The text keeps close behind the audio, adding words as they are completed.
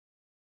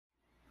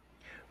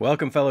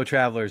Welcome, fellow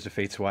travelers, to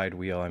Fate's Wide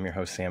Wheel. I'm your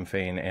host, Sam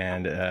Fain,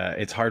 and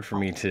it's hard for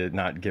me to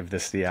not give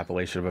this the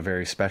appellation of a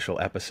very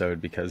special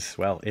episode because,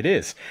 well, it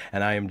is.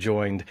 And I am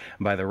joined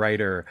by the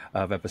writer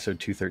of episode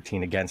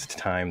 213, Against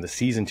Time, the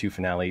season 2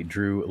 finale,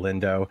 Drew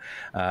Lindo.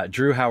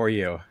 Drew, how are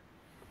you?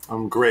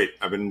 I'm great.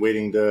 I've been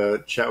waiting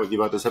to chat with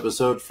you about this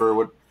episode for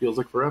what feels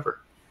like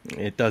forever.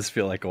 It does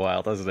feel like a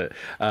while, doesn't it?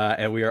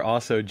 And we are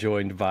also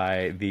joined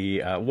by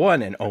the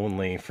one and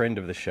only friend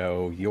of the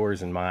show,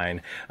 yours and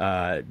mine,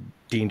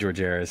 Dean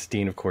Georgaris.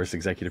 Dean, of course,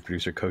 executive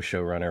producer,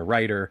 co-showrunner,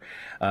 writer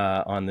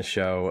on the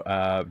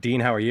show. Dean,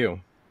 how are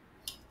you?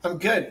 I'm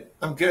good.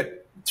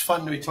 It's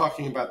fun to be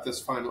talking about this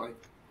finally.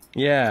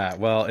 Yeah,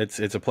 well, it's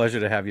a pleasure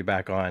to have you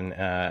back on.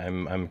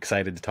 I'm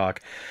excited to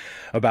talk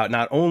about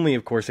not only,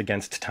 of course,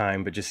 Against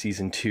Time, but just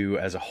season 2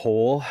 as a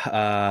whole.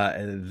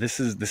 This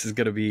is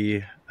going to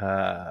be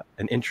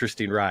an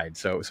interesting ride.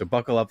 So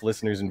buckle up,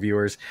 listeners and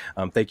viewers.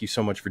 Thank you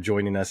so much for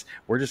joining us.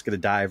 We're just going to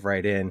dive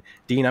right in.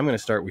 Dean, I'm going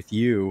to start with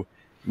you.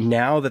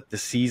 Now that the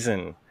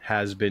season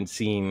has been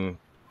seen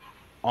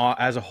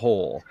as a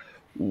whole,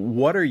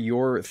 what are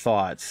your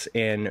thoughts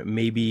and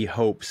maybe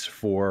hopes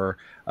for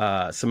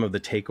some of the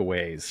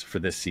takeaways for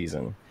this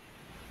season?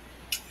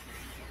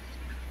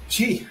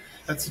 Gee,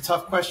 that's a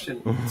tough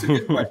question. It's a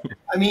good question.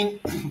 I mean,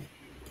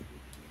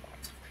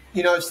 I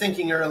was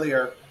thinking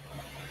earlier,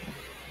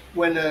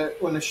 when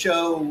a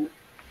show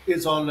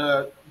is on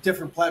a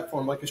different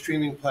platform, like a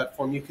streaming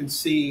platform, you can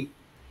see,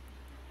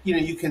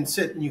 you can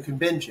sit and you can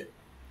binge it.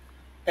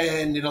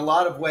 And in a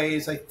lot of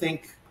ways, I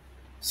think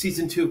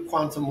season 2 of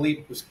Quantum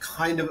Leap was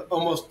kind of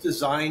almost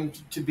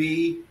designed to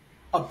be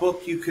a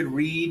book you could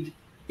read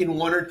in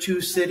 1 or 2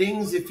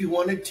 sittings if you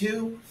wanted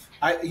to.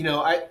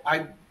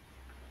 And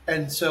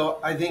so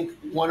I think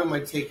one of my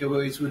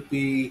takeaways would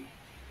be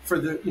for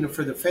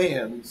the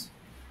fans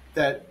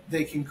that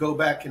they can go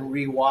back and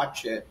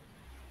rewatch it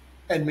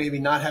and maybe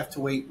not have to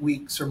wait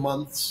weeks or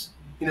months,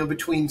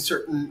 between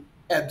certain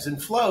ebbs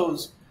and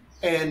flows,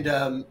 and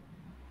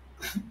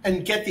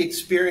get the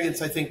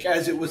experience, I think,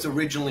 as it was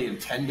originally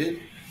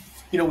intended.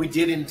 We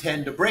did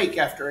intend to break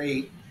after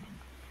 8.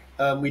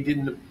 We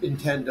didn't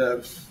intend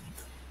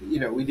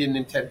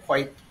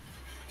quite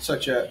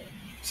such a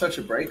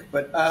break,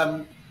 but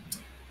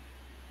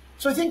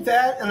so I think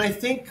that, and I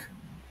think,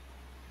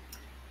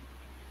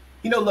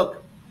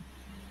 look,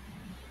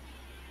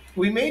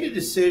 we made a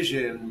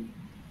decision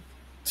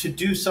to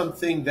do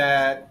something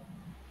that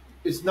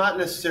is not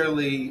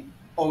necessarily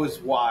always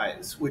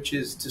wise, which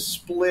is to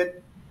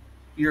split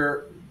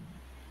your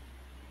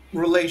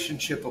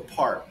relationship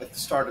apart at the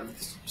start of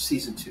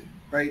season 2,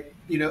 right?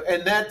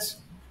 And that's,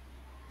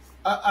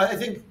 I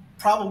think,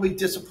 probably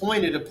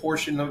disappointed a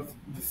portion of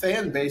the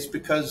fan base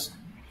because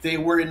they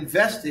were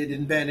invested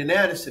in Ben and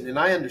Madison, and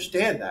I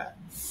understand that.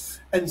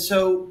 And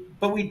so,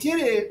 but we did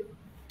it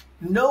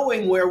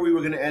knowing where we were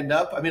going to end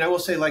up. I mean, I will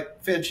say,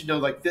 fans should know,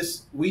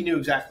 this, we knew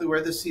exactly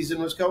where this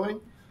season was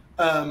going.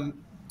 And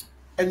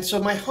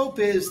so my hope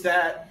is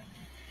that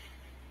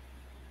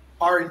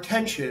our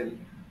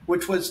intention,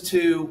 which was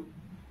to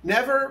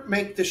never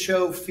make the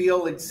show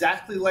feel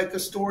exactly like a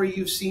story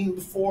you've seen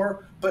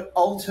before, but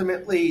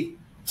ultimately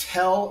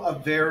tell a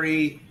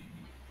very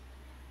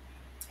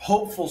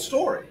hopeful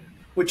story,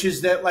 which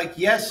is that,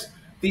 yes,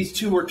 these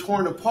two are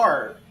torn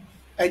apart,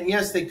 and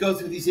yes, they go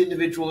through these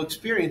individual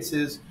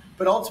experiences,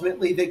 but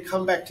ultimately they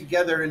come back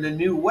together in a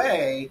new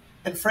way.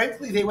 And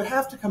frankly, they would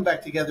have to come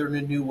back together in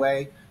a new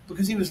way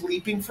because he was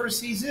leaping for a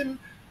season.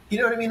 You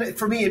know what I mean?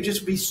 For me, it'd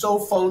just be so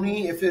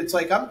phony if it's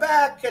like, I'm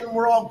back and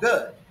we're all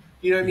good.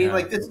 You know what I mean?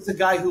 Yeah. This is a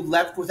guy who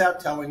left without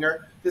telling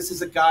her. This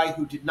is a guy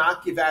who did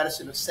not give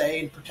Addison a say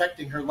in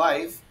protecting her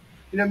life.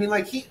 You know what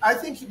I mean? I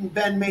think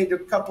Ben made a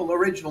couple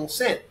original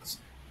sins,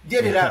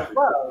 did it out of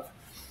love.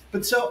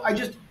 But so I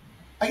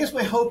guess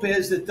my hope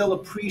is that they'll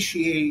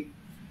appreciate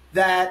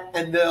that,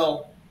 and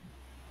they'll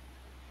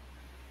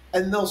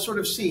sort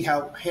of see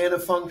how Hannah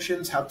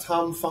functions, how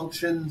Tom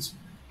functions,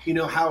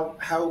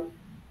 how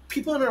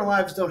people in our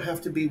lives don't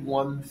have to be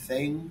one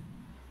thing.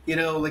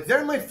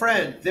 They're my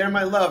friend, they're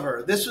my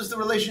lover. This was the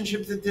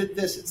relationship that did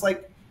this. It's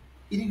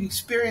you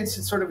experience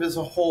it sort of as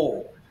a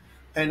whole.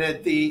 And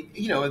and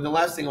the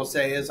last thing I'll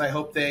say is I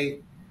hope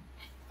they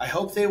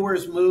were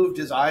as moved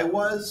as I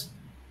was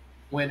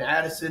when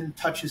Addison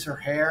touches her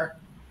hair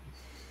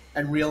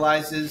and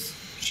realizes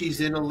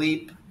she's in a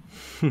leap,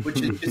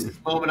 which is just this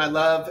moment I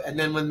love. And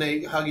then when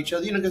they hug each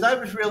other, because I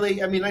was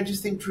really, I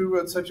just think Drew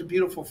wrote such a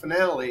beautiful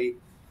finale.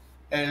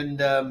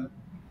 And, I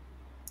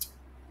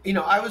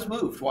was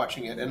moved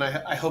watching it, and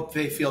I hope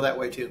they feel that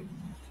way too.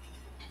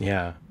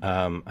 Yeah.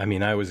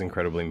 I was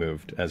incredibly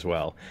moved as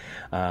well.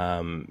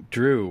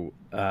 Drew,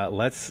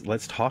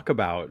 let's talk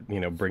about,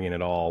 bringing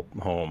it all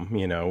home,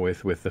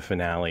 with the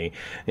finale.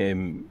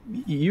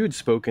 You had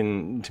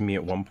spoken to me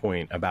at one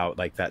point about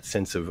that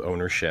sense of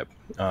ownership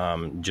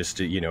just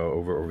to,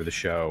 over the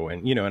show.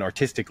 And, and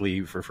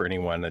artistically for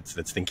anyone that's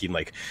thinking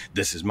like,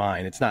 this is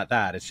mine, it's not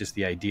that. It's just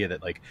the idea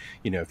that like,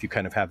 if you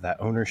kind of have that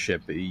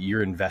ownership,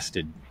 you're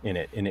invested in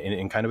it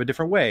in kind of a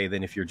different way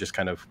than if you're just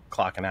kind of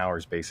clocking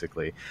hours,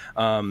 basically.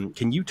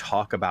 Can you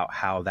talk about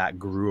how that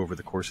grew over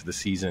the course of the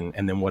season,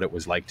 and then what it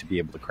was like to be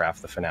able to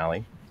craft the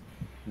finale?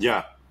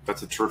 Yeah,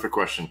 that's a terrific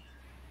question.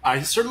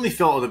 I certainly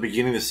felt at the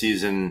beginning of the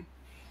season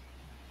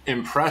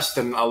impressed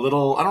and a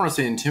little, I don't want to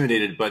say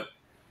intimidated, but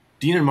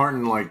Dean and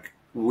Martin like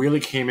really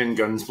came in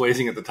guns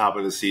blazing at the top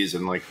of the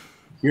season. Like,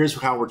 here's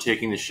how we're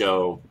taking the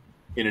show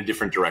in a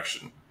different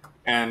direction.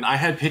 And I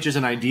had pitches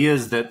and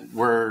ideas that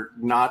were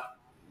not,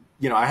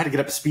 I had to get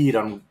up to speed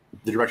on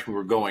the direction we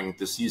were going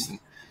this season.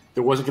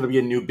 There wasn't going to be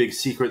a new big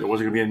secret. There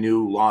wasn't going to be a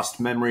new lost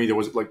memory. There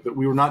was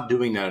we were not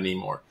doing that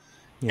anymore.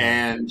 Yeah.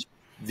 And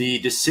the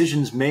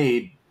decisions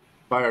made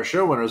by our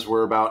showrunners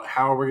were about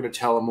how we're going to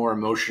tell a more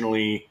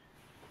emotionally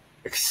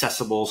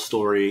accessible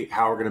story,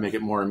 how we're going to make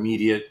it more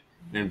immediate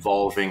and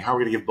involving, how we're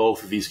going to give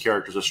both of these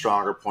characters a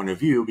stronger point of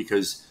view,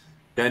 because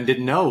Ben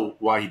didn't know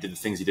why he did the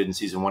things he did in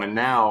season 1. And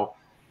now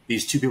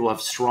these two people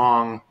have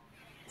strong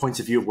points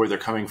of view of where they're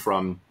coming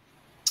from.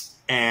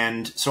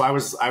 And so I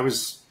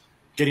was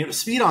getting up to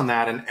speed on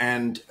that,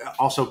 and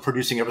also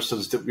producing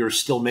episodes that we were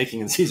still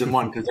making in season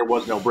 1 because there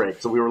was no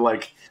break. So we were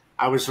like,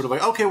 I was sort of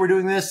like, okay, we're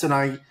doing this, and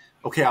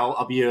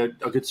I'll be a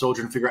good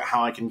soldier and figure out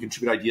how I can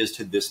contribute ideas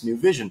to this new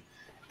vision.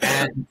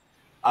 And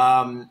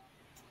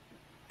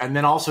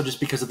then also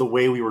just because of the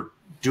way we were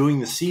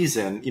doing the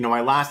season,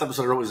 my last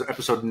episode I wrote was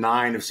episode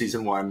 9 of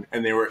season 1,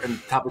 and they were in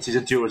the top of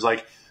season 2. It was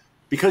like,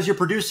 because you're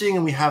producing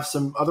and we have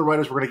some other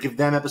writers, we're going to give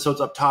them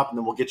episodes up top, and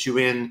then we'll get you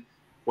in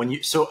when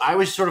you. So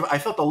I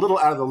felt a little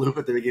out of the loop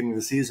at the beginning of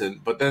the season,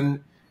 but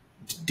then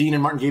Dean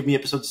and Martin gave me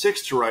episode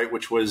 6 to write,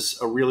 which was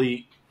a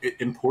really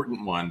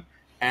important one.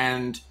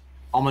 And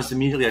almost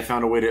immediately I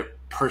found a way to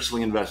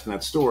personally invest in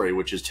that story,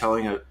 which is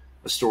telling a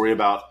story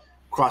about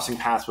crossing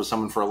paths with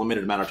someone for a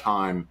limited amount of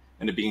time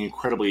and it being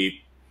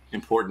incredibly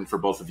important for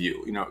both of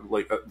you,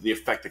 the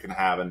effect it can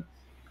have.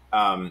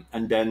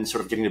 And Ben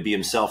sort of getting to be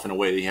himself in a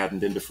way that he hadn't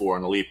been before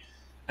on the leap.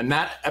 And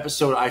that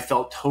episode I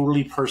felt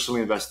totally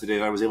personally invested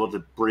in. I was able to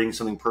bring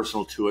something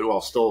personal to it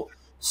while still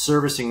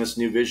servicing this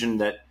new vision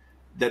that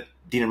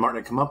Dean and Martin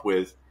had come up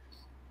with.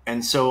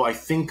 And so I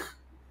think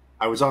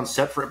I was on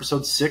set for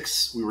episode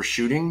 6. We were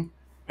shooting,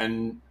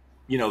 and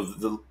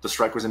the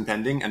strike was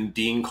impending. And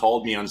Dean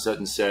called me on set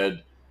and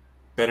said,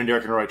 "Ben and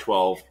Derek are going to write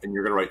 12, and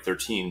you're going to write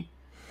 13."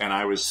 And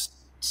I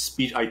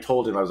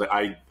told him, I was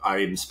like,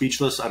 I'm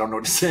speechless. I don't know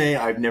what to say.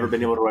 I've never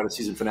been able to write a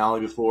season finale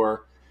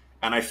before.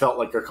 And I felt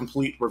like a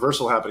complete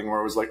reversal happening, where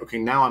I was like, okay,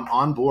 now I'm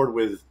on board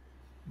with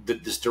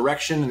this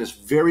direction and this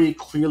very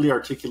clearly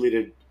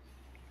articulated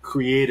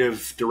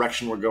creative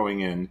direction we're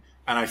going in.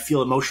 And I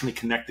feel emotionally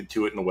connected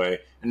to it in a way.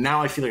 And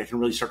now I feel like I can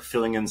really start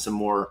filling in some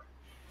more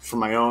from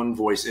my own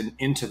voice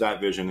into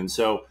that vision. And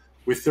so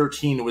with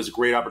 13, it was a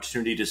great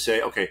opportunity to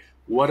say, okay,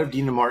 what have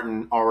Dean and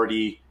Martin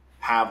already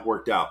have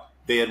worked out?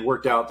 They had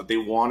worked out that they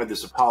wanted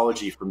this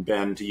apology from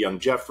Ben to young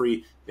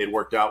Jeffrey. They had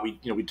worked out,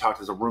 we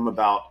talked as a room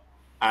about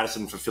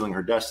Madison fulfilling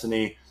her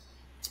destiny.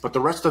 But the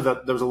rest of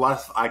it, there was a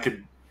lot I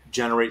could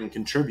generate and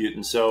contribute.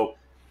 And so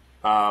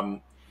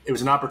it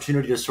was an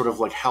opportunity to sort of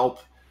like help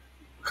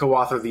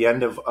co-author the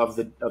end of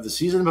the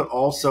season, but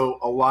also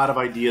a lot of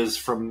ideas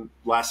from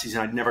last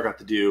season I never got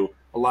to do,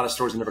 a lot of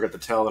stories I never got to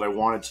tell that I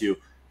wanted to,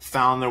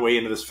 found their way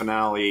into this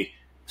finale.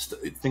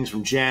 Things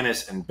from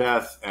Janice and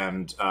Beth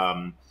and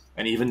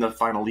even the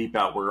final leap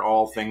out were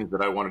all things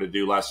that I wanted to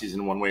do last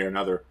season in one way or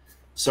another.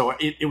 So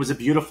it was a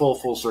beautiful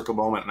full circle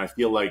moment, and I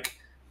feel like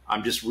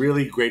I'm just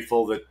really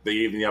grateful that they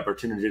gave me the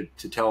opportunity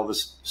to tell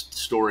this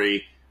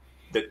story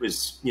that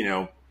was,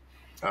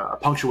 a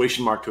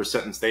punctuation mark to a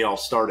sentence they all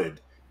started.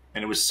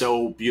 And it was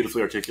so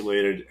beautifully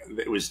articulated.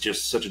 It was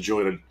just such a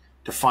joy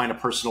to find a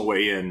personal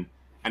way in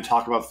and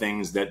talk about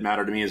things that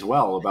matter to me as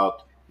well,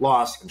 about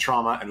loss and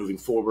trauma and moving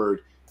forward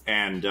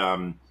and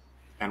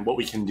what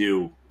we can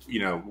do,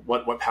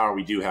 what power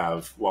we do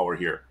have while we're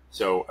here.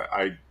 So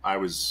I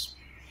was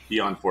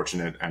beyond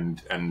fortunate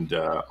and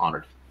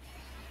honored.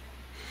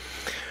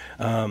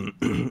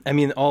 I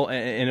mean,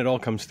 it all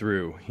comes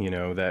through,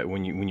 that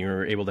when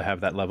you're able to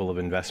have that level of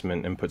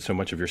investment and put so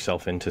much of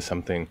yourself into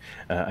something,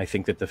 I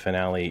think that the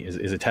finale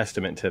is a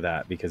testament to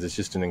that, because it's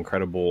just an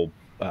incredible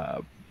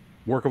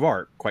work of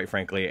art, quite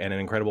frankly, and an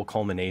incredible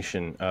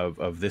culmination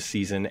of this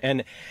season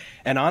and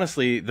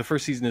honestly the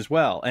first season as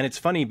well. And it's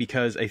funny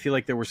because I feel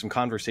like there were some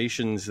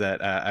conversations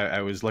that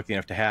I was lucky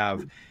enough to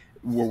have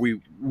where we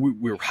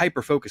were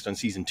hyper focused on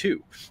season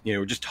 2.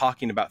 We're just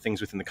talking about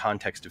things within the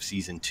context of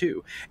season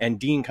 2. And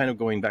Dean, kind of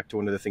going back to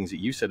one of the things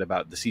that you said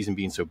about the season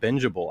being so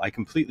bingeable, I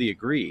completely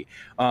agree.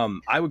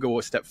 I would go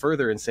a step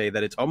further and say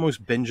that it's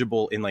almost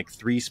bingeable in like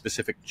 3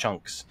 specific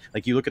chunks.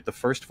 Like you look at the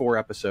first 4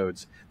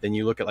 episodes, then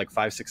you look at like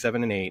 5, 6,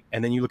 7, and 8,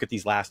 and then you look at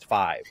these last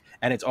 5,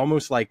 and it's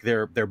almost like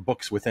they're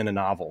books within a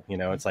novel.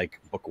 It's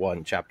like book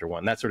 1, chapter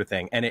 1, that sort of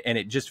thing, and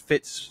it just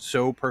fits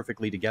so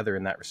perfectly together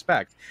in that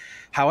respect.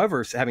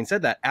 However, having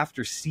said that, after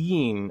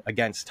seeing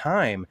Against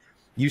Time,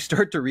 you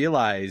start to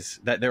realize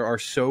that there are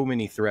so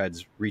many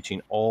threads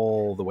reaching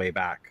all the way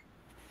back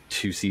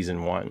to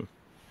season 1.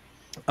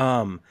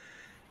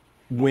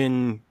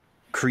 When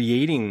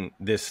creating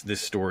this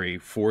story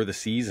for the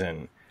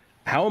season,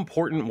 how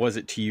important was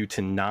it to you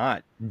to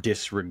not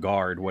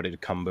disregard what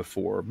had come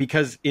before?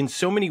 Because in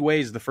so many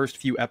ways, the first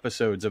few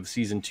episodes of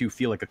season 2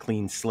 feel like a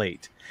clean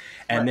slate.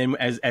 And then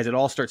as it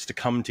all starts to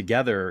come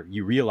together,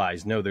 you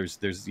realize, no, there's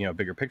a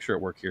bigger picture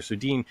at work here. So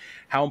Dean,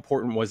 how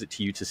important was it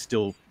to you to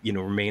still,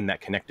 remain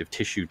that connective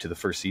tissue to the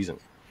first season?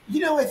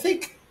 I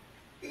think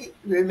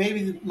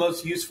maybe the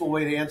most useful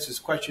way to answer this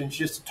question is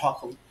just to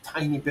talk a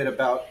tiny bit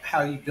about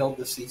how you build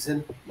the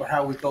season, or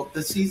how we built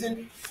the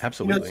season.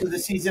 Absolutely. So the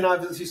season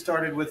obviously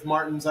started with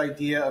Martin's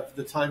idea of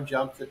the time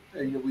jump that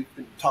we've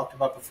been talked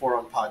about before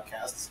on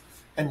podcasts,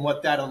 and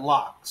what that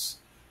unlocks.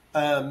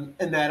 And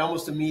that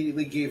almost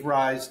immediately gave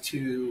rise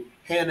to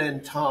Hannah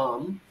and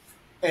Tom,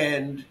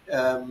 and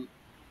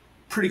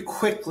pretty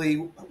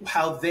quickly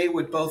how they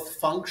would both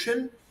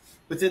function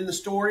within the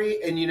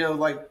story. And,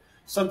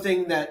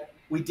 something that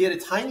we did a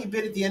tiny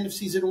bit at the end of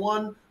season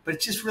 1, but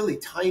it's just really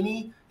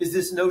tiny, is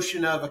this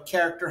notion of a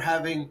character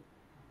having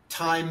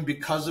time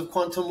because of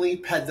Quantum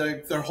Leap, had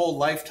their whole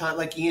lifetime,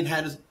 like Ian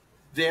had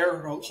their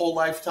whole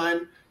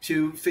lifetime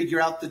to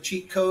figure out the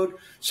cheat code.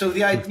 So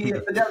the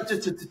idea, but that was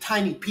just a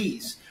tiny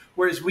piece,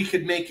 whereas we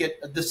could make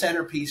it the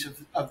centerpiece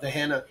of the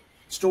Hannah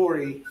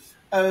story.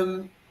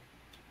 And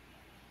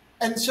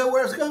so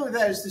where I was going with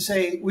that is to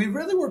say, we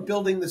really were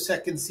building the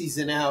second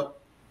season out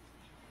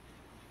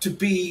to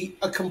be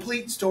a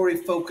complete story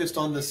focused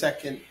on the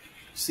second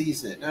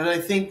season. And I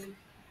think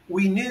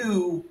we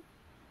knew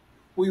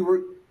we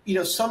were,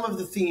 some of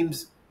the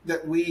themes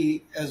that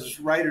we as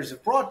writers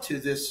have brought to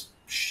this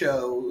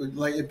show,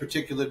 like in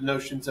particular the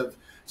notions of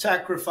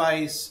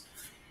sacrifice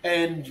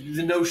and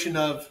the notion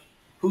of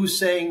who's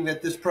saying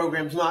that this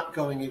program's not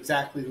going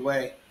exactly the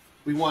way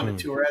we want it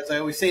to. Or as I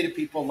always say to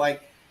people,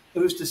 like,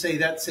 who's to say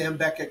that Sam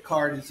Beckett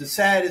card is as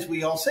sad as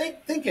we all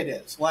think it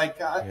is? Like,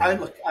 I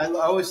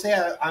always say,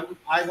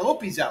 I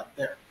hope he's out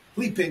there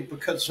leaping,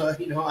 because,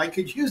 I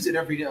could use it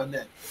every now and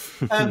then.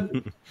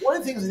 One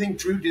of the things I think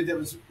Drew did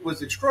that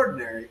was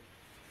extraordinary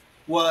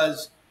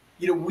was,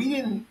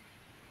 Martin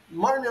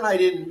and I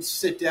didn't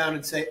sit down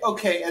and say,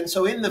 okay, and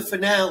so in the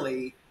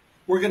finale,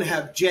 we're going to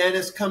have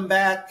Janice come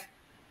back,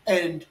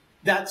 and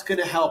that's going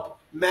to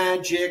help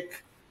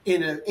Magic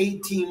in an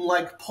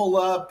 18-like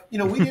pull-up. We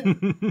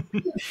didn't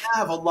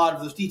have a lot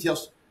of those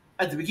details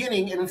at the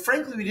beginning, and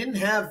frankly, we didn't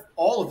have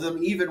all of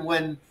them even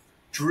when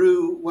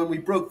we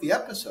broke the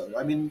episode.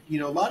 I mean, a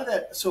lot of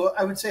that. So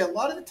I would say a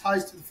lot of the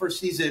ties to the first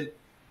season,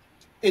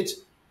 it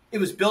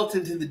was built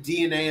into the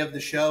DNA of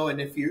the show, and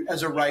if you,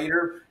 as a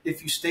writer,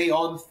 if you stay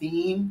on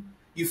theme,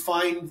 you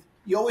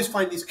always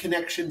find these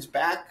connections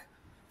back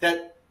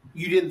that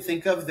you didn't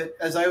think of, that,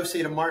 as I always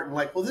say to Martin,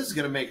 like, well, this is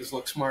going to make us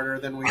look smarter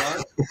than we are.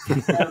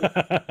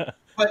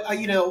 But,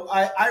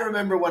 I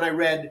remember when I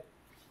read,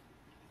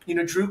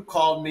 Drew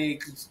called me,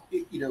 because,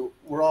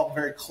 we're all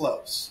very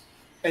close.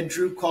 And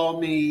Drew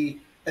called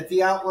me at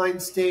the outline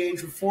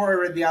stage before I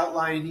read the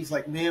outline, and he's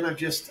like, man, I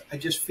just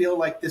feel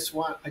like this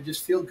one, I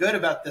just feel good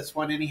about this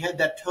one. And he had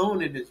that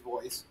tone in his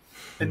voice.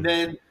 And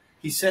then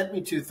he sent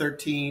me to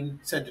 13,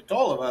 sent it to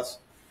all of us.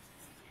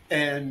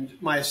 And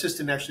my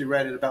assistant actually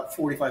read it about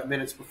 45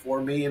 minutes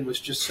before me and was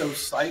just so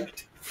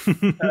psyched.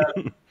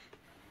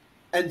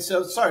 And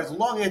so, sorry, it's a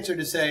long answer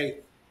to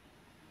say,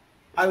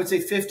 I would say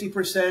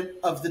 50%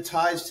 of the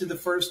ties to the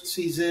first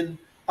season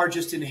are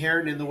just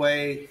inherent in the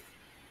way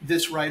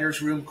this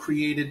writer's room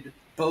created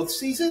both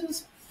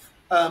seasons.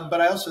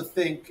 But I also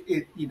think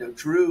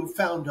Drew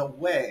found a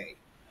way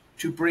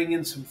to bring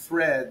in some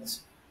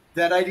threads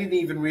that I didn't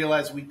even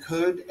realize we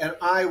could. And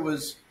I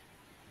was,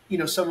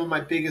 some of my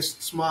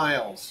biggest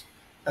smiles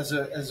as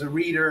a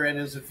reader and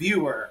as a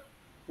viewer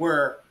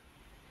were,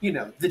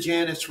 the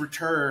Janice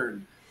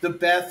return, the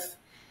Beth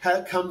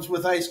comes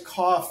with iced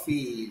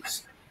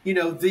coffees,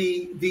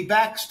 the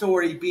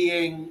backstory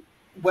being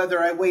whether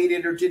I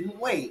waited or didn't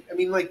wait. I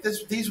mean, like,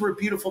 these were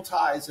beautiful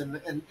ties,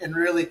 and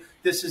really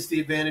this is the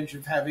advantage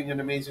of having an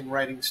amazing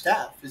writing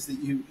staff, is that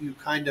you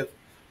kind of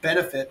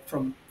benefit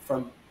from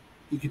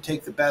you can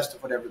take the best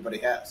of what everybody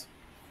has.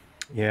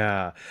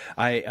 Yeah,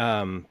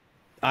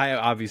 I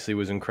obviously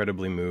was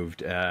incredibly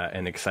moved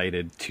and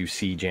excited to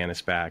see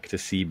Janice back, to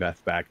see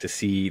Beth back, to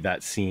see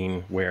that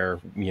scene where,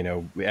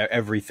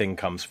 everything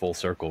comes full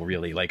circle,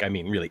 really. Like, I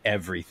mean, really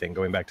everything,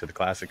 going back to the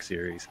classic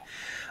series.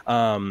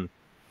 I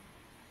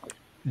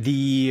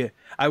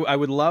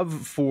would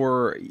love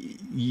for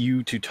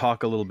you to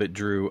talk a little bit,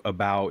 Drew,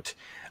 about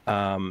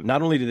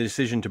not only the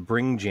decision to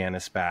bring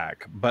Janice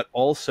back, but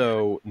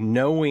also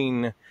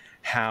knowing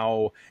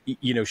how,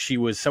 she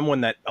was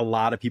someone that a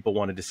lot of people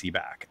wanted to see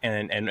back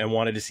and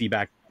wanted to see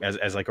back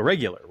as like a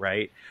regular,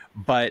 right?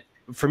 But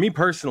for me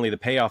personally, the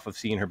payoff of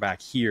seeing her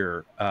back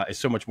here is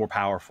so much more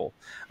powerful.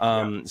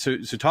 So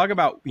talk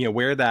about,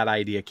 where that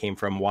idea came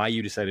from, why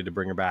you decided to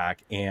bring her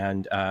back,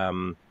 and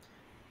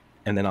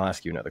then I'll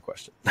ask you another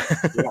question.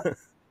 Yeah.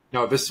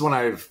 No, this is one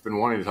I've been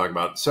wanting to talk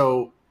about.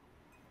 So,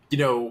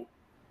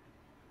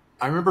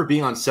 I remember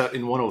being on set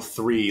in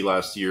 103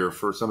 last year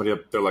for somebody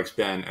up there like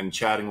Ben and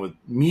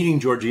meeting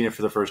Georgina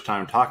for the first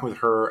time, talking with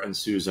her and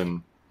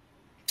Susan,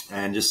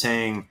 and just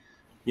saying,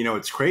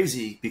 it's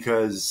crazy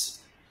because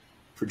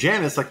for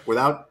Janice, like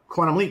without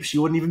Quantum Leap, she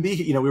wouldn't even be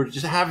here. We were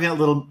just having that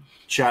little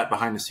chat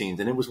behind the scenes,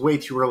 and it was way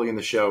too early in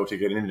the show to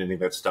get into any of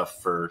that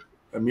stuff for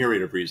a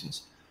myriad of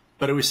reasons.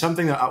 But it was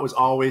something that was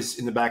always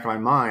in the back of my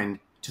mind,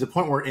 to the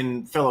point where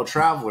in Fellow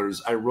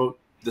Travelers, I wrote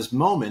this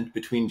moment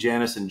between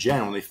Janice and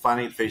Jen when they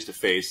finally get face to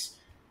face,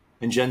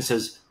 and Jen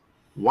says,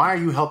 "Why are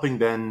you helping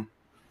Ben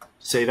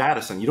save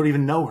Addison? You don't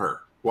even know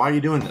her. Why are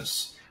you doing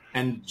this?"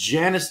 And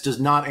Janice does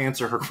not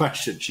answer her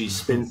question. She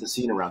spins the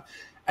scene around.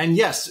 And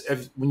yes,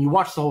 when you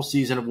watch the whole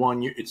season of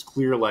 1, it's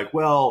clear, like,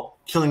 well,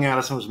 killing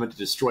Addison was meant to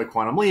destroy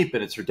Quantum Leap,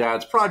 and it's her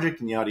dad's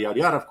project, and yada, yada,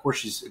 yada. Of course,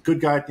 she's a good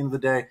guy at the end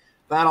of the day.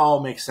 That all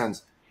makes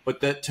sense.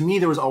 But to me,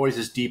 there was always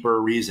this deeper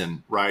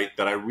reason, right,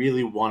 that I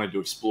really wanted to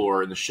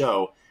explore in the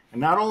show. And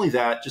not only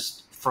that,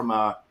 just from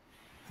a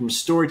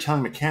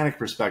storytelling mechanic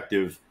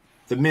perspective,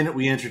 the minute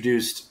we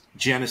introduced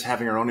Janice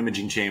having her own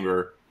imaging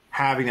chamber,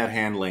 having that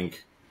hand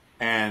link,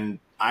 and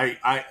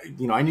I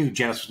knew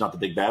Janice was not the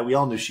big bad. We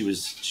all knew she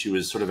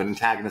was sort of an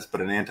antagonist,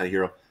 but an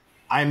anti-hero.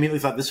 I immediately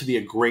thought this would be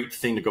a great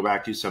thing to go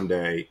back to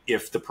someday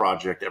if the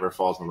project ever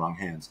falls in the wrong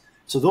hands.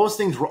 So those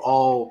things were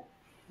all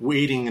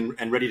waiting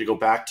and ready to go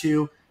back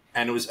to.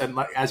 And it was,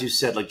 as you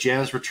said, like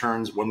Janice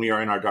returns when we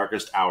are in our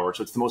darkest hour.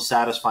 So it's the most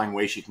satisfying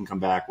way she can come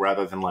back,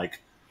 rather than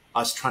like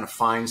us trying to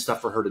find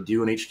stuff for her to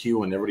do in HQ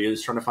when everybody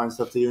is trying to find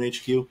stuff to do in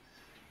HQ.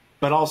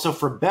 But also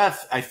for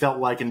Beth, I felt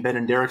like in Ben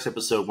and Derek's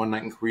episode, One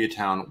Night in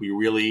Koreatown, we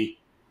really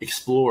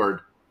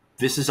explored,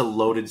 this is a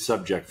loaded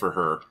subject for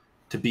her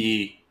to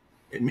be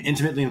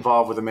intimately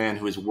involved with a man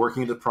who is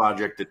working at a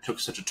project that took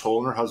such a toll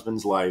on her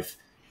husband's life.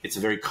 It's a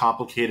very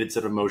complicated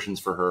set of emotions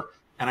for her.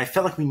 And I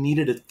felt like we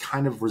needed to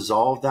kind of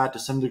resolve that to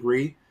some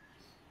degree.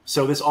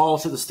 So this all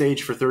set the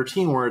stage for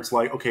 13, where it's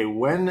like, okay,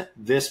 when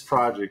this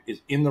project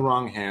is in the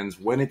wrong hands,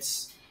 when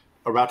it's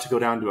about to go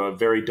down to a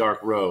very dark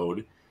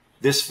road,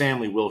 this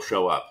family will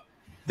show up.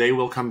 They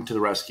will come to the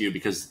rescue,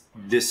 because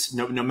this,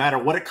 no matter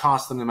what it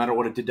cost them, no matter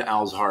what it did to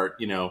Al's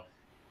heart,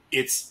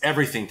 it's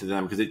everything to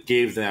them, because it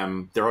gave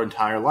them their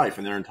entire life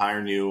and their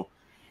entire new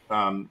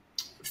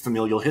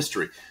familial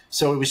history.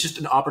 So it was just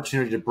an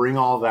opportunity to bring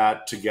all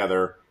that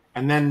together.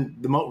 And then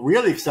the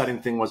really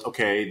exciting thing was,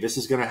 okay, this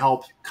is going to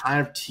help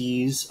kind of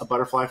tease a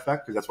butterfly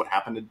effect, because that's what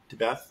happened to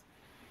Beth.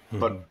 Mm-hmm.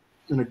 But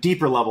on a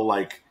deeper level,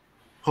 like,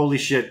 holy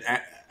shit,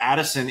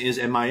 Addison is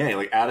MIA.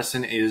 Like,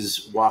 Addison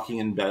is walking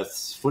in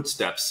Beth's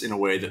footsteps in a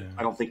way that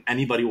I don't think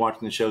anybody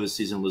watching the show this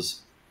season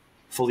was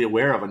fully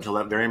aware of until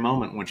that very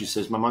moment when she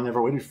says, "My mom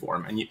never waited for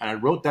him." And I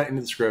wrote that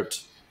into the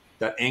script,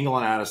 that angle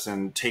on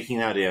Addison, taking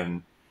that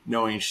in,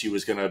 knowing she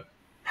was going to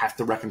have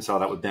to reconcile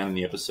that with Ben in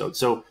the episode.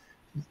 So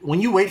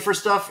when you wait for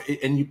stuff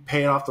and you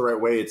pay it off the right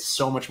way, it's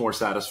so much more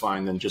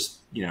satisfying than just,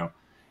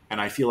 and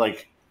I feel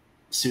like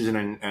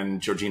Susan and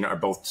Georgina are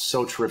both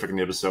so terrific in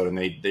the episode, and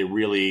they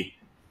really,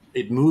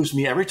 it moves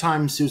me every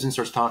time Susan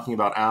starts talking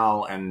about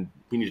Al and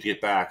we need to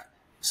get back.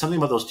 Something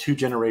about those two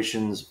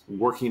generations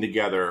working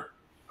together,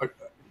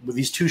 with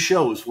these two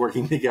shows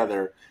working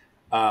together,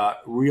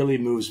 really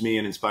moves me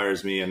and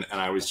inspires me. And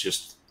I was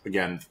just,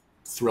 again,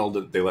 thrilled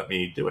that they let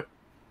me do it.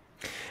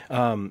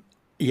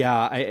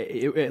 Yeah,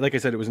 like I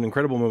said, it was an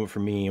incredible moment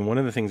for me. And one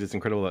of the things that's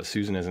incredible about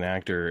Susan as an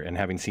actor, and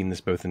having seen this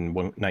both in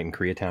One Night in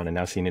Koreatown and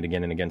now seeing it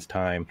again in Against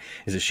Time,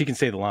 is that she can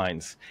say the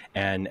lines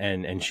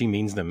and she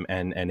means them,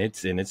 and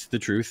it's the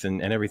truth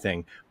and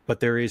everything. But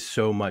there is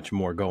so much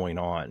more going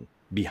on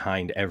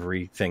behind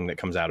everything that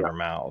comes out of her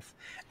mouth.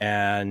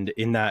 And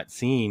in that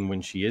scene,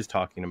 when she is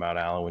talking about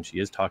Alan, when she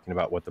is talking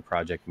about what the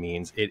project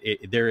means, it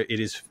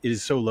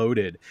is so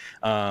loaded.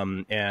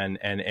 And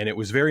it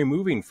was very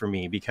moving for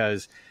me,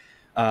 because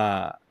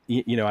I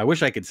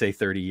wish I could say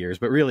 30 years,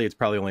 but really it's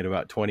probably only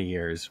about 20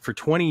 years. For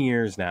 20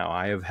 years now,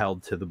 I have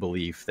held to the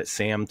belief that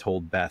Sam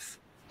told Beth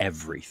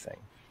everything.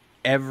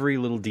 Every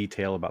little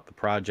detail about the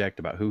project,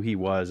 about who he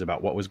was,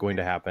 about what was going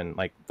to happen,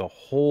 like the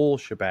whole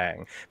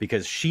shebang,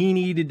 because she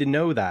needed to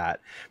know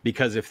that,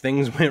 because if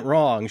things went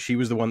wrong, she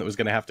was the one that was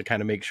going to have to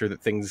kind of make sure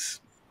that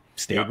things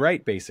stayed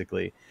right,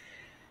 basically.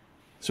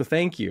 So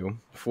thank you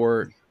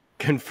for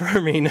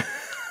confirming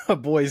a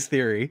boy's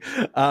theory.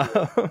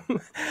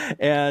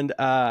 And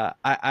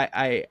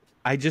I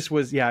just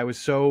was, I was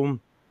so,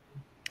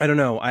 I don't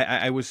know,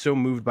 I was so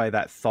moved by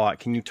that thought.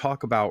 Can you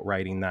talk about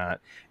writing that,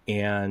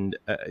 and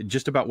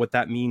just about what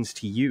that means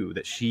to you,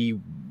 that she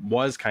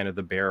was kind of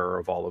the bearer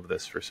of all of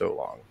this for so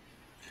long?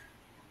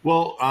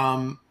 Well,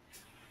 I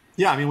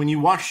mean, when you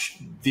watch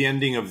the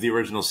ending of the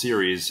original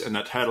series and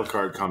that title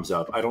card comes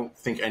up, I don't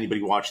think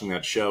anybody watching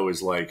that show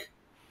is like,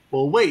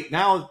 well, wait,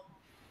 now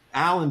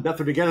Al and Beth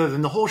are together,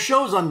 then the whole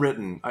show's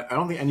unwritten. I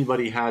don't think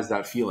anybody has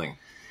that feeling.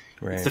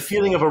 Right. It's the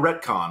feeling of a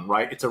retcon,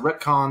 right? It's a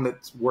retcon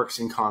that works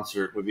in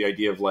concert with the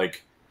idea of,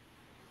 like,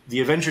 the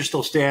adventures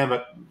still stand,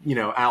 but,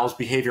 Al's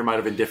behavior might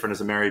have been different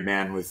as a married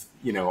man with,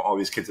 all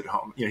these kids at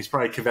home. He's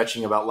probably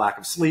kvetching about lack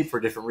of sleep for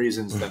different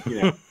reasons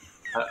than,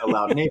 a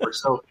loud neighbor.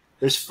 So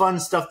there's fun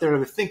stuff there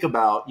to think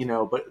about,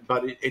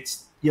 but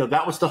it's,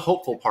 that was the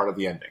hopeful part of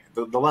the ending.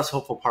 The less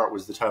hopeful part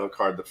was the title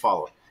card that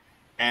followed.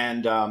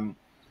 And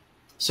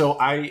so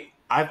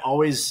I've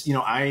always,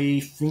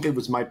 I think it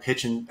was my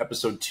pitch in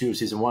episode 2 of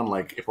season 1,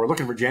 like, if we're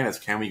looking for Janice,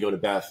 can we go to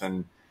Beth?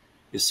 And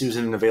is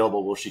Susan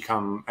available? Will she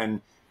come?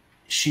 And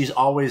she's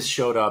always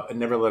showed up and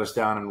never let us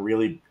down and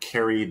really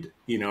carried,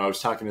 I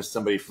was talking to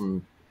somebody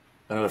from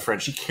another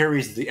friend. She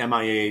carries the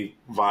MIA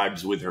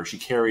vibes with her. She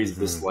carries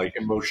this like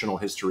emotional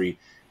history.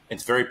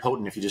 It's very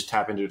potent if you just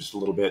tap into it just a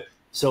little bit.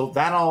 So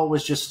that all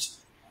was just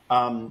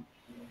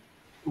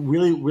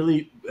really,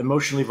 really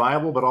emotionally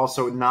viable, but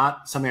also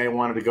not something I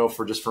wanted to go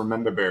for just for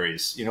member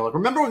berries. Like,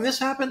 remember when this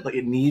happened? Like,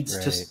 it needs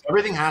to,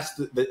 everything has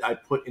to, that I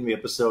put in the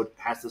episode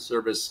has to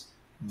service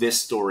this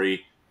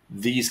story,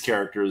 these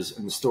characters,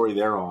 and the story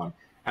they're on.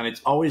 And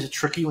it's always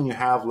tricky when you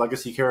have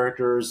legacy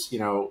characters,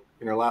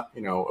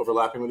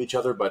 overlapping with each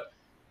other. But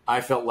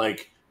I felt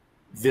like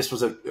this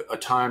was a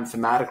time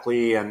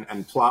thematically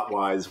and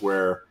plot-wise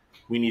where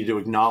we needed to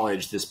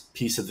acknowledge this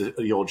piece of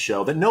the old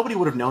show that nobody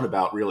would have known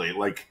about, really.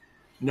 Like,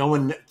 no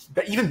one,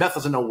 even Beth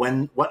doesn't know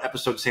what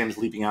episode Sam's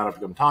leaping out of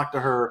to come talk to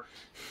her.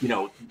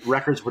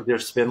 Records would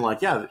just been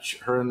like, yeah,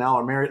 her and Al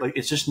are married. Like,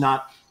 it's just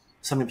not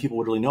something people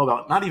would really know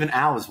about. Not even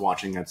Al is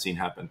watching that scene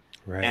happen.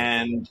 Right.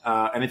 And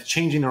it's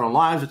changing their own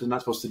lives, which they're not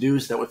supposed to do.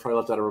 So that was probably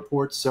left out of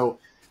reports. So,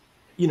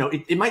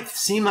 it might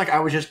seem like I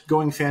was just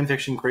going fan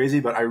fiction crazy,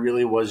 but I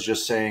really was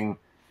just saying,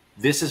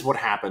 this is what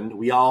happened.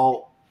 We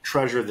all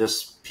treasure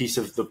this piece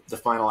of the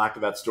final act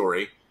of that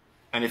story.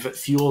 And if it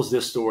fuels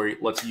this story,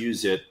 let's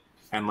use it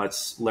and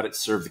let's let it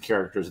serve the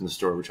characters in the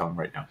story we're telling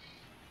right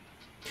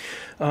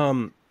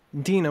now.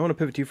 Dean, I want to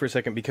pivot to you for a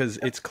second because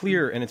it's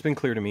clear, and it's been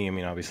clear to me, I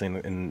mean, obviously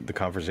in the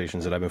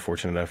conversations that I've been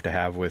fortunate enough to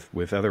have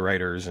with other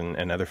writers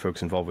and other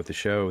folks involved with the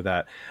show,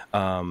 that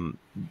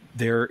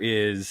there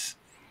is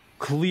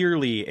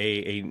clearly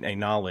a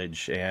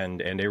knowledge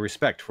and a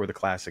respect for the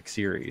classic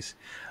series.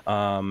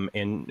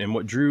 And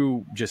what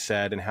Drew just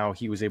said and how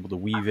he was able to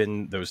weave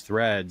in those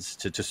threads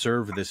to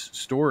serve this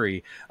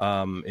story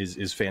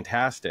is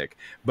fantastic.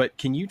 But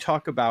can you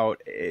talk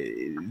about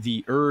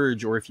the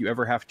urge, or if you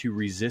ever have to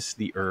resist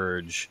the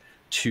urge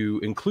to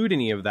include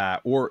any of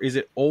that, or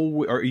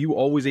are you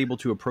always able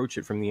to approach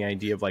it from the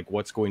idea of like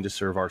what's going to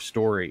serve our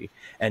story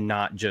and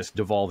not just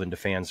devolve into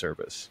fan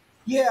service?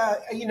 Yeah,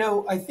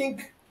 I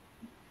think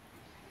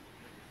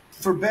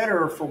for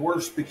better or for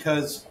worse,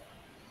 because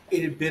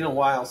it had been a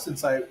while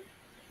since I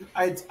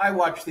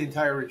watched the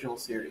entire original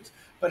series,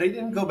 but I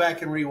didn't go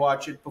back and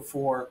rewatch it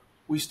before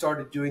we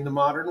started doing the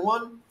modern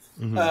one.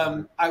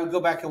 Mm-hmm. I would go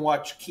back and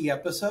watch key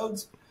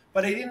episodes,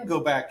 but I didn't go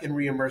back and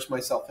re-immerse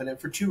myself in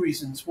it for two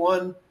reasons.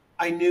 One,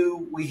 I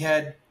knew we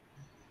had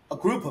a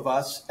group of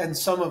us, and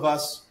some of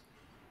us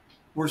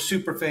were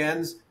super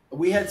fans.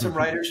 We had some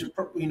writers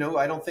who,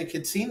 I don't think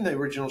had seen the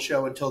original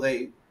show until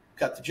they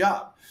got the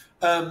job.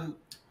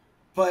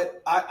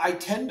 But I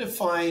tend to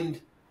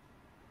find,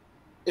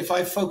 if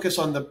I focus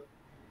on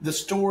the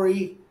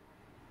story,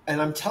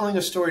 and I'm telling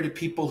a story to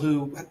people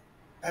who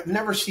have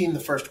never seen the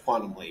first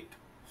Quantum Leap,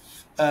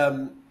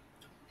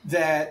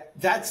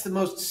 that's the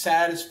most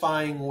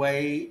satisfying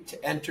way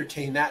to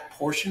entertain that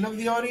portion of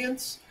the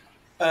audience.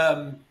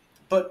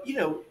 But,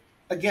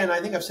 again,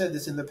 I think I've said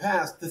this in the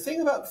past, the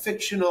thing about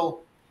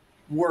fictional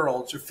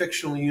worlds or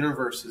fictional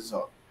universes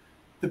are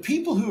the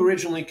people who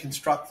originally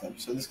construct them,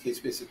 so in this case,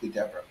 basically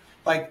Deborah,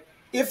 like,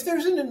 if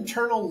there's an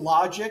internal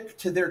logic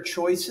to their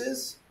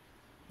choices,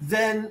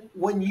 then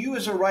when you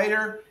as a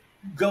writer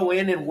go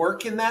in and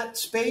work in that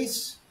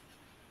space,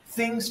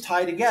 things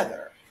tie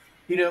together.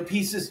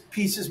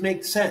 Pieces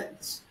make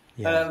sense.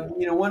 Yeah.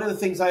 One of the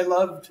things I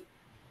loved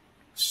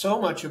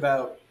so much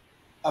about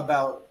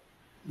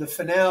the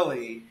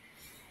finale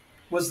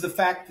was the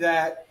fact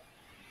that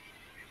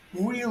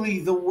really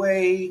the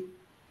way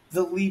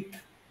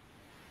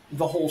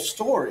the whole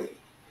story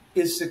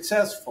is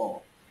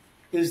successful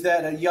is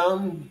that a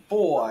young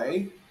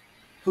boy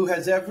who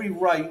has every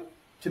right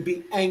to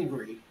be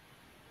angry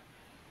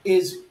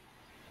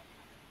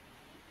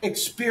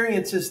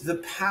experiences the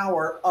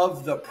power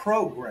of the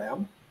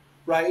program,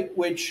 right?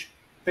 Which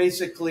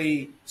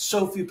basically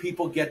so few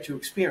people get to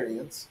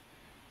experience.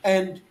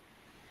 And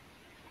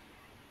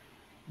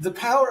the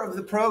power of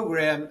the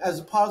program as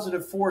a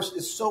positive force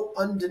is so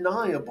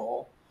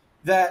undeniable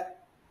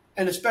that,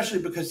 and especially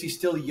because he's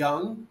still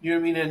young,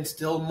 and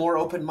still more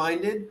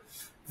open-minded,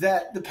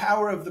 that the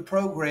power of the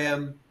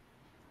program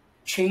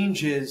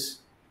changes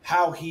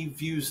how he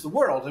views the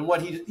world and what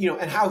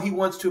and how he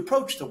wants to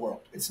approach the world.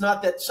 It's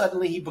not that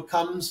suddenly he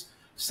becomes,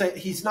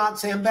 he's not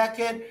Sam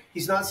Beckett,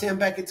 he's not Sam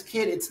Beckett's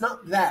kid. It's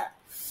not that.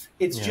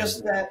 It's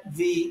just that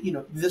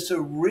this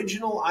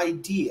original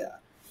idea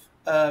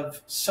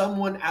of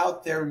someone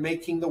out there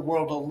making the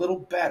world a little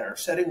better,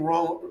 setting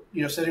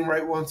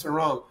right once or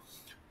wrong.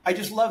 I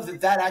just love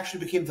that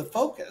actually became the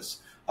focus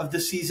of the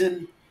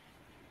season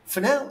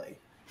finale.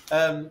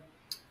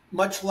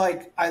 Much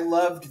like I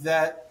loved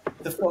that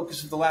the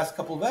focus of the last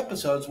couple of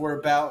episodes were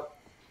about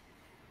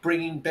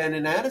bringing Ben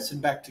and Madison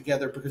back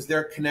together because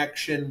their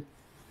connection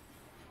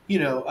you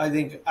know, I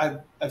think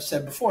I've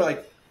said before,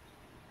 like,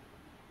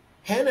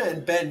 Hannah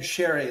and Ben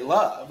share a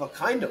love, a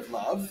kind of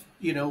love.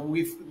 You know,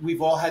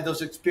 we've all had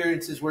those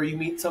experiences where you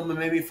meet someone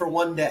maybe for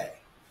one day,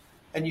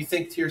 and you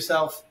think to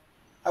yourself,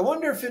 I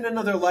wonder if in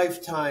another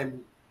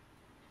lifetime,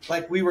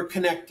 like, we were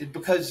connected,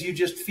 because you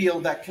just feel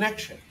that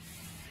connection.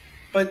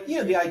 But, you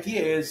know, the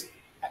idea is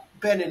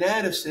Ben and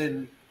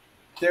Addison,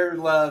 their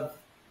love,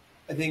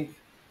 I think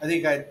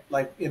I,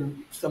 like,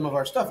 in some of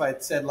our stuff, I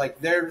had said, like,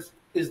 theirs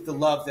is the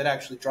love that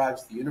actually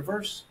drives the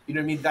universe. You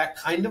know what I mean? That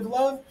kind of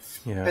love.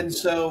 Yeah. And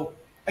so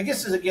I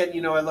guess, again,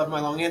 you know, I love my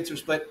long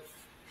answers, but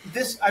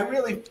this,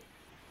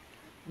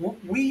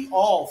 we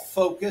all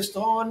focused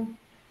on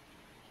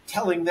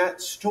telling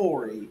that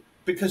story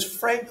because,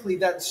 frankly,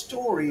 that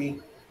story,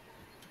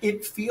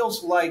 it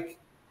feels like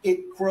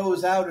it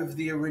grows out of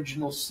the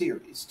original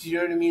series. Do you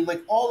know what I mean?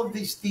 Like, all of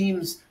these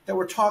themes that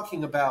we're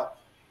talking about,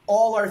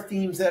 all are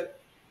themes that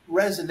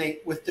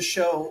resonate with the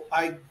show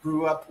I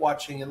grew up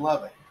watching and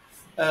loving.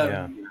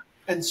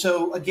 And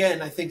so,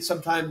 again, I think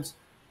sometimes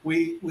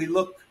we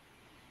look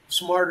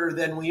smarter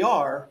than we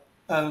are,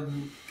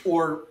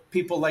 or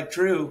people like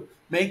Drew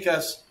make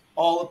us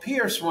all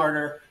appear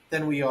smarter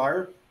than we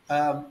are.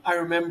 I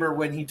remember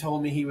when he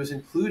told me he was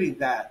including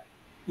that,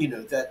 you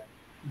know, that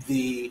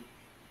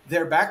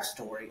their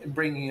backstory and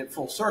bringing it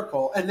full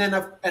circle. And then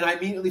I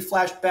immediately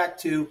flashed back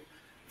to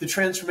the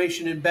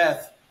transformation in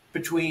Beth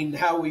between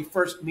how we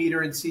first meet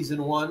her in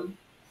season 1,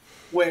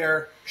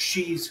 where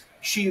she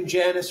and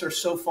Janice are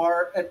so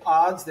far at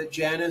odds that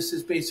Janice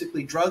is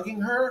basically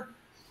drugging her,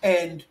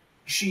 and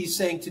she's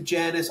saying to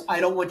Janice, I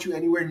don't want you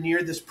anywhere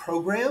near this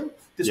program.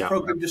 This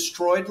program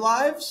destroyed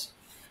lives.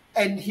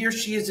 And here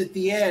she is at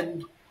the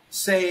end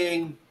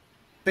saying,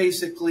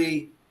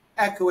 basically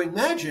echoing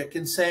Magic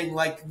and saying,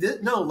 like,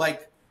 no,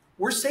 like,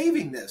 we're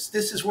saving this.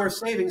 This is worth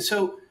saving.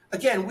 So,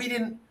 again,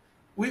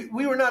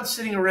 we were not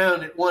sitting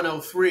around at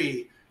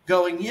 103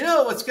 going, you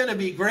know, it's going to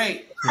be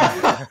great.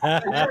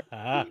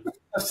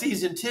 Of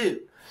season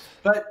 2.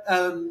 But,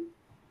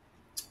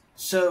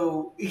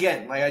 so,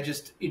 again, like, I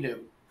just, you know,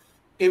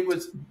 it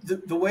was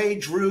the way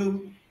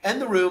Drew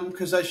and the room,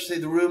 because I should say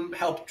the room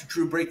helped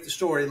Drew break the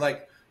story,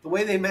 like, the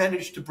way they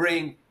managed to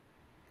bring,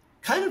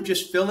 kind of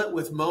just fill it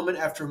with moment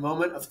after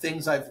moment of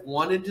things I've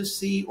wanted to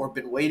see or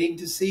been waiting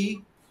to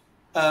see.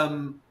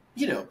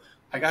 You know,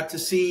 I got to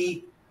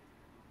see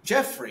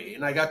Jeffrey,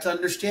 and I got to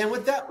understand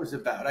what that was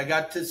about. I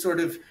got to sort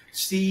of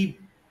see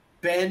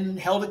Ben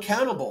held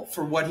accountable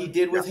for what he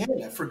did with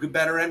Hannah, for good,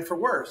 better, and for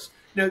worse.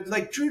 You know,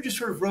 like, Drew just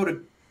sort of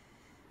wrote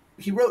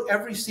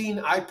every scene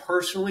I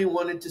personally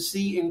wanted to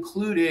see,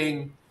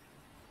 including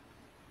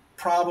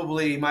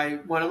probably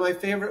one of my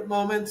favorite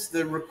moments,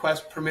 the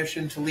request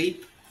permission to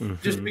leap.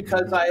 Just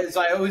because, as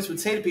I always would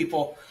say to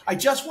people, I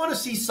just want to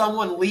see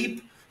someone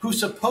leap who's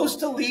supposed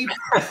to leap,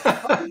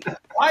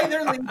 why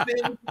they're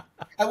leaping.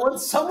 I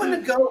want someone to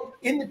go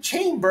in the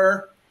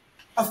chamber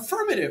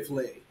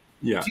affirmatively.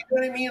 Yeah. Do you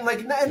know what I mean? Like,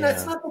 and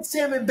that's not that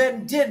Sam and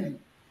Ben didn't,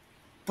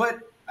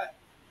 but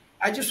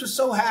I just was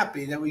so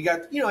happy that we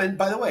got, you know, and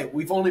by the way,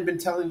 we've only been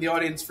telling the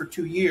audience for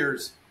 2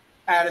 years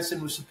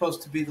Addison was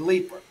supposed to be the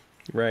leaper.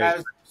 Right.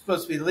 Addison was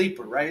supposed to be the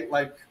leaper, right?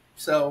 Like,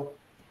 so,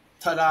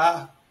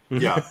 ta-da.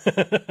 Yeah.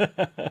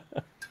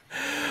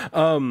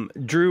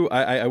 Drew,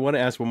 I want to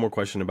ask one more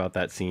question about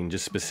that scene,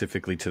 just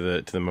specifically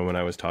to the moment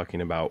I was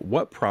talking about.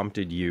 What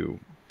prompted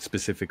you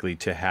specifically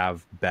to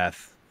have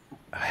Beth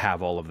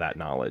have all of that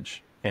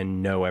knowledge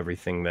and know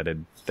everything that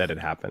had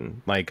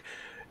happened? Like,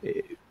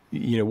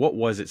 you know, what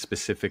was it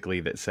specifically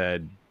that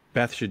said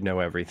Beth should know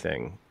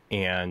everything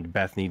and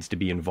Beth needs to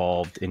be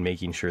involved in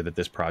making sure that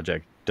this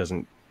project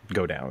doesn't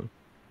go down?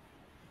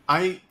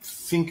 I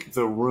think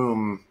the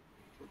room,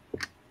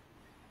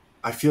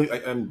 I feel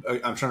like I'm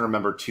trying to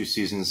remember 2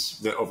 seasons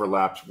that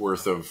overlapped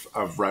worth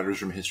of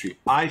writers' room history.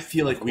 I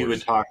feel like we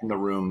would talk in the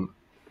room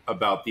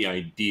about the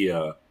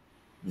idea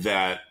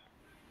that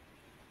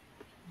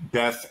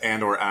Beth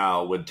and or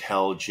Al would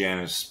tell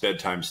Janice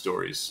bedtime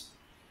stories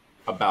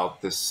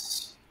about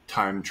this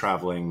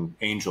time-traveling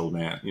angel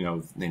man, you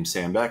know, named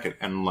Sam Beckett.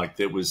 And, like,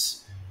 it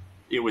was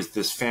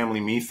this family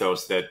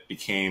mythos that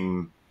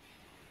became,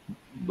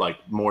 like,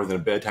 more than a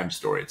bedtime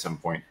story at some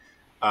point.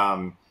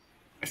 I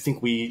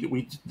think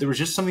there was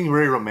just something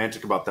very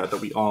romantic about that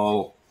we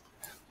all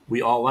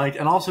liked,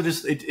 and also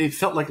just it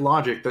felt like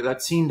logic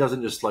that scene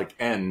doesn't just, like,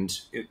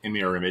 end in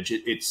mirror image.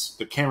 It's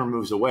the camera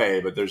moves away,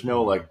 but there's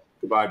no, like,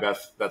 goodbye,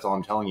 Beth. That's all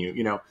I'm telling you.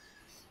 You know,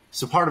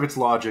 so part of it's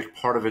logic,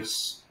 part of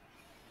it's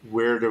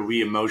where do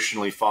we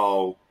emotionally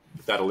follow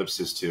that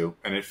ellipsis to,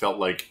 and it felt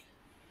like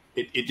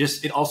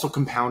it also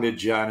compounded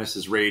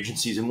Janice's rage in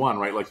season 1,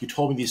 right? Like, you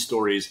told me these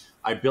stories.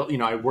 I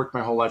worked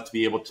my whole life to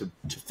be able to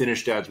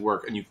finish Dad's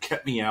work, and you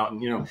kept me out,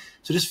 and, you know,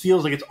 so it just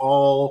feels like it's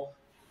all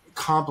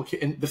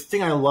complicated. And the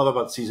thing I love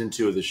about season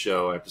 2 of the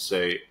show, I have to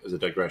say, as a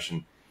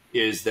digression,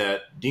 is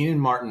that Dean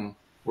and Martin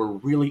were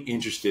really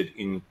interested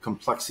in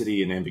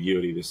complexity and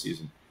ambiguity this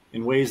season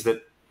in ways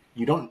that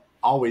you don't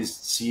always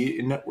see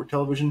in network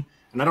television.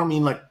 And I don't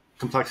mean, like,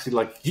 complexity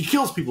like he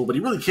kills people, but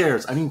he really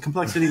cares. I mean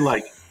complexity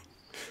like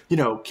you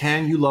know,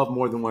 can you love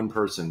more than one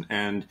person?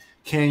 And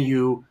can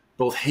you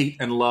both hate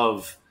and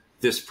love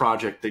this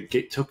project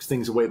that took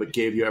things away but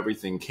gave you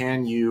everything?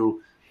 Can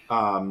you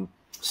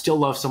still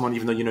love someone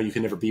even though you know you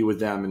can never be with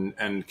them?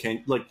 And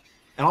can, like,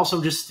 and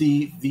also just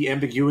the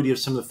ambiguity of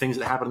some of the things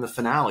that happen in the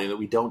finale that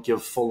we don't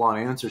give full-on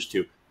answers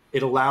to.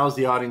 It allows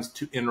the audience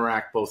to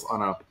interact both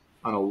on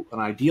an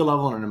idea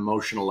level and an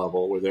emotional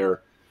level,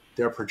 where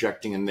they're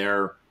projecting and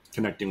they're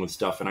connecting with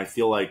stuff. And I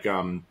feel like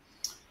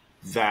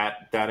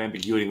that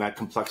ambiguity and that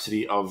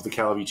complexity of the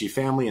Calavici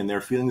family and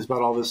their feelings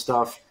about all this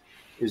stuff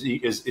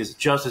is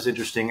just as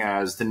interesting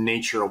as the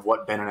nature of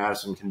what Ben and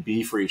Madison can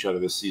be for each other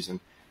this season.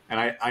 And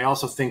I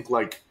also think,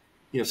 like,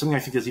 you know, something I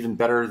think is even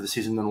better this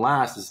season than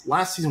last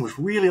season was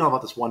really all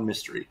about this one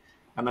mystery.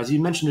 And as you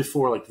mentioned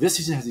before, like, this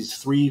season has these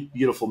three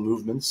beautiful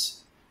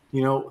movements,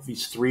 you know,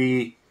 these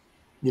three,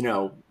 you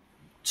know,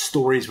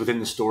 stories within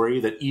the story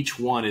that each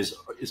one is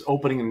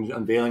opening and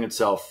unveiling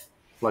itself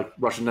like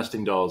Russian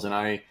nesting dolls.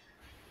 And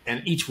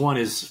each one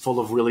is full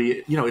of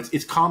really, you know,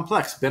 it's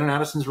complex. Ben and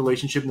Addison's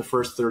relationship in the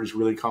first third is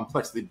really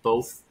complex. They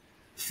both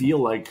feel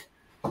like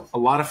a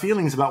lot of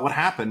feelings about what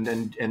happened,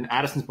 and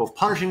Addison's both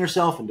punishing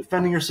herself and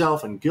defending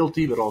herself and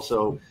guilty, but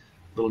also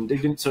a little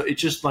indignant. So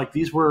it's just like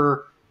these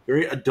were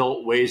very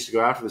adult ways to go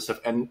after this stuff.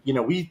 And, you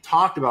know, we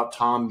talked about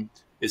Tom.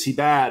 Is he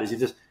bad? Is he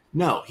this?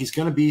 No, he's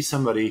going to be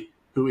somebody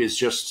who is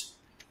just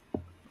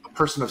a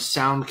person of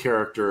sound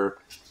character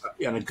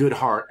and a good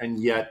heart, and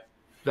yet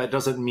that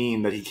doesn't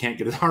mean that he can't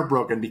get his heart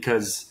broken,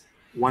 because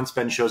once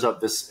Ben shows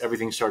up,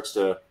 everything starts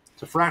to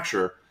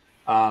fracture.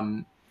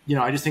 You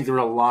know, I just think there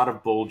were a lot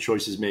of bold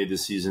choices made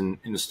this season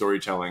in the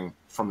storytelling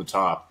from the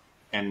top,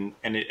 and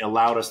it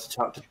allowed us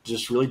to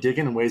just really dig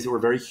in ways that were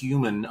very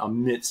human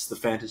amidst the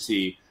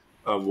fantasy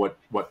of what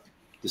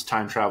this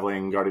time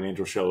traveling Guardian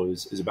Angel show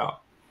is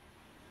about.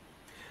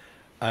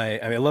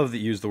 I love that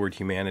you use the word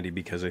humanity,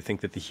 because I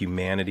think that the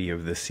humanity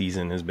of this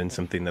season has been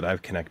something that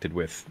I've connected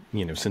with,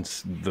 you know,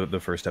 since the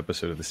first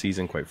episode of the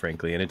season, quite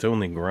frankly, and it's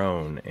only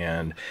grown.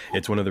 And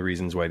it's one of the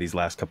reasons why these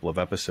last couple of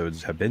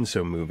episodes have been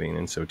so moving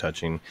and so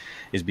touching,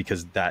 is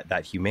because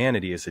that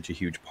humanity is such a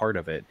huge part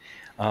of it.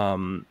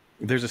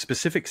 There's a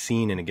specific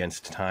scene in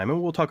Against Time,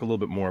 and we'll talk a little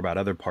bit more about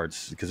other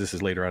parts because this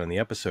is later on in the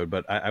episode,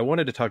 but I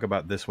wanted to talk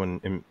about this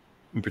one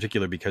in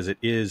particular because it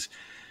is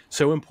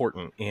so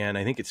important, and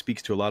I think it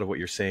speaks to a lot of what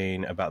you're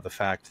saying about the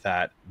fact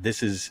that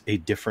this is a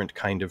different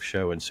kind of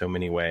show in so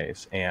many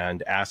ways,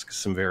 and asks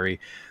some very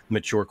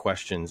mature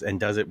questions, and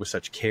does it with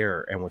such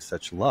care and with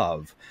such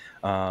love,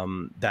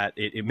 that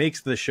it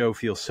makes the show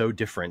feel so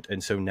different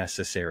and so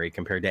necessary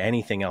compared to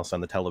anything else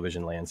on the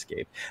television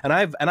landscape. And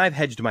I've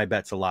hedged my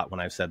bets a lot when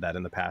I've said that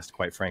in the past,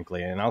 quite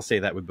frankly, and I'll say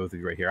that with both of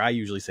you right here. I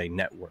usually say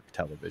network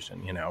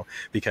television, you know,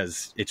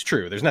 because it's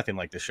true. There's nothing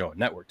like this show on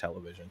network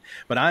television,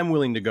 but I'm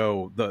willing to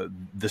go the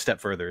step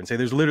further and say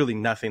there's literally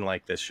nothing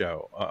like this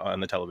show on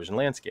the television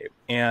landscape.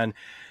 And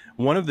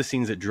one of the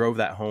scenes that drove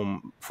that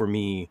home for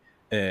me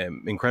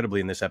incredibly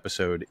in this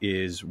episode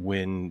is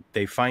when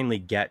they finally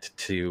get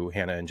to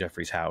Hannah and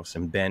Jeffrey's house,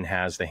 and Ben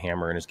has the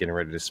hammer and is getting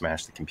ready to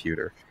smash the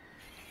computer.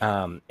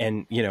 And,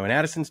 you know, and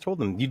Addison's told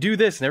them, you do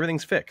this and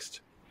everything's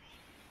fixed.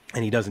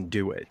 And he doesn't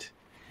do it.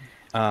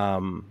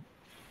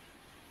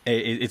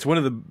 It's one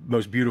of the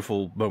most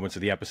beautiful moments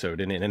of the episode,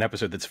 in an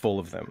episode that's full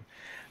of them.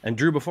 And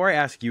Drew, before I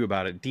ask you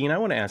about it, Dean, I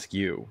want to ask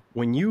you,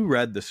 when you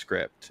read the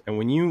script and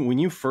when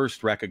you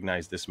first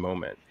recognized this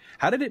moment,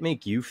 how did it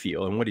make you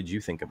feel, and what did you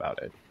think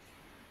about it?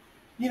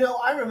 You know,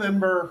 I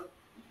remember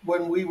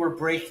when we were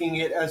breaking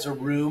it as a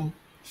room,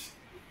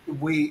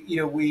 we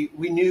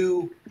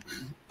knew,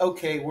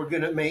 okay, we're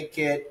going to make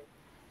it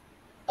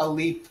a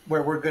leap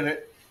where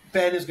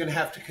Ben is going to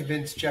have to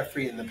convince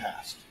Jeffrey in the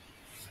past.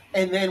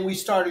 And then we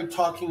started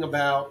talking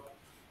about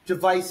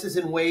devices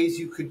and ways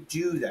you could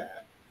do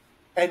that,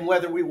 and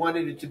whether we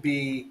wanted it to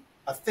be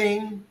a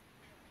thing,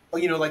 or,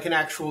 you know, like an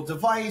actual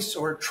device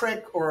or a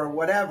trick or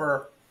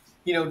whatever.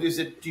 You know,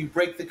 do you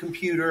break the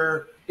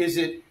computer?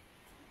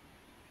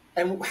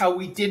 And how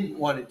we didn't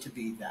want it to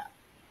be that.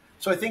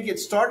 So I think it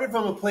started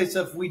from a place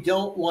of, we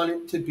don't want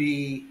it to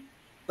be,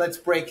 let's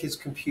break his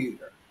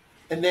computer.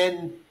 And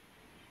then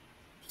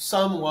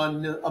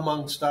someone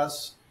amongst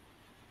us,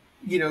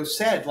 you know,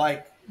 said,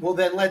 like, well,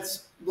 then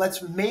let's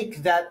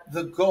make that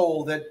the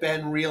goal that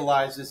Ben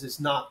realizes is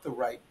not the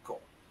right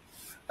goal.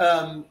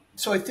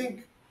 So I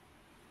think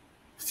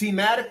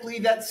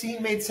thematically that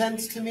scene made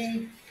sense to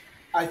me.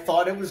 I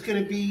thought it was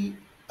going to be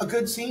a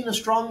good scene, a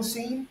strong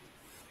scene.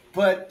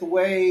 But the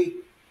way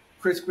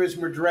Chris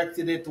Grismer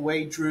directed it, the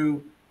way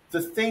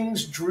the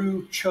things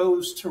Drew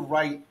chose to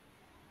write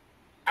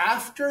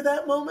after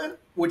that moment,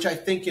 which I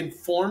think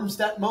informs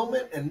that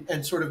moment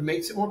and sort of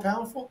makes it more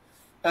powerful.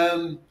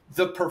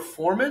 The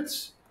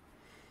performance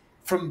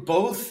from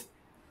both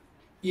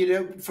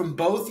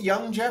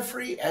young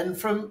Jeffrey and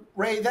from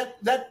Ray,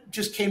 that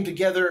just came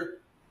together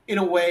in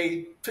a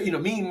way,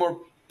 me more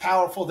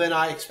powerful than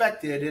I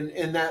expected.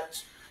 And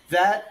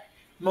that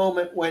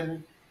moment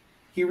when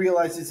he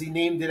realizes he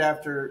named it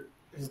after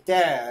his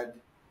dad,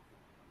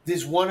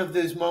 there's one of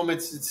those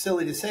moments, it's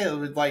silly to say,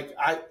 like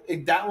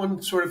that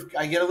one sort of,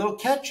 I get a little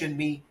catch in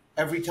me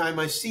every time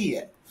I see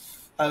it.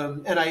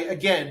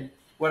 And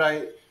what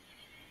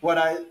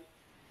I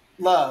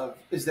love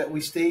is that we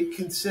stayed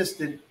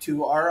consistent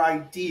to our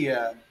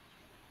idea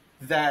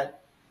that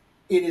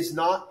it is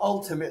not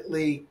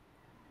ultimately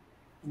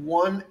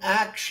one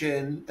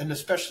action, and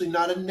especially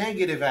not a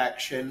negative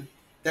action,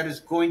 that is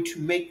going to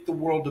make the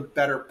world a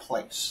better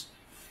place.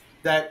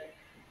 That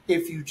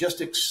if you just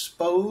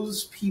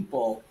expose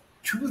people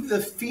to the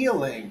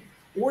feeling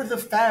or the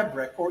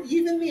fabric or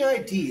even the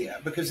idea,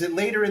 because then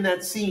later in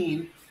that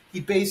scene, he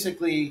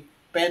basically,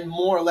 Ben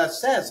more or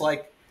less says,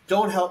 like,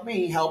 don't help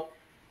me, help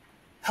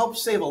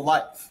save a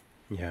life.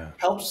 Yeah.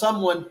 Help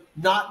someone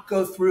not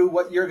go through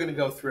what you're going to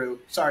go through.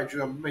 Sorry,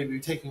 Drew, I'm maybe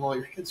taking all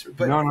your answer.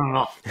 But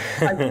No.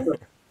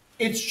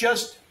 It's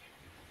just,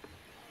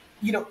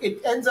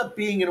 it ends up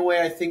being, in a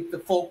way, I think, the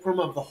fulcrum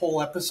of the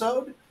whole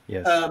episode.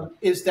 Yes.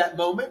 Is that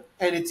moment.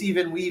 And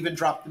we even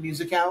dropped the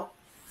music out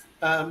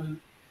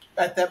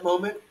at that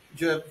moment,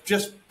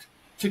 just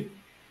to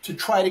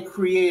try to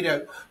create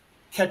a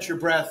catch your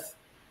breath,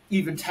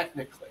 even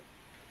technically.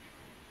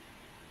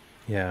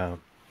 Yeah.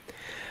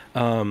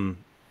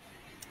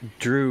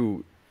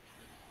 Drew,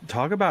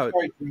 talk about...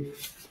 Sorry, Drew.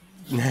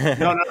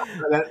 No.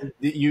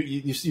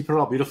 You put it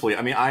all beautifully.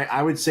 I mean,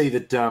 I would say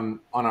that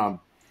on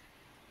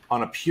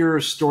a pure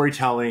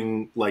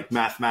storytelling, like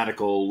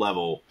mathematical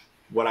level,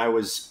 what I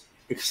was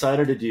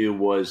excited to do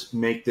was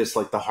make this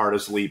like the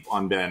hardest leap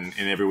on Ben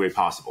in every way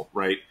possible,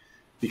 right?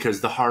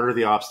 Because the harder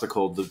the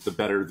obstacle, the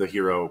better the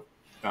hero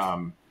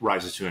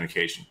rises to an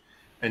occasion.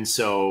 And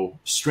so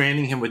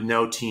stranding him with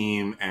no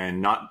team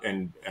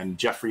and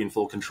Jeffrey in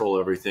full control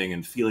of everything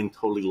and feeling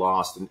totally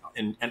lost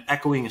and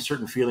echoing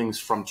certain feelings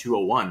from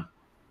 201,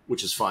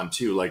 which is fun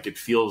too. Like it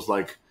feels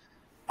like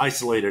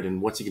isolated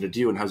and what's he going to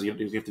do and how's he going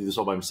to have to do this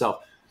all by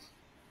himself.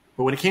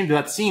 But when it came to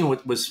that scene,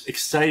 what was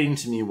exciting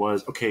to me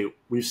was, okay,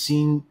 we've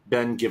seen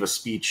Ben give a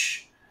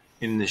speech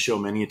in the show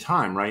many a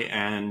time, right?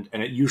 And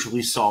it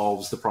usually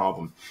solves the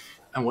problem.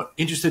 And what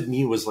interested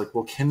me was like,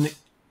 well, can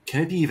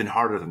it be even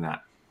harder than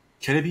that?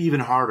 Can it be even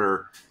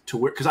harder to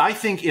work? Because I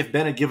think if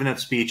Ben had given that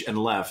speech and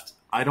left,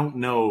 I don't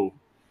know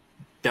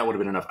that would have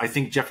been enough. I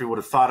think Jeffrey would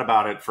have thought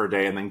about it for a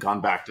day and then gone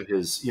back to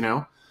his,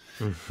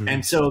 Mm-hmm.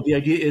 And so the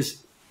idea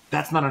is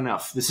that's not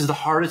enough. This is the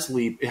hardest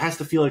leap. It has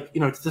to feel like,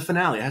 it's the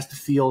finale. It has to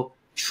feel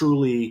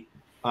truly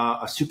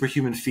a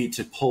superhuman feat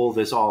to pull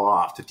this all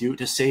off,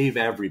 to save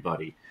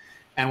everybody.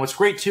 And what's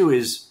great too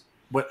is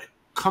what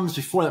comes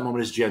before that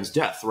moment is Jen's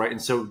death, right?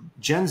 And so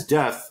Jen's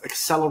death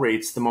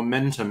accelerates the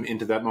momentum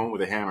into that moment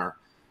with a hammer,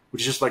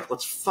 which is just like,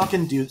 let's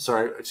fucking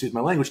excuse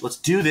my language, let's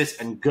do this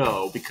and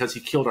go, because he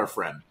killed our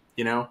friend,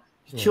 He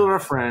killed our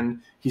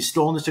friend, he's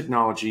stolen this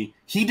technology,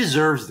 he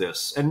deserves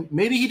this, and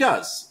maybe he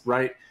does,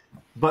 right?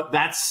 But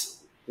that's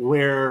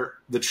where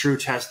the true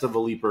test of a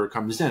leaper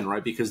comes in,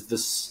 right? Because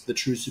the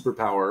true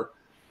superpower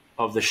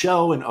of the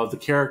show and of the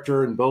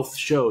character in both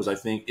shows, I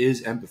think,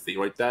 is empathy,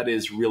 right? That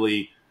is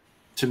really,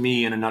 to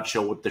me, in a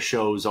nutshell, what the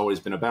show's always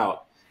been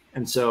about.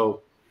 And so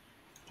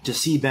to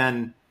see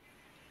Ben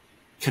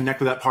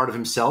connect with that part of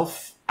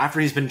himself after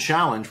he's been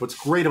challenged, what's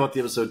great about the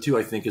episode too,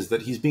 I think, is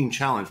that he's being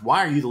challenged.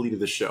 Why are you the lead of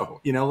the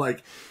show?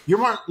 Like you're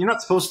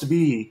not supposed to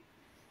be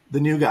the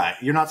new guy.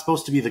 You're not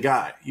supposed to be the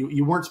guy.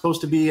 You weren't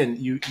supposed to be, and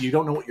you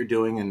don't know what you're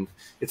doing. And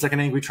it's like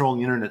an angry troll on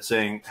the internet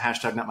saying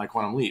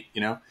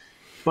 #NotMyQuantumLeap,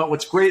 But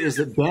what's great is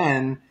that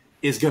Ben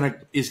is gonna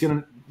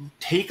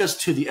take us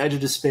to the edge of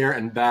despair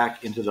and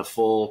back into the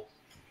full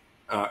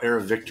era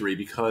of victory,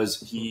 because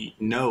he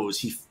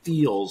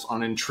feels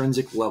on an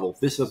intrinsic level,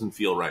 this doesn't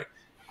feel right.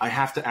 I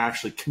have to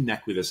actually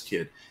connect with this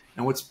kid.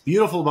 And what's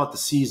beautiful about the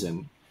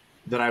season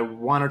that I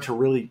wanted to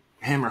really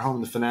hammer home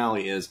in the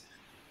finale is,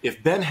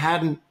 if Ben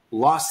hadn't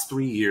lost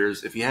 3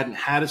 years, if he hadn't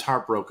had his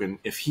heart broken,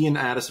 if he and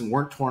Madison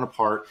weren't torn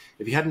apart,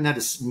 if he hadn't had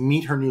to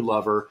meet her new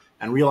lover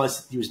and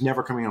realize that he was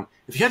never coming home,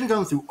 if he hadn't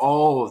gone through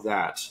all of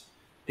that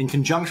in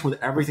conjunction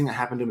with everything that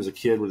happened to him as a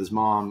kid with his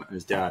mom and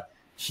his dad,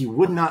 he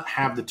would not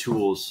have the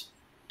tools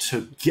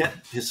to get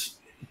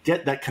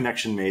that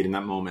connection made in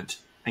that moment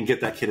and get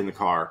that kid in the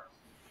car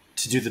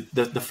to do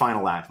the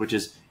final act, which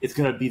is, it's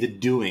going to be the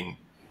doing,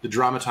 the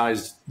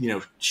dramatized,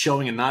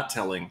 showing and not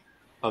telling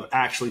of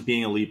actually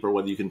being a leaper,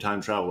 whether you can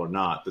time travel or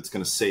not, that's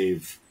going to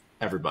save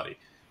everybody.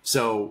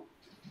 So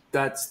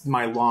that's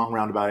my long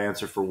roundabout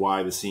answer for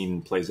why the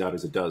scene plays out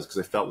as it does, because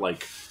I felt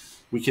like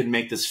we can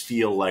make this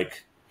feel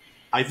like,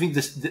 I think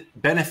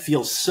Bennett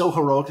feels so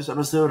heroic this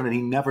episode, and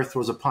he never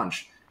throws a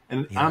punch.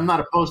 And I'm not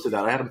opposed to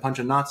that. I had him punch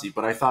a Nazi,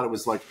 but I thought it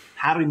was like,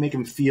 how do we make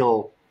him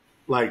feel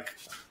like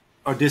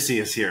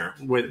Odysseus here,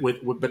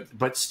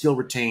 but still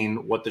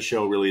retain what the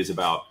show really is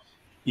about,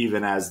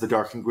 even as the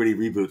dark and gritty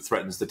reboot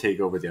threatens to take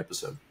over the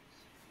episode.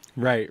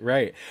 Right.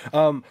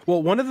 Well,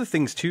 one of the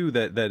things too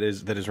that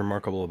is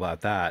remarkable about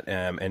that,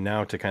 and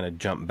now to kind of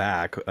jump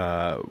back,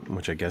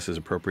 which I guess is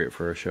appropriate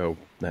for a show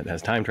that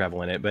has time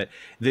travel in it, but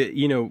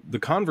the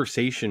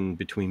conversation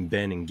between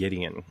Ben and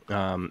Gideon,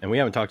 and we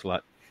haven't talked a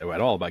lot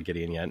at all about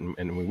Gideon yet,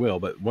 and we will.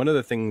 But one of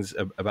the things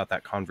about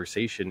that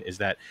conversation is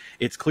that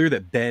it's clear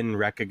that Ben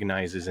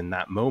recognizes in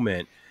that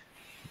moment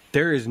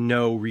there is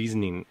no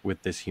reasoning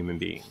with this human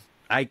being.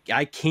 I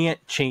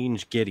can't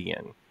change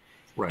Gideon.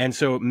 Right. And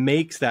so it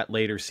makes that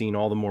later scene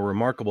all the more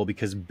remarkable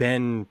because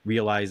Ben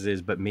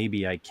realizes, but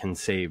maybe I can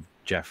save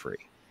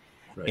Jeffrey.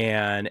 Right.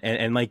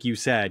 And like you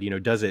said,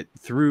 does it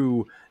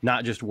through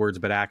not just words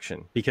but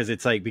action, because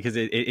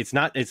it's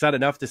not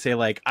enough to say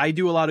like I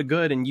do a lot of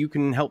good and you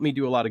can help me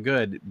do a lot of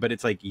good, but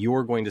it's like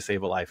you're going to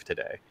save a life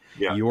today.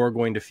 Yeah. You're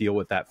going to feel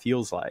what that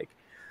feels like.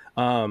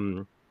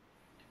 And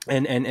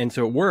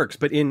so it works.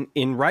 But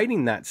in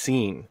writing that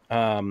scene,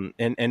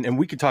 and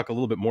we could talk a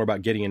little bit more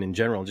about Gideon in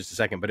general in just a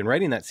second, but in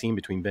writing that scene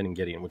between Ben and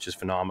Gideon, which is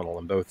phenomenal,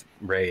 and both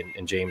Ray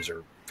and James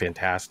are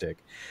fantastic.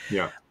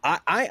 Yeah.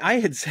 I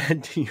had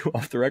said to you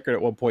off the record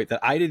at one point that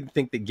I didn't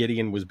think that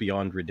Gideon was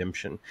beyond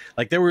redemption.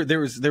 Like there were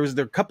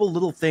a couple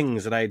little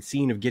things that I had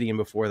seen of Gideon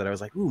before that I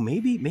was like, ooh,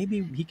 maybe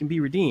he can be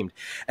redeemed.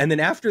 And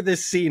then after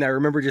this scene, I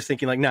remember just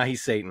thinking like, nah,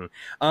 he's Satan.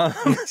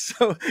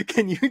 So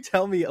can you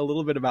tell me a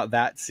little bit about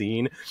that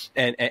scene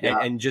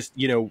and just,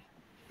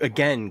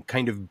 again,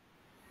 kind of,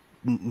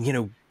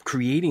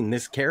 creating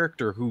this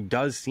character who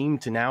does seem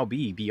to now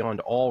be beyond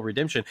all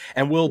redemption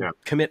and will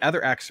commit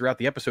other acts throughout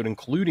the episode,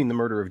 including the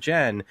murder of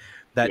Jen,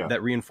 that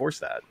reinforce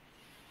that.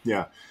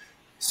 Yeah.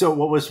 So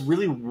what was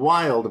really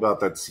wild about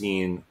that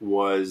scene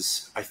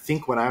was, I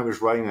think when I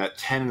was writing that,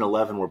 10 and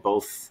 11 were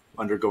both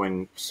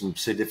undergoing some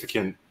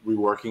significant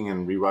reworking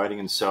and rewriting.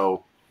 And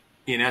so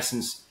in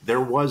essence, there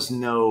was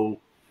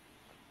no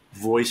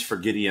voice for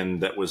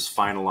Gideon that was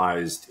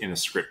finalized in a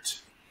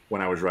script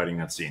when I was writing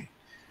that scene.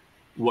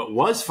 What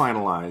was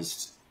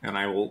finalized, and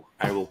I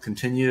will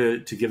continue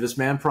to give this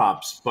man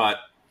props, but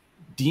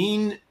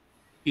Dean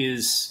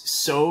is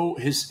so,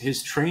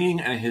 his training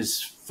and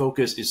his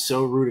focus is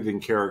so rooted in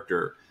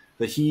character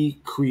that he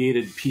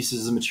created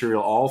pieces of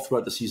material all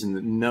throughout the season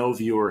that no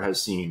viewer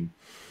has seen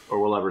or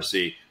will ever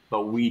see,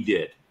 but we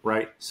did,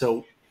 right?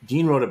 So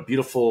Dean wrote a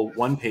beautiful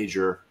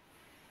one-pager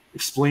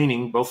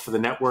explaining, both for the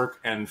network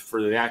and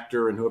for the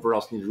actor and whoever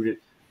else needs to read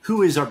it,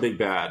 who is our big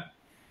bad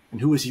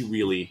and who is he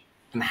really,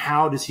 and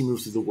how does he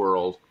move through the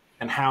world,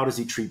 and how does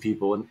he treat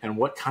people, and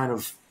what kind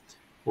of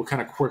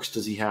quirks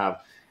does he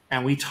have?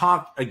 And we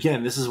talked,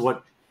 again, this is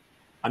what,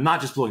 I'm not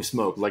just blowing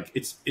smoke, like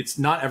it's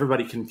not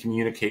everybody can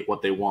communicate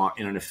what they want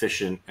in an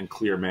efficient and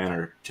clear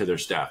manner to their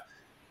staff.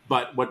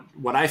 But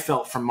what I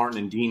felt from Martin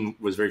and Dean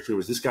was very clear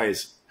was this guy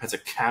has a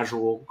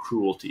casual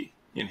cruelty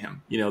in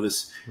him.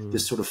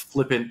 This sort of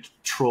flippant,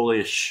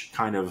 trollish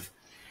kind of,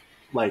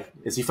 like,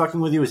 is he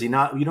fucking with you? Is he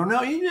not? You don't know.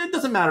 It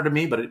doesn't matter to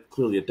me, but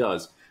clearly it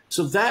does.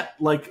 So that,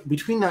 like,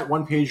 between that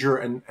one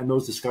pager and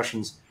those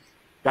discussions,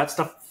 that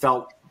stuff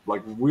felt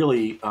like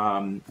really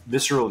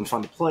visceral and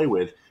fun to play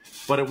with.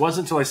 But it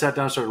wasn't until I sat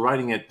down and started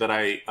writing it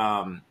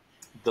that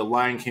the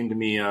line came to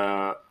me,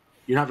 you're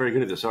not very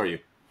good at this, are you?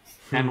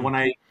 And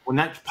when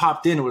that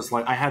popped in, it was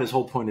like I had his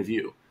whole point of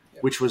view,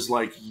 which was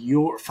like,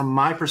 from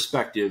my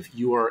perspective,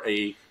 you are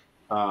a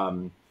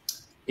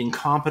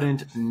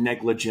incompetent,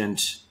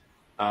 negligent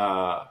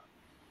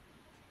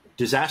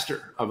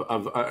disaster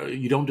of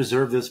you don't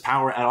deserve this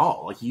power at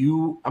all. Like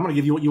I'm going to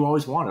give you what you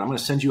always wanted. I'm going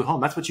to send you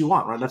home. That's what you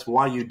want, right? That's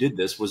why you did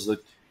this, was like,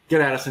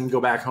 get Addison, go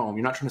back home.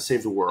 You're not trying to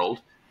save the world.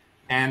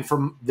 And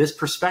from this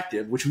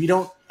perspective, which I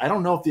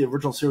don't know if the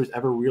original series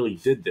ever really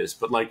did this,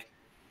 but like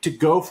to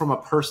go from a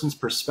person's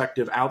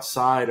perspective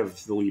outside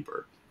of the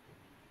Leaper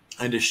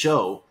and to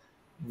show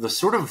the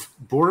sort of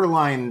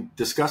borderline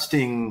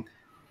disgusting,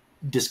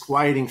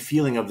 disquieting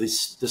feeling of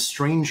this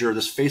stranger,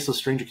 this faceless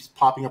stranger keeps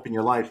popping up in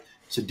your life,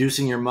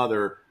 seducing your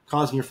mother,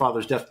 causing your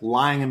father's death,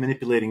 lying and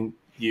manipulating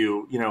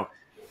you,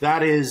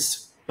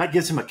 that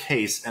gives him a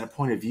case and a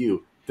point of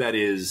view that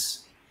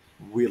is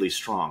really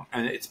strong.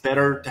 And it's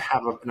better to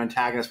have an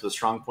antagonist with a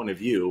strong point of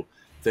view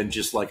than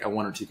just like, I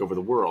want to take over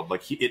the world.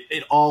 Like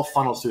it all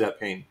funnels through that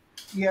pain.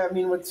 Yeah, I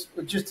mean,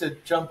 just to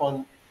jump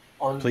on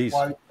Please.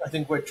 Why I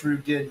think what Drew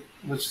did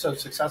was so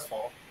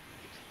successful.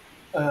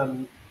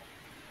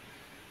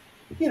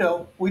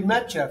 We'd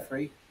met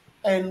Jeffrey,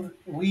 and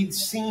we'd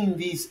seen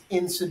these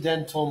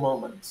incidental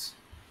moments.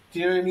 Do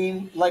you know what I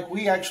mean? Like,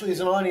 we actually,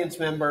 as an audience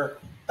member,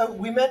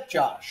 we met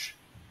Josh.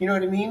 You know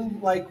what I mean?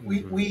 Like,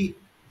 we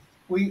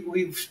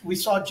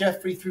saw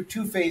Jeffrey through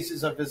two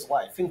phases of his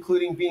life,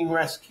 including being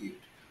rescued,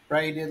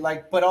 right? And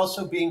but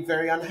also being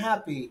very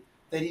unhappy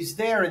that he's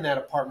there in that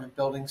apartment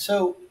building.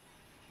 So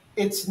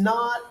it's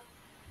not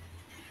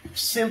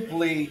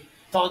simply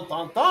dun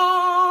dun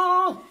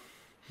dun.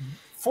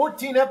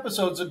 14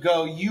 episodes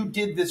ago, you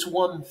did this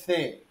one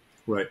thing.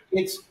 Right.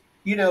 It's,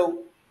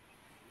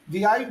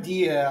 the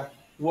idea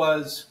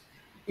was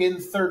in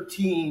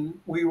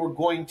 13, we were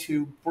going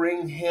to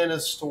bring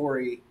Hannah's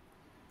story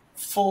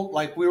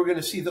we were going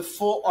to see the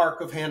full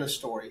arc of Hannah's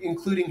story,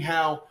 including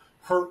how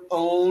her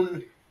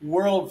own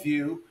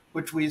worldview,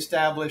 which we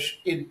established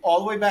all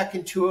the way back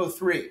in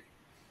 203,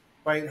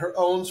 right? Her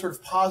own sort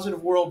of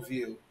positive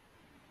worldview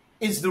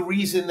is the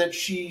reason that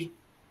she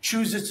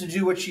chooses to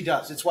do what she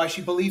does. It's why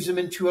she believes him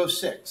in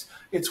 206.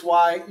 It's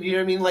why, you know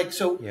what I mean? Like,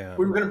 so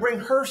we were going to bring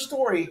her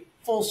story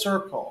full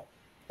circle.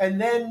 And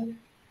then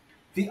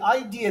the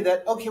idea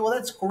that, okay, well,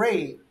 that's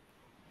great,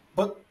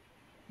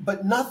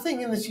 but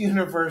nothing in this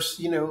universe,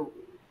 you know,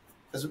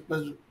 as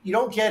you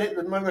don't get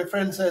it. My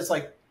friend says,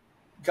 like,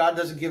 God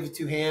doesn't give with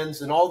two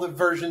hands, and all the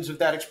versions of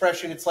that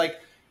expression. It's like,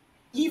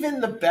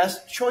 even the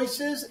best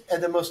choices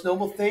and the most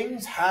noble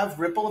things have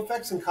ripple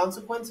effects and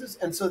consequences.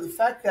 And so the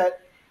fact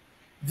that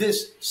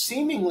this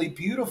seemingly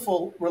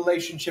beautiful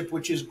relationship,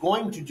 which is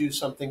going to do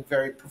something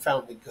very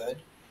profoundly good,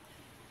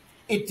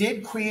 it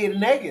did create a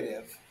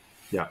negative.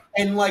 Yeah.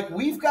 And like,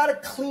 we've got to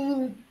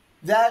clean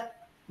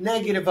that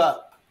negative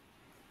up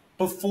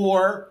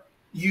before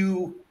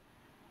you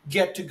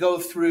get to go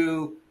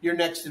through your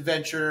next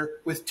adventure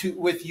with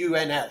you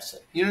and Madison.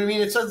 You know what I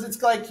mean?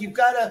 It's like, you've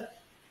got to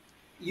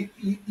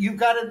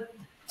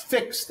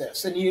fix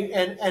this.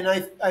 And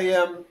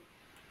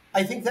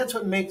I think that's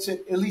what makes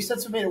it, at least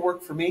that's what made it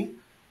work for me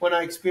when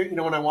I experienced, you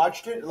know, when I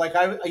watched it. Like,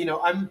 I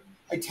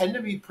tend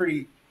to be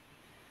pretty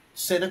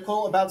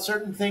cynical about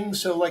certain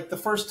things. So like the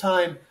first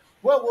time,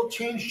 well, we'll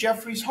change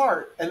Jeffrey's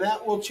heart and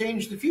that will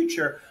change the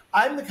future.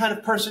 I'm the kind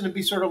of person to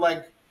be sort of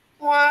like,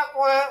 wah,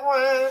 wah,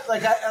 wah.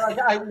 Like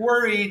I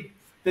worried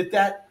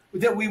that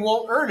we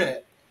won't earn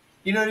it.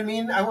 You know what I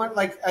mean?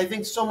 I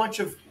think so much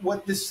of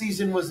what this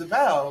season was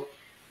about,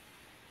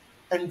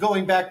 and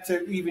going back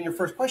to even your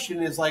first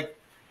question, is like,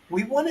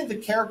 we wanted the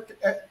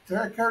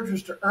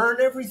characters to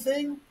earn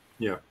everything.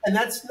 Yeah. And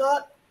that's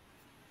not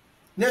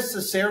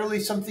necessarily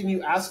something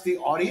you ask the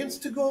audience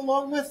to go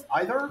along with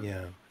either.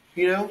 Yeah.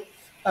 You know?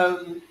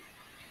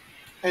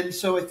 And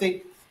so I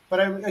think, but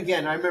I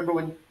remember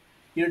when,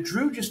 you know,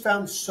 Drew just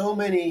found so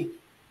many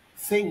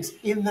things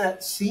in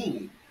that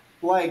scene.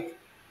 Like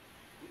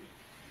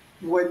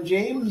when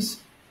James,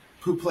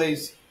 who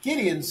plays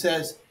Gideon,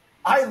 says,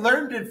 I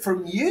learned it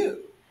from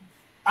you.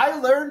 I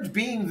learned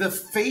being the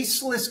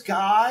faceless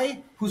guy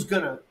who's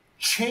going to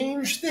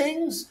change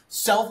things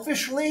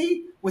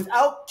selfishly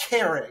without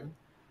caring.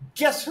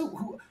 Guess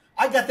who?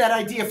 I got that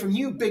idea from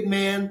you, big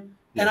man.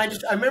 Yeah. And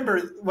I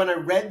remember when I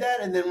read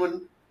that, and then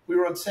when we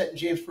were on set and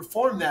James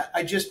performed that,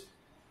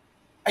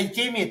 it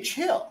gave me a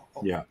chill.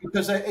 Yeah.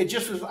 Because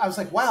I was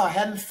like, wow, I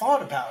hadn't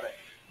thought about it.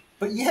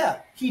 But yeah,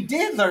 he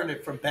did learn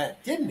it from Ben,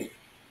 didn't he?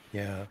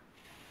 Yeah.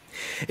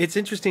 It's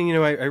interesting, you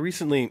know, I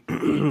recently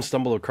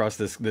stumbled across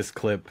this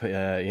clip,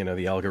 you know,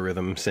 the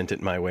algorithm sent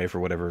it my way for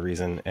whatever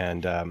reason,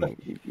 and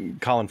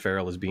Colin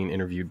Farrell is being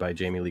interviewed by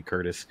Jamie Lee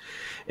Curtis,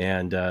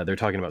 and they're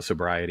talking about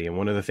sobriety, and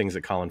one of the things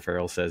that Colin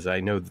Farrell says, I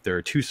know that there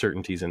are two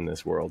certainties in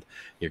this world.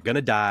 You're going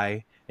to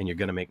die, and you're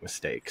going to make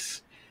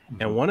mistakes.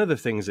 And one of the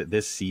things that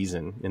this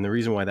season, and the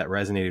reason why that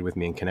resonated with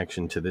me in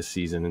connection to this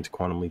season and to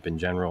Quantum Leap in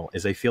general,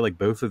 is I feel like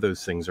both of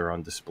those things are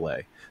on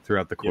display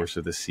throughout the course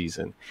of this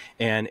season.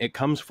 And it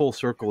comes full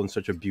circle in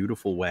such a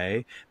beautiful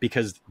way,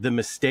 because the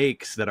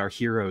mistakes that our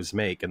heroes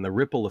make and the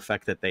ripple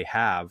effect that they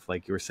have,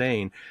 like you were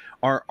saying,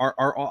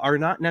 are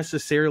not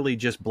necessarily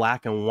just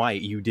black and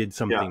white. You did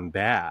something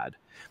bad.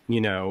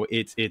 You know,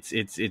 it's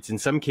in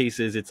some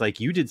cases, it's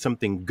like you did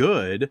something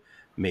good,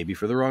 maybe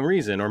for the wrong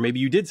reason, or maybe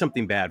you did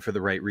something bad for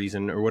the right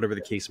reason, or whatever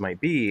the case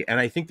might be. And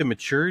I think the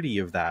maturity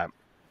of that,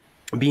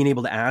 being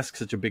able to ask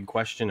such a big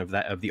question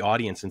of the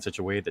audience in such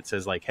a way that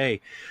says, like,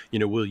 hey, you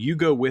know, will you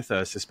go with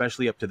us,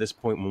 especially up to this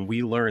point when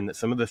we learn that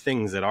some of the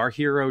things that our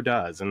hero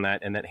does and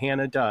that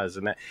Hannah does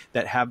and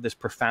that have this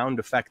profound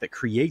effect that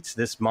creates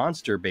this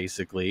monster,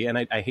 basically. And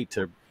I hate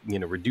to, you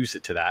know, reduce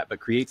it to that, but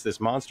creates this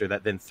monster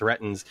that then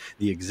threatens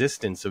the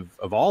existence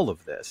of all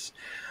of this.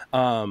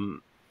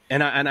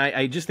 And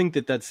I just think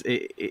that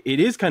it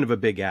is kind of a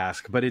big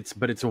ask, but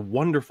it's a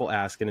wonderful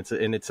ask, and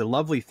it's a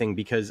lovely thing,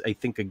 because I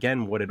think,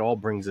 again, what it all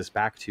brings us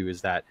back to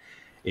is that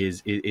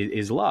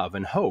is love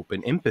and hope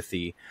and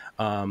empathy,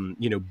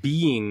 you know,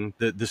 being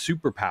the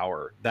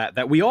superpower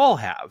that we all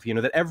have, you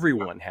know, that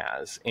everyone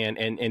has, and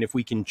if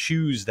we can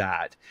choose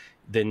that,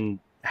 then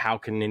how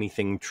can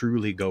anything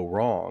truly go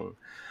wrong?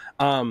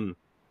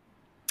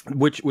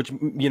 Which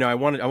you know, I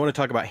want to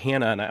talk about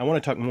Hannah, and I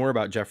want to talk more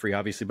about Jeffrey,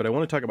 obviously, but I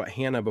want to talk about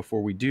Hannah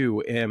before we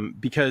do,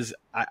 because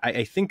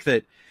I think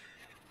that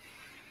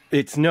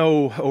it's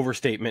no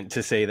overstatement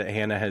to say that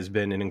Hannah has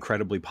been an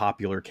incredibly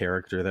popular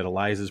character, that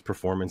Eliza's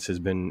performance has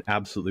been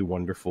absolutely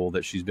wonderful,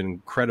 that she's been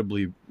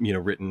incredibly, you know,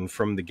 written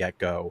from the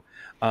get-go.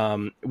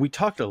 We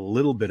talked a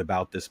little bit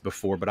about this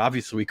before, but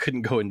obviously we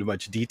couldn't go into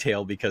much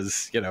detail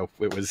because, you know,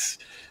 it was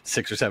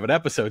 6 or 7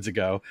 episodes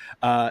ago.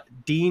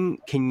 Dean,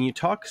 can you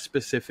talk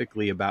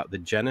specifically about the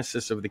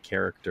genesis of the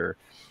character,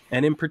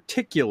 and in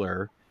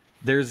particular,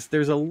 there's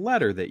a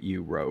letter that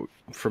you wrote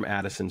from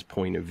Addison's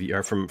point of view,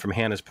 or from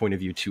Hannah's point of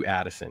view to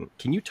Addison.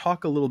 Can you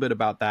talk a little bit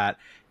about that,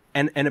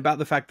 and about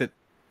the fact that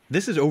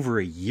this is over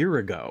a year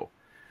ago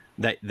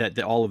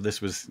that all of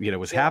this was, you know,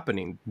 was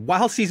happening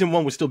while season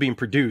 1 was still being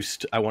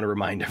produced? I want to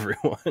remind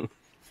everyone.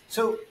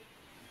 So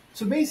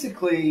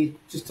basically,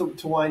 just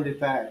to wind it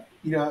back,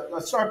 you know,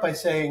 let's start by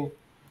saying,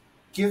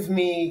 give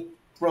me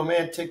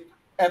romantic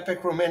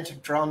epic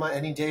romantic drama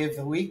any day of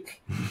the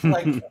week.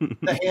 Like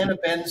the Hannah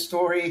Ben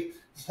story,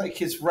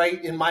 like is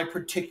right in my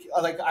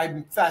particular, like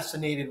I'm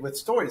fascinated with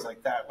stories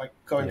like that, like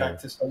going back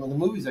to some of the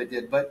movies I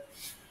did. But,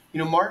 you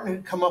know, Martin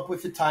had come up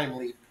with the time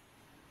leap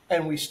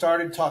and we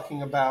started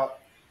talking about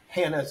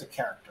Hannah as a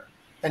character.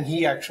 And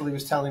he actually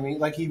was telling me,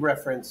 like he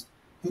referenced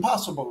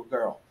Impossible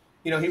Girl.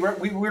 You know,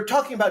 we were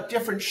talking about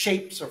different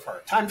shapes of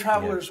her, time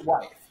traveler's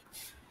wife.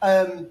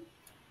 And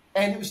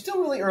it was still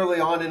really early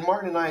on, and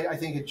Martin and I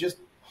think, had just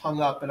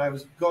hung up, and I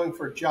was going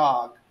for a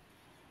jog.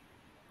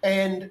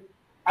 And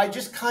I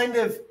just kind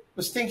of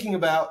was thinking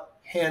about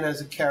Hannah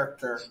as a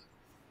character,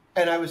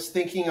 and I was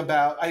thinking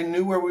about, I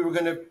knew where we were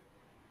going to,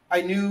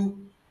 I knew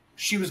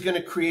she was going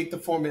to create the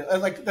formula.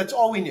 Like, that's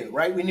all we knew,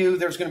 right? We knew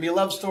there was going to be a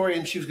love story,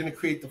 and she was going to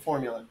create the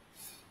formula.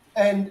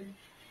 And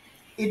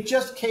it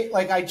just came,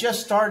 like, I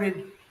just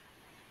started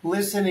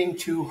listening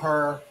to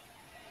her,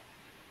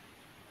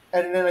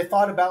 and then I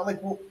thought about,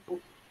 like, well,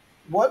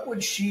 what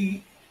would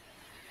she,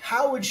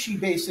 how would she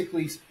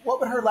basically, what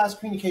would her last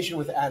communication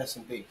with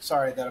Addison be?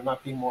 Sorry that I'm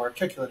not being more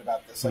articulate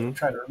about this. I'm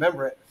trying to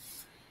remember it.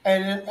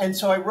 And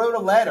so I wrote a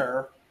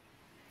letter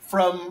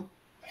from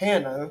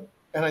Hannah,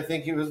 and I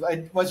think it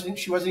was,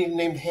 she wasn't even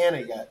named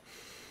Hannah yet,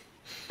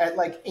 at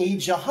like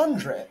age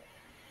 100,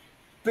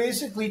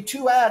 basically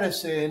to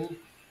Addison,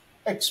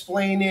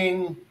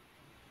 explaining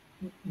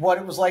what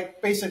it was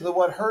like, basically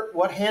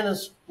what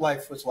Hannah's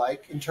life was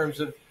like, in terms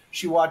of,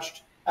 she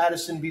watched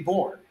Addison be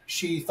born.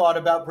 She thought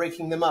about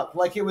breaking them up.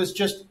 Like, it was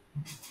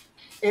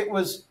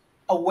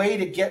a way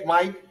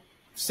to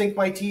sink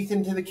my teeth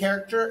into the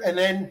character. And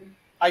then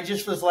I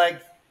just was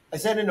like, I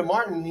sent it to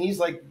Martin, and he's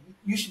like,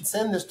 you should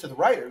send this to the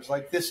writers.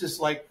 Like, this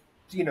is like,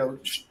 you know,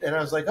 and I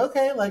was like,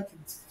 okay, like,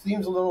 it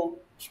seems a little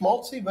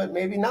schmaltzy, but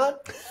maybe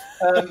not.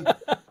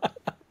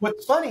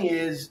 What's funny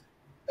is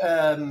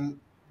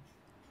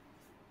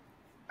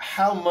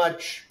how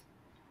much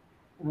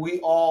we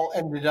all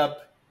ended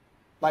up,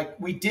 like,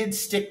 we did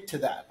stick to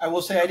that. I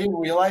will say I didn't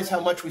realize how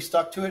much we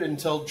stuck to it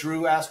until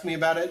Drew asked me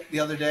about it the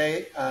other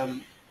day.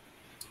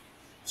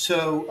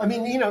 So, I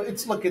mean, you know,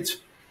 it's,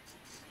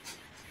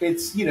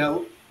 you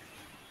know,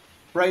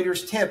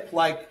 writer's tip,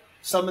 like,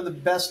 some of the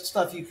best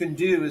stuff you can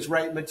do is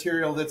write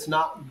material that's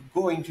not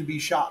going to be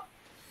shot.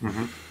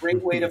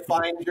 Great way to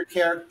find your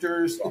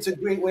characters. It's a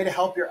great way to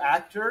help your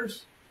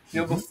actors. You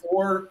know,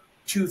 before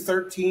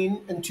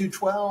 213 and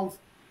 212,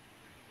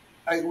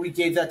 we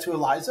gave that to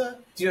Eliza.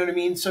 Do you know what I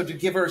mean? So to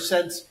give her a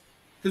sense,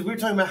 because we were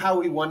talking about how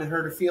we wanted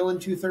her to feel in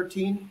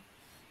 213,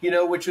 you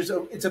know, which is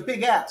it's a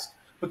big ask,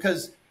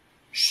 because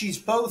she's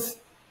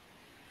both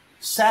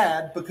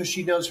sad because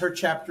she knows her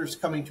chapter is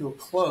coming to a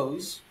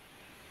close,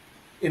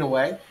 in a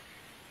way.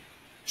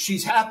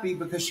 She's happy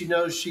because she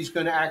knows she's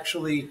going to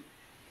actually,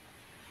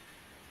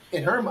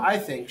 in her, I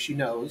think she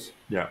knows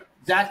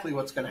exactly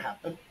what's going to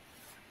happen.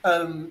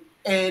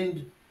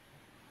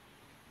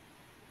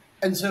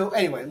 And so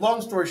anyway,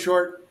 long story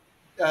short,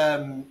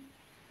 I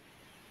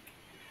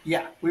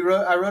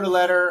wrote a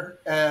letter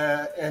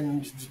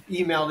and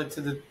emailed it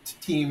to the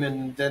team,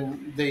 and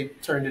then they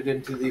turned it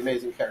into the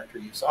amazing character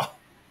you saw.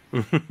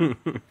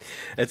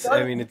 It's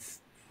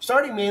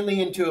starting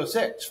mainly in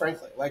 206,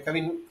 frankly. Like, I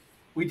mean,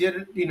 we did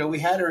it, you know, we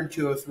had her in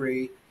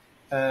 203,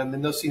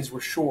 and those scenes were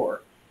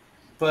short.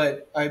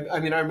 But I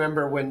mean, I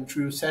remember when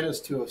Drew sent us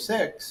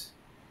 206,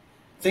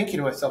 thinking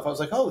to myself, I was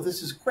like, oh,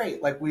 this is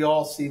great. Like, we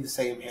all see the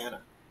same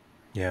Hannah.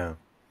 Yeah.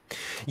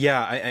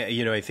 Yeah,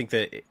 I think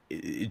that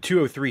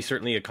 203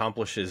 certainly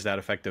accomplishes that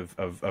effect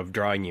of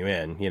drawing you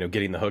in, you know,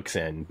 getting the hooks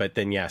in. But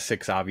then,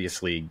 6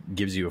 obviously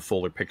gives you a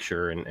fuller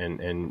picture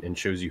and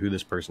shows you who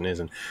this person is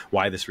and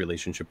why this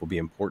relationship will be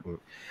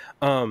important.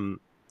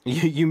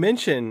 You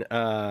mentioned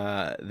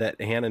that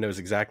Hannah knows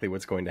exactly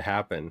what's going to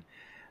happen.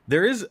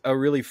 There is a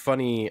really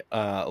funny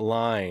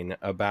line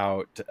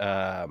about,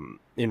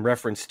 in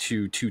reference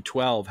to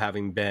 212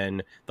 having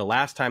been the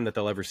last time that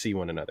they'll ever see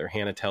one another.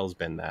 Hannah tells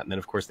Ben that. And then,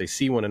 of course, they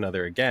see one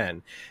another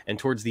again. And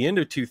towards the end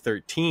of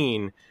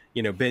 213,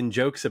 you know, Ben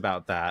jokes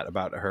about that,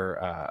 about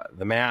her,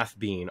 the math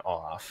being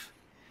off.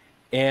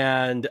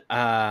 And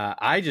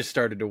I just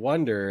started to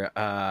wonder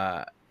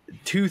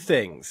two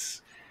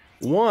things.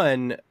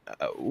 One,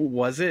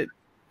 was it?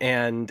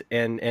 And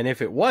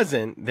if it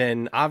wasn't,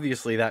 then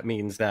obviously that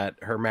means that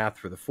her math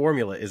for the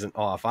formula isn't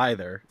off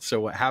either. So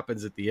what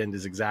happens at the end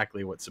is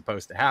exactly what's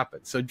supposed to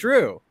happen. So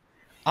Drew,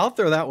 I'll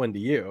throw that one to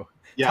you.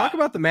 Yeah. Talk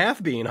about the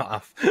math being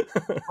off.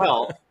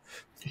 Well,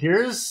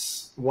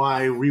 here's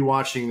why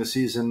rewatching the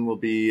season will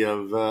be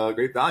of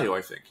great value,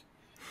 I think.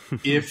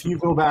 If you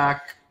go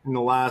back in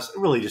the last,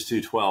 really just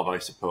 212, I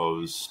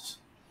suppose,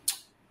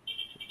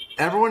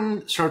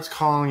 everyone starts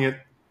calling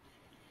it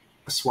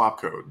a swap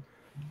code.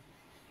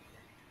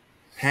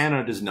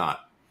 Hannah does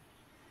not.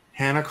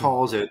 Hannah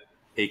calls it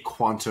a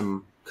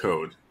quantum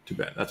code to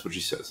Ben. That's what she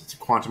says. It's a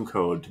quantum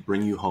code to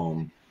bring you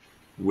home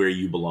where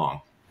you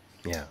belong.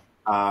 Yeah.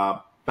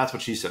 That's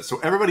what she says. So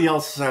everybody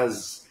else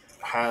has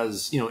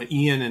you know,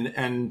 Ian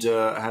and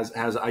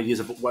has ideas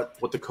of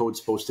what the code's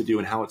supposed to do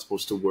and how it's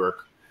supposed to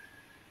work.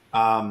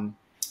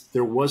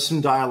 there was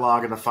some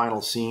dialogue in the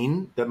final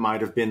scene that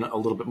might have been a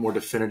little bit more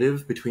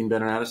definitive between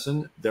Ben and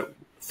Madison that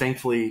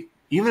thankfully,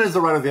 even as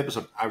the writer of the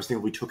episode, I was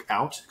thinking we took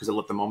out because I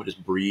let the moment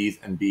just breathe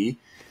and be.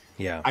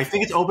 Yeah. I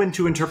think it's open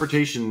to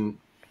interpretation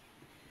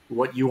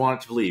what you want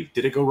it to believe.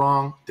 Did it go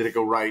wrong? Did it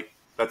go right?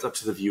 That's up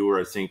to the viewer,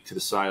 I think, to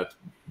decide.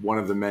 One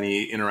of the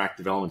many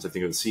interactive elements, I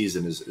think, of the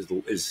season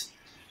is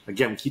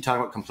again, we keep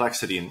talking about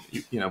complexity and,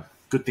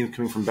 good things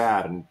coming from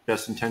bad and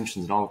best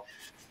intentions and all.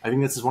 I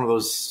think this is one of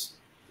those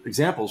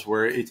examples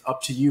where it's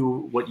up to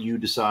you what you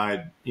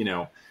decide,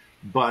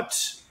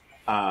 but,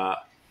 I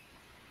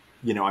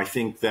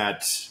think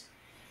that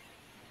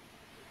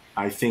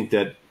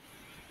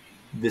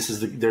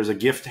there's a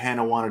gift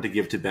Hannah wanted to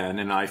give to Ben,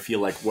 and I feel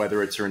like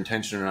whether it's her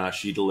intention or not,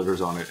 she delivers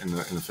on it in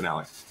the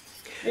finale.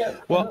 Yeah.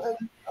 Well,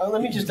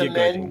 let me just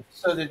amend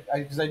so that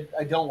because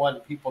I don't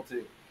want people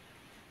to.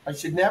 I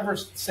should never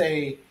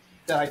say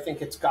that I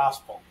think it's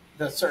gospel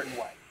a certain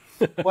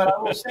way. What I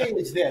will say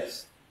is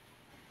this: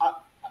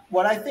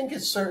 what I think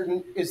is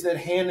certain is that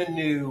Hannah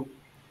knew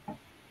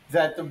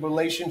that the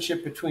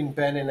relationship between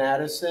Ben and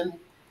Addison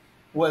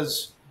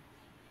was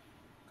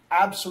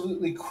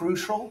absolutely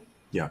crucial.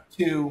 Yeah.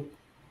 To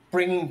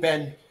bringing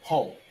Ben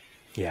home.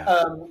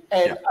 Yeah.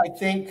 I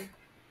think.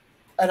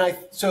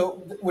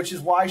 Which is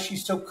why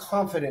she's so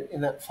confident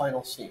in that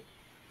final scene.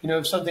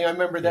 Something I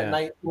remember that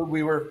night when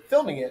we were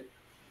filming it.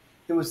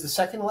 It was the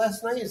second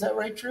last night. Is that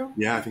right, Drew?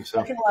 Yeah, I think so.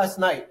 Second last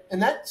night,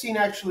 and that scene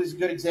actually is a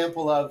good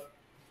example of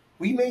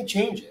we made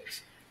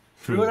changes.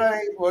 Drew and I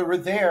were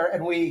there,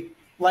 and we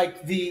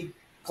glad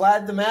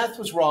the math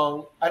was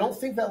wrong. I don't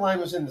think that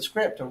line was in the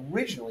script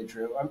originally,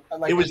 Drew.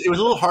 It was a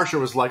little harsher.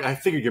 It was like I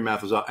figured your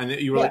math was up, and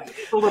you were like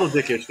it's a little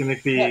dickish. Can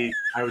it be? Yeah.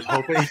 I was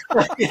hoping.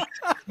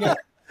 Yeah.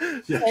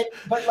 Yeah.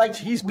 But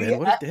jeez, Ben,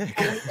 what a dick.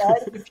 We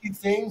added a few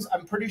things.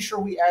 I'm pretty sure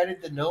we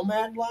added the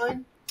Nomad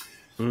line.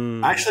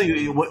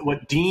 Actually,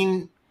 what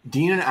Dean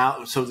and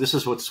Al. So this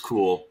is what's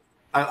cool.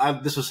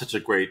 This was such a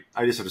great.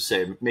 I just have to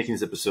say, making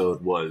this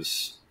episode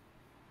was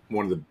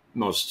one of the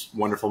most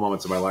wonderful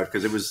moments of my life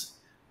because it was.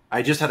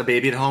 I just had a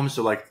baby at home,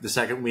 so the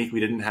second week we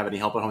didn't have any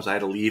help at home, so I had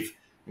to leave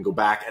and go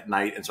back at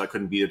night, and so I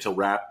couldn't be there till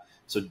wrap.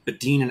 But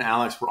Dean and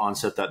Alex were on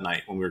set that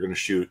night when we were going to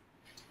shoot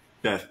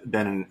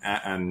Ben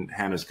and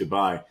Hannah's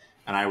goodbye,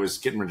 and I was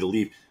getting ready to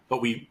leave.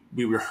 But we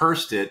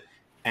rehearsed it,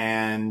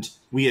 and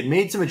we had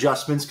made some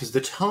adjustments because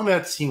the tone of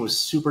that scene was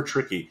super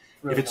tricky.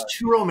 Really if it's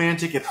too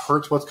romantic, it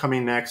hurts what's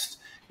coming next.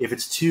 If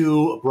it's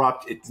too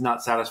abrupt, it's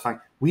not satisfying.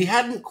 We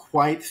hadn't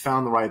quite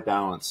found the right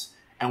balance.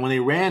 And when they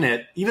ran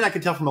it, even I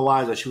could tell from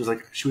Eliza, she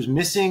was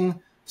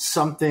missing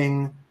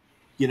something,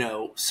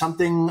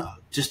 something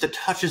just that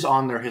touches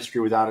on their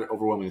history without it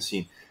overwhelming the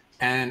scene.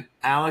 And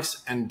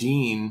Alex and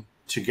Dean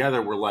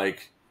together were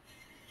like,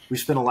 we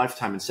spent a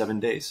lifetime in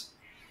 7 days.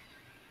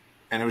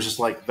 And it was just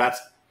like,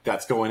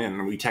 that's going in.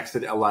 And we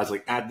texted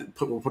Eliza,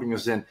 we're putting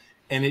this in.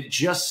 And it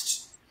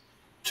just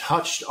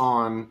touched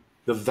on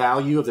the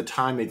value of the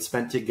time they'd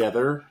spent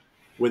together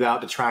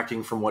without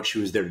detracting from what she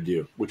was there to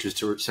do, which is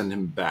to send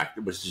him back.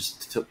 It was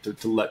just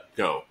to let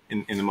go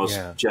in the most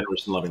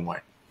generous and loving way.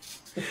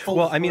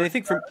 Well, I mean, I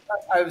think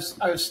I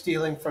was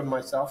stealing from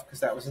myself because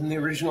that was in the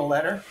original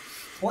letter.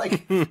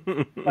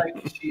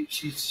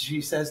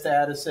 She says to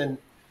Addison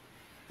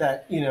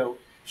that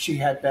she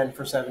had Ben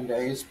for 7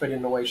 days, but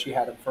in a way she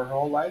had him for her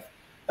whole life.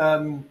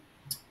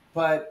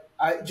 But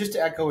just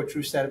to echo what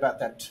Drew said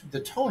about the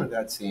tone of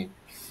that scene,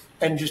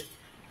 and just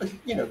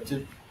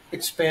to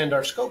expand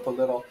our scope a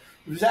little.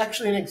 It was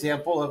actually an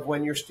example of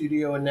when your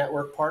studio and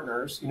network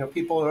partners,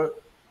 people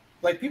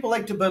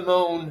like to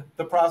bemoan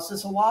the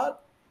process a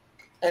lot,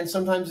 and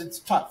sometimes it's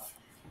tough.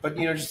 But,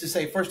 just to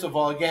say, first of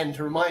all, again,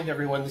 to remind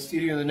everyone, the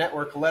studio and the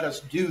network let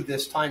us do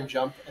this time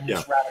jump and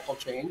this radical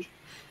change.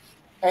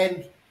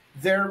 And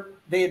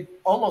they had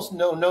almost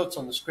no notes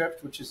on the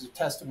script, which is a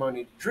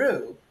testimony to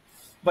Drew.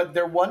 But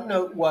their one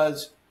note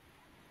was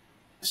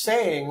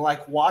saying,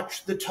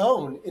 watch the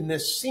tone in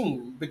this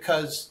scene,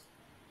 because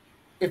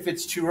if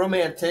it's too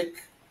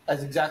romantic,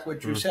 as exactly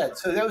what Drew said.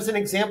 So that was an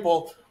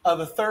example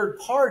of a third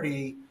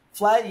party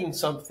flagging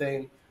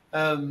something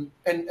and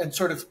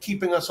sort of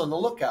keeping us on the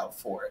lookout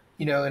for it.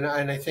 And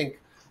I think,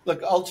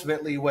 look,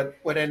 ultimately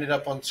what ended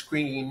up on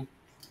screen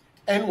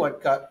and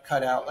what got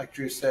cut out, like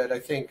Drew said, I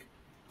think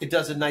it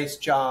does a nice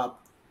job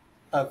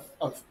of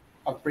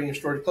bringing a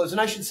story to close. And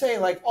I should say,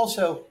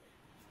 also,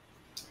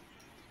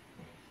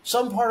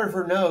 some part of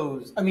her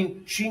knows. I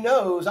mean, she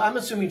knows. I'm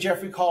assuming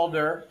Jeffrey called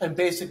her and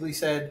basically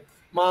said,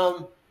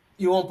 Mom,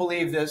 you won't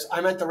believe this.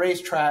 I'm at the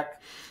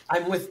racetrack.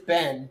 I'm with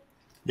Ben.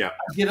 Yeah.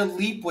 I did a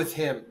leap with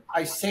him.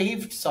 I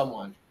saved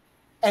someone.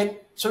 And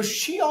so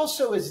she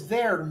also is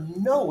there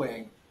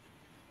knowing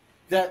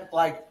that,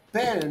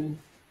 Ben,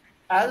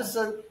 as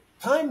a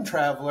time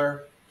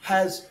traveler,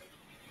 has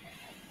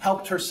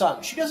helped her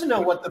son. She doesn't know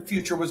what the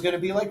future was going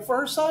to be like for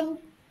her son,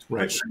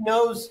 right. But she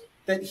knows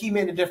that he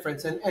made a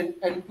difference. And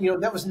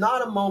that was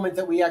not a moment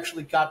that we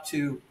actually got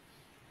to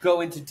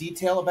go into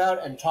detail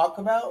about and talk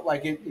about.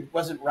 It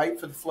wasn't right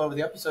for the flow of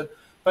the episode.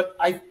 But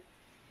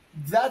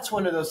that's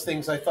one of those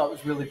things I thought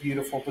was really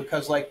beautiful,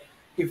 because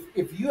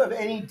if you have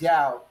any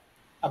doubt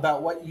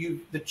about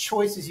the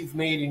choices you've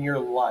made in your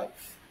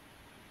life,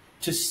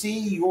 to see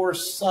your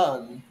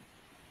son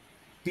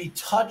be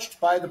touched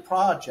by the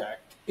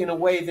project in a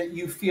way that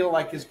you feel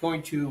like is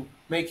going to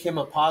make him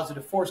a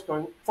positive force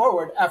going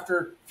forward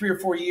after 3 or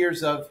 4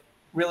 years of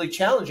really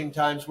challenging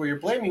times where you're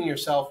blaming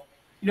yourself,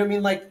 you know what I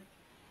mean? Like,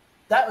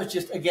 that was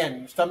just,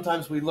 again,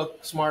 sometimes we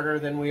look smarter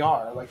than we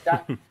are. Like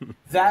that,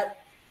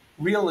 that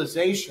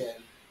realization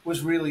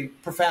was really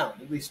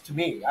profound, at least to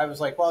me. I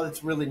was like, well,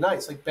 it's really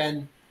nice. Like,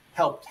 Ben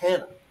helped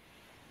Hannah,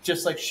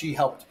 just like she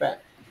helped Ben.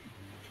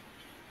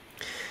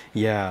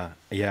 Yeah,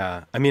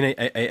 yeah. I mean,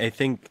 I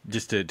think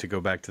just to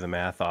go back to the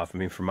math off, I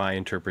mean, from my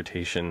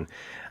interpretation,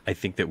 I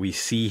think that we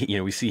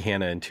see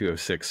Hannah in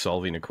 206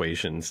 solving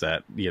equations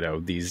that,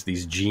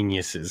 these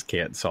geniuses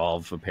can't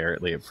solve,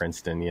 apparently, at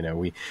Princeton.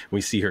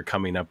 We see her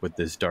coming up with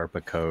this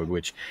DARPA code,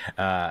 which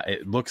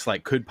it looks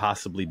like could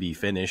possibly be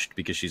finished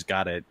because she's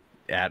got it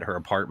at her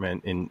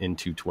apartment in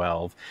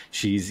 212.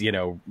 She's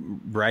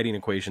writing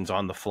equations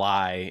on the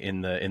fly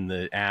in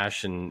the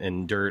ash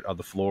and dirt on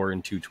the floor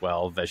in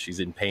 212 as she's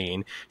in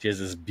pain. She has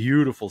this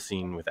beautiful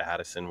scene with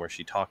Addison where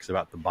she talks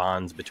about the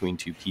bonds between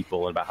two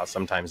people and about how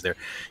sometimes they're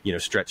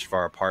stretched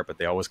far apart but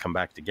they always come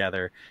back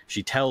together.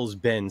 She tells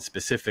Ben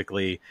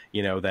specifically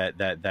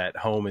that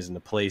home isn't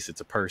a place,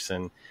 it's a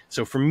person.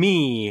 So for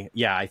me,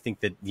 yeah, I think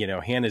that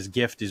Hannah's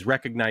gift is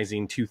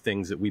recognizing two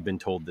things that we've been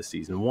told this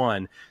season.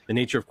 One, the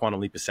nature of Quantum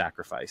Leap is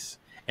sacrifice,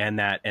 and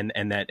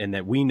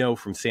that we know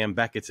from Sam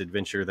Beckett's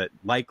adventure that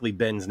likely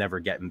Ben's never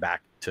getting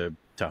back to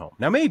home.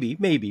 Now maybe,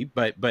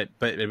 but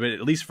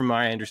at least from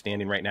my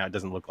understanding right now, it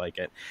doesn't look like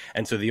it.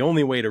 And so the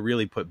only way to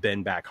really put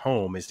Ben back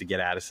home is to get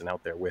Addison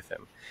out there with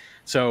him.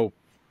 So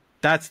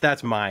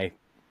that's my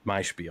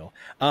spiel.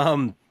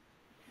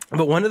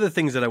 But one of the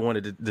things that I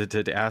wanted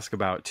to ask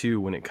about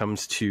too, when it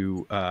comes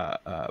to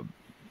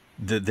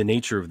the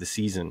nature of the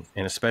season,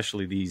 and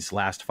especially these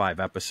last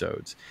 5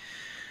 episodes,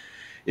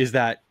 is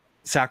that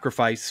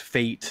sacrifice,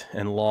 fate,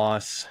 and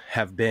loss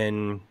have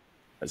been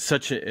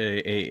such such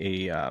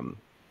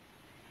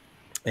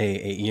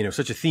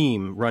a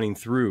theme running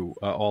through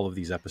all of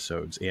these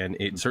episodes. And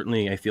it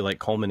certainly, I feel like,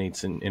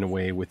 culminates in a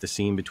way with the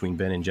scene between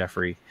Ben and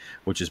Jeffrey,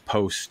 which is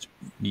post,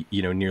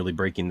 nearly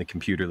breaking the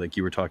computer like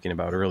you were talking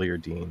about earlier,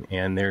 Dean.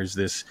 And there's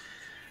this,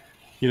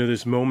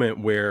 this moment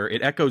where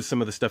it echoes some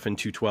of the stuff in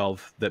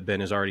 212 that Ben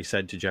has already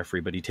said to Jeffrey,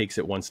 but he takes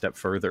it one step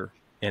further.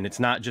 And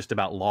it's not just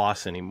about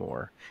loss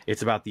anymore.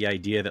 It's about the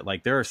idea that,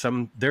 like, there are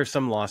some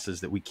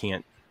losses that we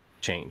can't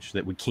change,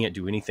 that we can't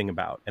do anything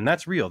about. And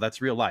that's real.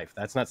 That's real life.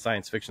 That's not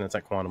science fiction. That's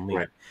not Quantum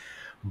Leap.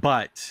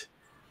 Right.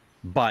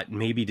 But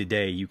maybe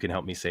today you can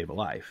help me save a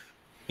life.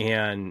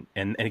 And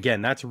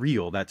again, that's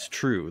real. That's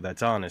true.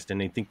 That's honest.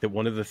 And I think that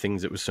one of the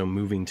things that was so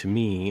moving to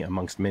me,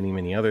 amongst many,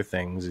 many other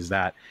things, is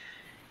that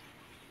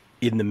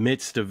in the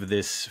midst of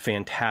this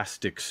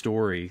fantastic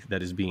story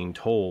that is being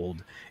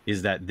told,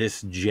 is that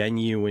this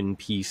genuine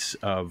piece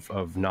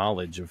of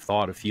knowledge, of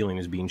thought, of feeling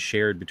is being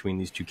shared between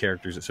these two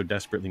characters that so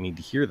desperately need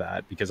to hear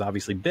that. Because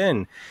obviously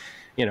Ben,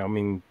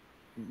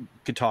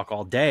 could talk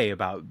all day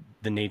about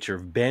the nature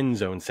of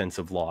Ben's own sense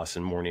of loss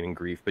and mourning and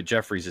grief, but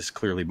Jeffrey's is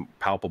clearly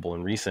palpable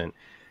and recent.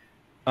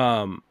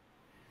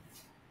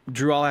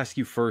 Drew, I'll ask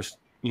you first,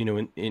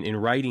 in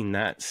writing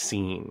that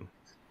scene,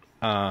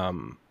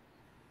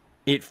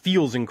 it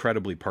feels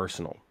incredibly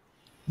personal.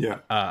 Yeah.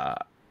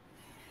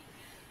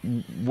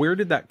 Where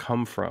did that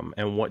come from,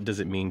 and what does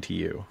it mean to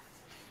you?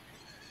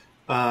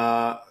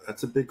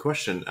 That's a big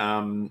question.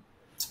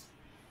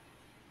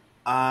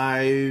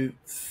 I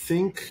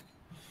think,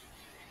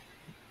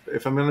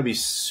 if I'm going to be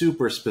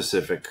super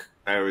specific,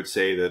 I would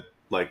say that,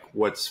 like,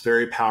 what's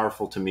very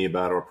powerful to me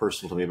about it, or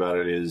personal to me about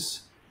it,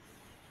 is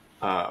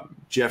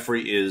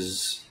Jeffrey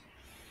is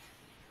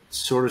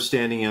sort of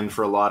standing in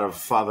for a lot of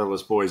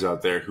fatherless boys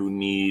out there who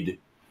need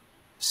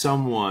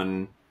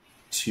someone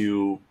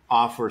to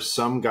offer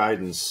some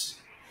guidance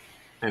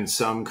and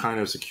some kind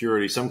of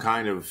security, some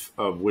kind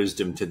of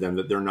wisdom to them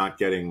that they're not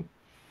getting,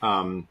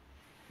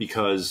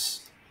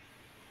 because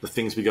the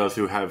things we go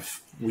through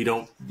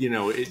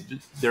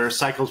there are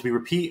cycles we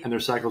repeat and there are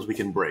cycles we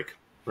can break,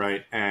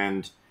 right?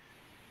 And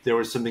there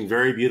was something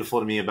very beautiful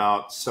to me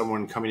about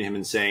someone coming to him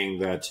and saying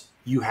that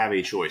you have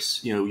a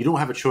choice. You don't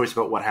have a choice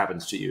about what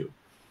happens to you,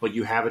 but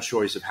you have a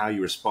choice of how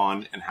you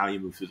respond and how you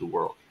move through the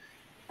world.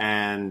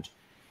 And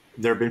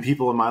there have been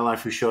people in my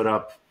life who showed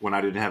up when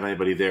I didn't have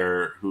anybody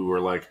there who were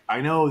like,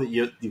 I know that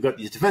you've got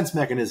these defense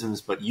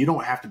mechanisms, but you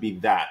don't have to be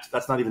that.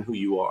 That's not even who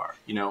you are.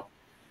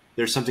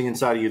 There's something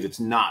inside of you that's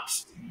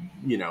not,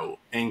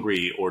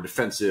 angry or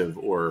defensive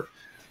or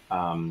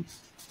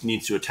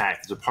needs to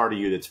attack. There's a part of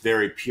you that's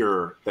very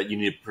pure that you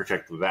need to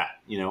protect with that,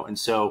 And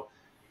so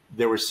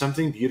there was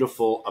something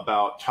beautiful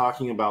about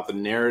talking about the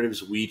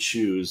narratives we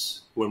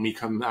choose when we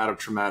come out of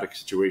traumatic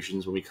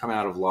situations, when we come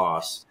out of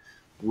loss.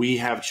 We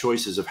have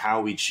choices of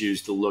how we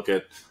choose to look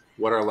at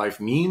what our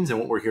life means and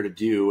what we're here to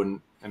do,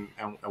 and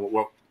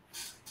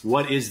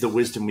what is the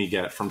wisdom we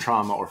get from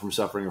trauma or from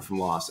suffering or from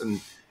loss.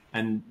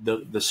 And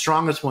the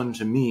strongest one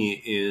to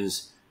me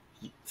is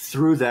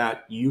through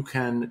that, you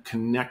can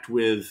connect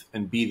with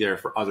and be there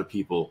for other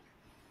people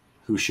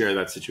who share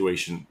that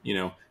situation. You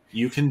know,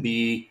 you can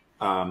be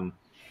a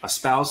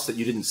spouse that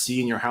you didn't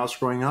see in your house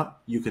growing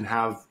up. You can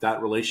have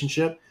that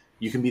relationship.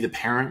 You can be the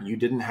parent you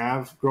didn't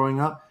have growing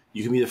up.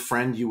 You can be the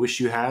friend you wish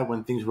you had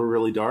when things were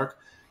really dark.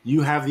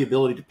 You have the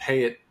ability to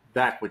pay it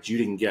back what you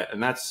didn't get.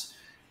 And that's,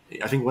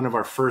 I think, one of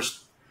our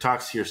first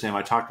talks here, Sam,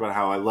 I talked about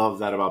how I love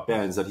that about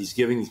Ben, is that he's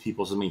giving these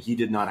people something he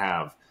did not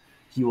have.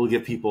 He will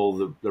give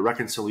people the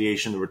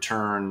reconciliation, the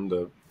return,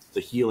 the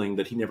healing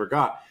that he never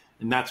got.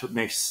 And that's what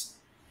makes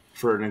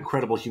for an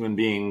incredible human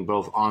being,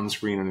 both on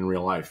screen and in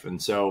real life.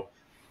 And so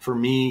for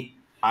me,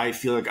 I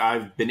feel like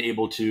I've been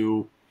able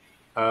to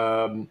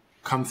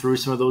come through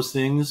some of those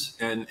things,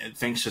 and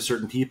thanks to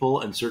certain people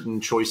and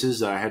certain choices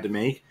that I had to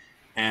make.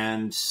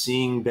 And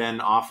seeing Ben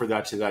offer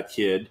that to that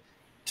kid,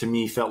 to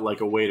me, felt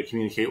like a way to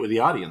communicate with the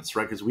audience,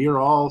 right? Because we are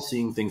all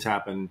seeing things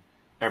happen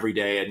every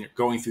day and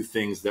going through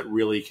things that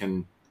really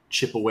can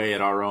chip away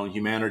at our own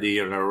humanity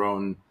and our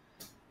own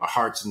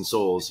hearts and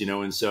souls, you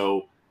know? And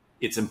so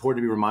it's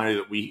important to be reminded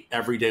that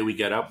every day we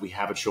get up, we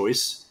have a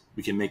choice.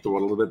 We can make the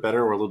world a little bit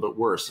better or a little bit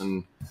worse.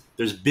 And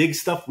there's big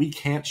stuff we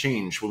can't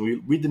change. When we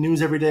read the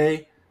news every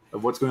day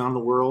of what's going on in the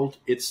world,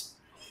 it's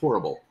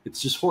horrible.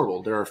 It's just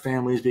horrible. There are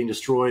families being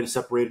destroyed,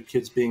 separated,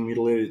 kids being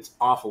mutilated. It's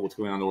awful what's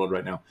going on in the world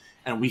right now.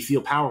 And we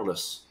feel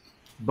powerless.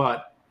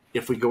 But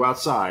if we go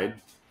outside,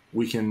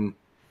 we can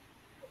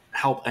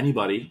help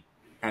anybody,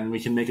 and we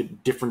can make a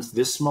difference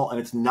this small, and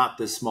it's not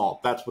this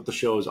small. That's what the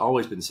show has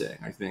always been saying,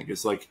 I think.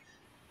 It's like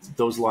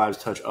those lives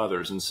touch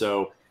others. And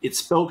so it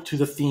spoke to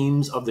the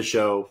themes of the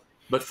show,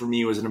 but for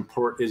me, it was an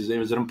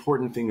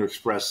important thing to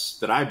express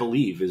that I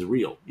believe is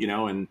real, you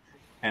know, and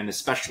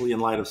especially in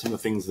light of some of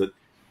the things that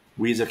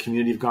we as a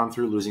community have gone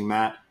through, losing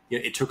Matt,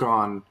 it took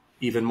on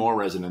even more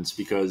resonance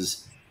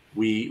because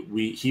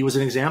he was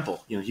an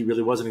example. You know, he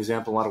really was an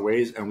example in a lot of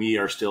ways, and we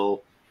are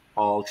still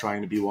all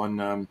trying to be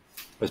one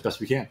as best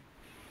we can.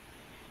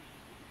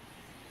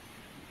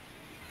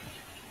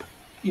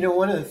 You know,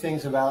 one of the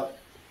things about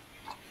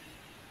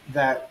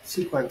that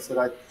sequence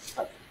that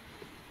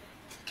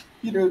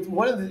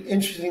one of the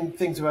interesting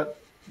things about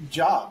the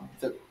job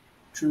that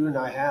Drew and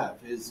I have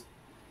is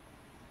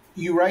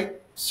you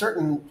write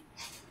certain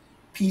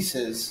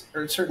pieces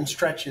or certain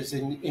stretches,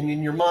 and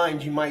in your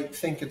mind you might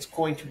think it's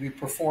going to be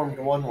performed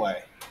one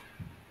way,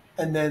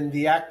 and then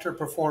the actor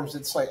performs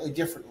it slightly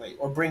differently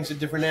or brings a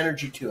different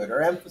energy to it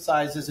or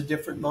emphasizes a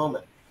different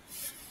moment.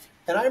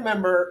 And I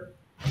remember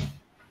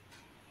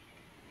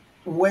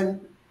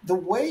when the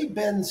way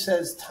Ben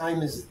says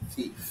time is a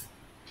thief,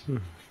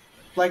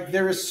 like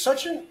there is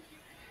such an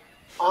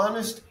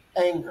honest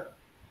anger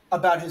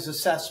about his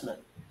assessment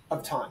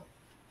of time.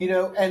 You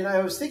know, and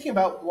I was thinking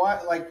about why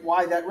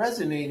that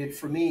resonated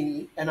for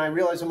me, and I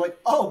realized I'm like,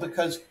 oh,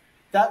 because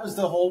that was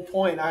the whole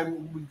point.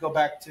 We go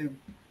back to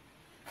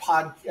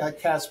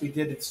podcasts we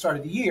did at the start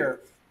of the year,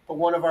 but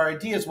one of our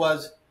ideas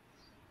was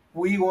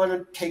we want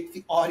to take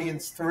the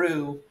audience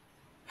through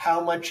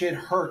how much it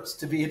hurts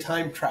to be a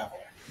time traveler.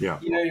 Yeah,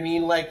 you know what I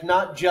mean? Like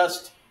not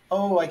just,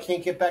 oh, I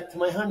can't get back to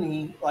my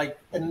honey,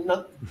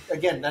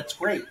 again, that's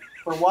great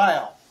for a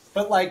while,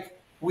 but like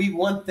we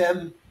want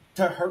them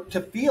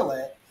to feel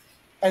it.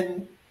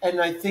 And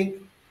I think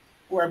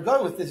where I'm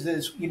going with this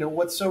is, you know,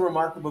 what's so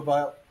remarkable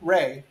about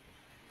Ray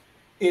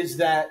is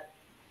that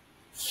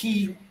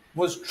he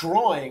was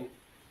drawing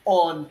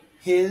on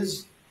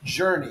his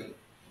journey,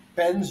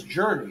 Ben's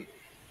journey,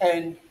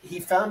 and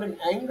he found an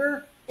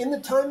anger in the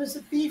time as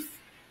a thief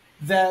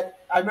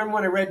that I remember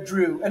when I read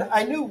Drew, and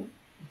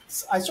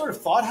I sort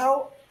of thought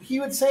how he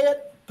would say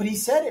it, but he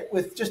said it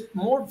with just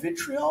more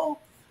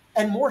vitriol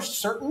and more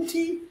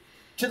certainty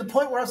to the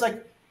point where I was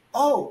like,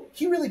 oh,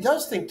 he really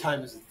does think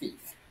time is a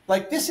thief.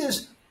 Like this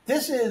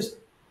is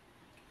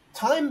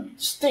time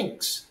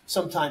stinks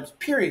sometimes,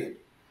 period.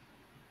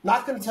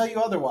 Not going to tell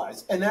you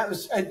otherwise. And that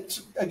was,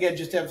 again,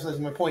 just to emphasize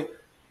my point,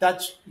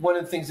 that's one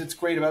of the things that's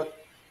great about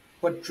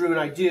what Drew and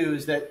I do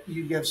is that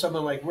you have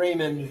someone like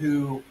Raymond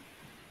who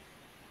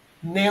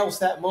nails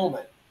that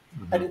moment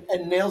and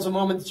nails a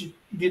moment that you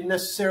didn't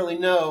necessarily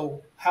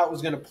know how it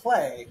was going to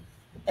play.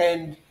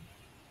 And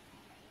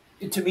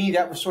to me,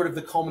 that was sort of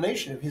the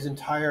culmination of his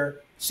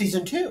entire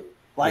season 2.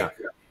 Like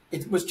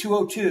it was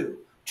 202,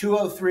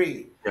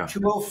 203,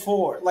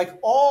 204. Like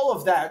all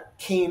of that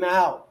came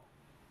out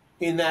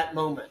in that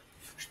moment,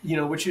 you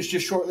know, which is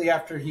just shortly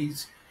after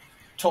he's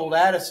told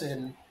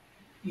Addison,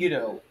 you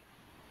know,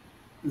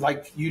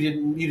 like you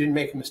didn't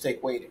make a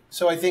mistake waiting.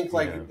 So I think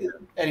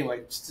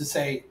anyway, just to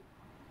say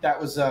that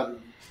was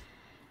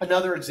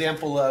another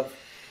example of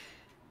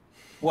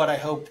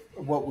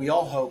what we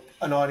all hope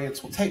an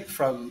audience will take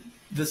from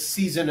the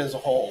season as a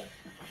whole.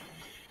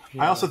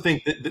 I also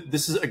think that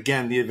this is,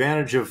 again, the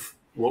advantage of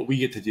what we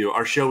get to do.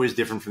 Our show is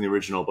different from the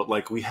original, but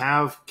like we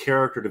have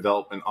character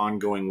development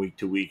ongoing week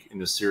to week in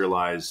the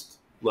serialized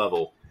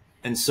level.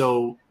 And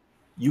so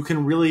you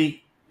can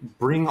really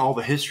bring all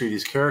the history of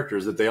these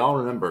characters that they all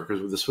remember,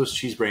 because with the Swiss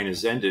cheese brain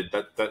is ended,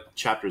 that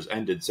chapter is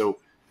ended. So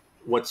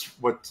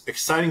what's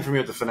exciting for me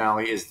at the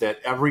finale is that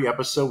every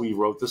episode we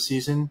wrote this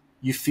season,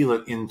 you feel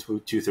it into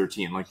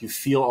 213. Like, you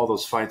feel all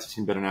those fights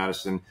between Ben and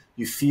Madison.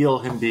 You feel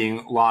him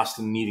being lost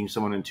and needing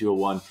someone in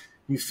 201.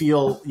 You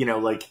feel,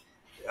 like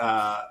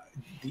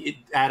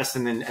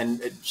Addison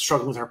and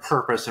struggling with her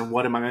purpose and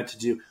what am I meant to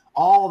do.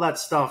 All that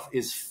stuff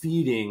is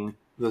feeding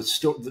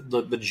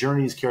the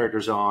journey these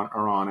characters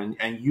are on,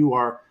 and you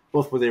are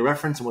both what they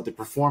reference and what they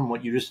perform,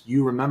 what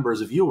you remember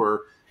as a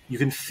viewer. You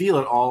can feel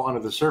it all under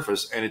the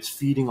surface, and it's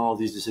feeding all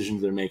these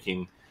decisions they're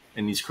making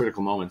in these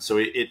critical moments.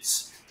 So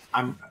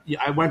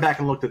I went back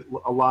and looked at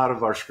a lot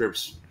of our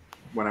scripts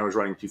when I was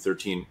writing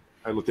 213.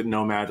 I looked at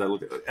Nomads, I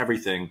looked at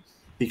everything,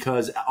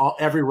 because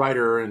every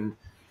writer and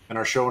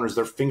our showrunners,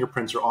 their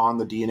fingerprints are on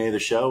the DNA of the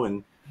show,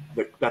 and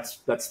that's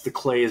the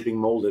clay is being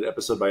molded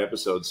episode by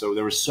episode. So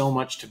there was so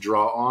much to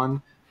draw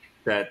on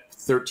that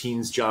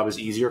 13's job is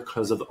easier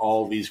because of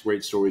all these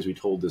great stories we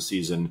told this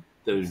season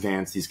that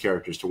advance these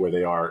characters to where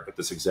they are at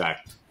this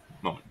exact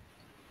moment.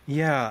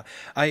 Yeah,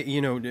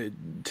 to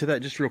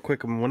that, just real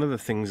quick, one of the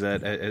things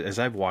that, as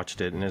I've watched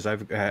it, and as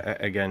I've,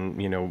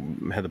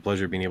 again, had the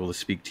pleasure of being able to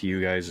speak to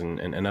you guys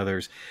and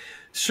others,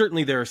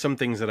 certainly there are some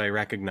things that I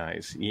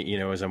recognize,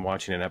 as I'm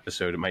watching an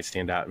episode. It might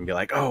stand out and be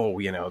like, oh,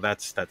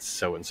 that's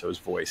so-and-so's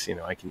voice,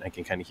 I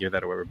can kind of hear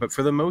that or whatever. But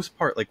for the most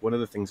part, like, one of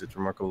the things that's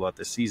remarkable about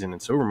this season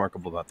and so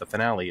remarkable about the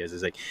finale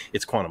is like,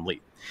 it's Quantum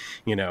Leap,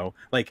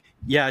 like,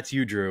 yeah, it's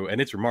you, Drew,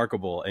 and it's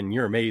remarkable and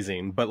you're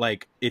amazing, but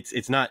like,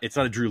 it's not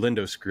a Drew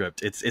Lindo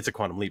script. It's a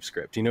Quantum Leap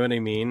script. You know what I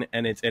mean?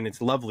 And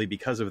it's lovely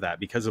because of that,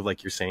 because of,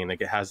 like you're saying,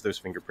 like, it has those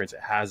fingerprints.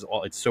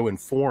 It's so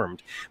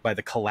informed by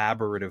the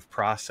collaborative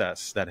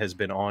process that has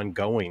been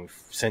ongoing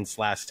since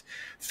last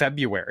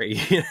February,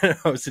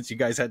 since you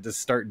guys had to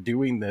start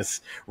doing this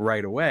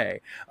right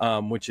away,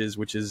 which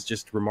is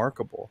just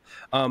remarkable.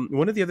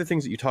 One of the other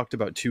things that you talked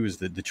about too is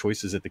the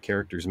choices that the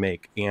characters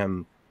make.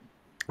 And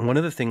one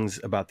of the things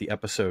about the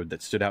episode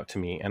that stood out to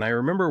me, and I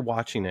remember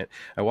watching it,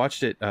 I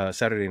watched it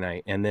Saturday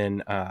night, and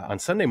then on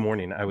Sunday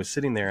morning, I was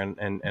sitting there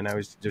and I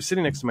was just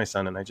sitting next to my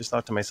son, and I just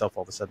thought to myself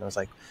all of a sudden, I was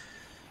like,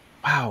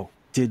 wow,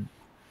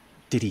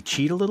 did he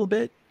cheat a little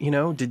bit?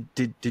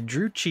 Did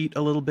Drew cheat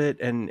a little bit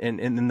and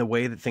in the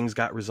way that things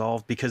got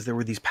resolved? Because there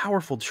were these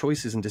powerful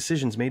choices and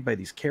decisions made by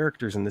these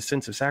characters and the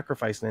sense of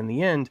sacrifice. And in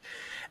the end,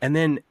 and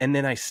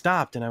then I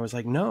stopped and I was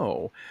like,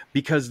 no,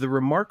 because the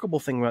remarkable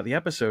thing about the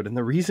episode, and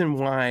the reason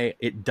why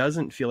it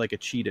doesn't feel like a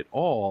cheat at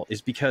all,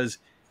 is because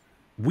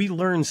we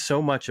learn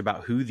so much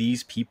about who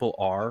these people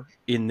are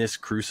in this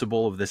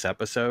crucible of this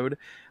episode,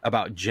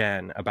 about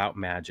Jen, about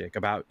Magic,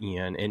 about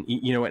Ian, and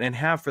and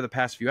have for the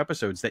past few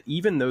episodes, that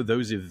even though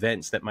those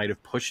events that might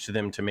have pushed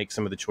them to make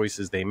some of the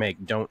choices they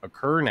make don't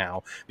occur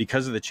now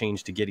because of the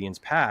change to Gideon's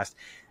past,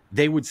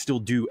 they would still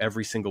do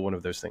every single one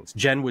of those things.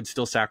 Jen would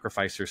still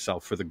sacrifice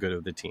herself for the good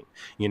of the team.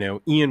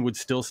 Ian would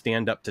still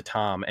stand up to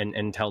Tom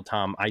and tell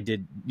Tom, I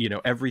did,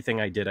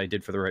 everything I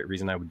did for the right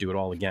reason. I would do it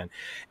all again.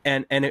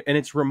 And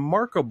it's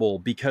remarkable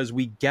because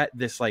we get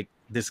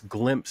this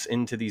glimpse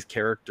into these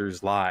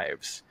characters'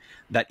 lives,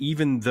 that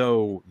even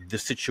though the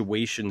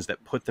situations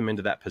that put them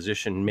into that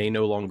position may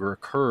no longer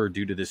occur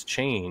due to this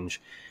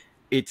change,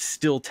 it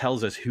still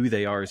tells us who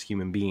they are as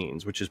human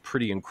beings, which is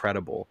pretty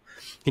incredible.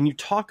 Can you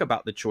talk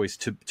about the choice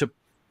to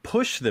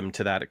push them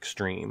to that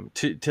extreme,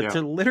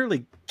 to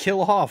literally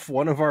kill off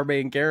one of our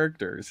main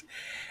characters,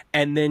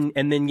 and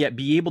then yet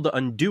be able to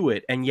undo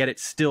it, and yet it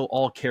still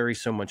all carry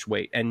so much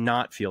weight and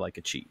not feel like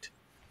a cheat?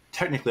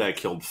 Technically, I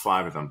killed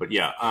 5 of them, but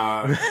yeah.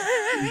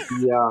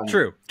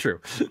 True.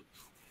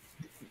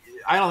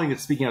 I don't think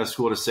it's speaking out of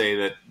school to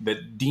say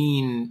that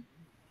Dean,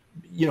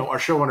 our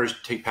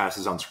showrunners take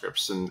passes on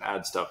scripts and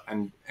add stuff,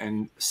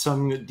 and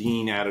some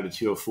Dean added a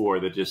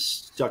 204 that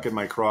just stuck in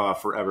my craw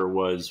forever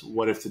was,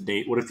 what if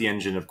the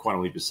engine of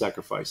Quantum Leap is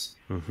sacrifice?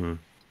 Mm-hmm.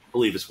 I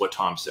believe is what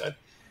Tom said,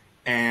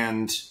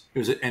 and it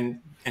was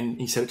and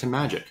he said it to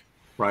Magic,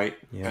 right?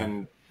 Yeah.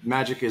 And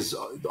Magic is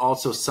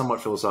also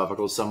somewhat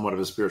philosophical, somewhat of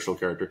a spiritual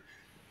character.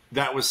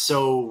 That was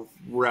so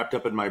wrapped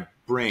up in my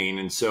brain,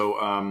 and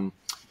so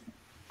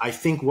I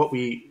think what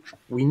we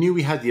knew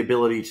we had the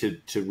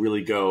ability to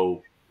really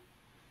go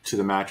to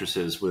the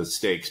mattresses with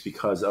stakes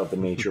because of the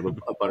nature of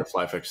a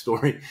butterfly effect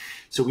story.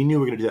 So we knew we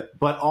were going to do that,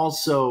 but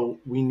also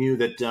we knew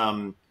that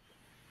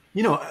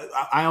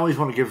I always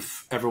want to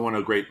give everyone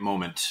a great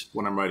moment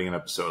when I'm writing an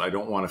episode. I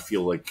don't want to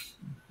feel like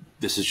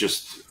this is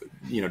just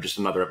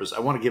another episode. I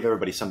want to give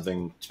everybody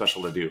something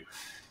special to do.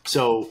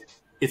 So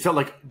it felt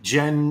like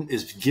Jen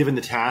is given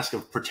the task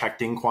of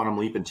protecting Quantum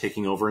Leap and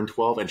taking over in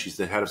 12, and she's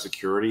the head of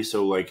security.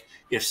 So like,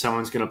 if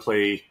someone's going to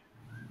play,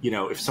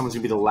 if someone's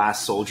going to be the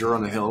last soldier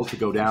on the hill to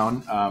go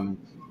down,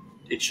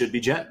 it should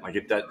be Jen.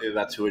 Like,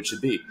 that's who it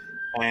should be.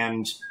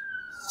 And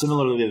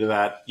similarly to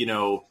that,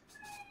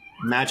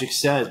 Magic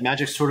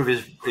sort of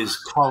is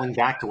calling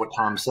back to what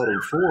Tom said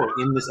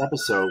in this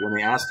episode when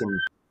they asked him,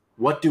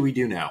 what do we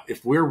do now?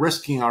 If we're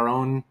risking our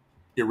own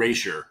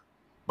erasure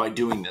by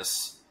doing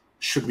this,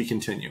 should we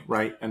continue,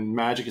 right? And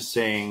Magic is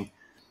saying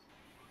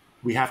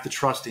we have to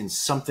trust in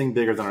something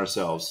bigger than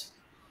ourselves.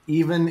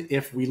 even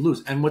if we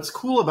lose. And what's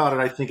cool about it,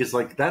 I think, is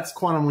like that's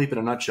Quantum Leap in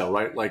a nutshell,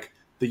 right? Like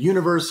the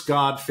universe,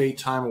 God, fate,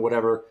 time, or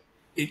whatever,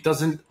 it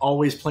doesn't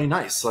always play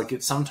nice.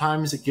 Like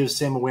sometimes it gives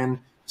Sam a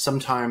win,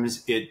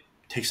 sometimes it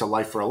takes a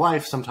life for a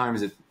life,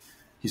 sometimes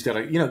he's got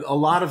a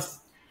lot of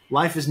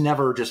life is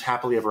never just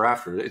happily ever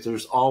after.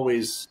 There's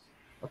always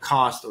a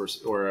cost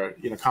or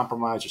a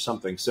compromise or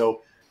something.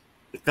 So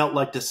it felt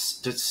like to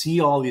see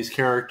all these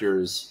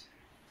characters,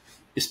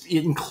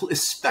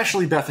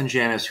 especially Beth and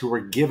Janice, who were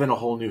given a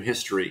whole new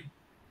history,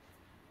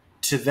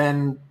 to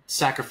then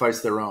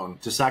sacrifice their own,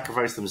 to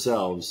sacrifice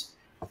themselves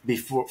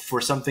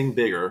for something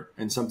bigger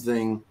and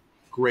something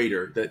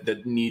greater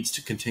that needs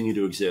to continue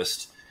to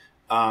exist,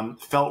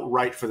 felt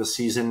right for the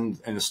season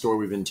and the story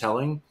we've been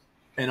telling.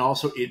 And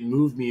also it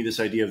moved me, this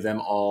idea of them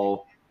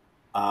all.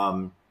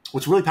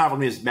 What's really powerful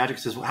to me is Magic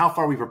says, well, how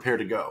far are we prepared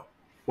to go?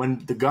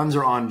 When the guns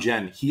are on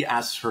Jen, he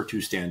asks her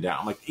to stand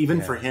down. Like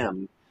even for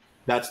him,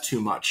 that's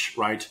too much,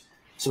 right?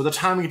 So by the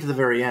time we get to the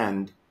very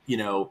end,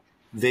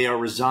 they are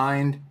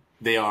resigned.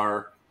 They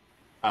are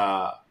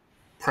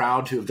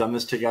proud to have done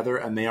this together,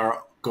 and they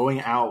are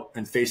going out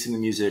and facing the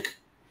music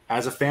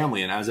as a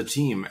family and as a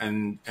team.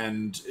 And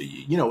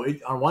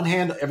on one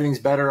hand, everything's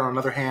better. On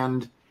another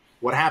hand,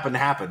 what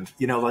happened.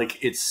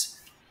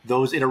 It's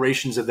those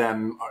iterations of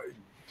them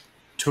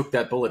took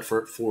that bullet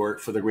for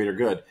the greater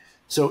good.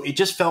 So it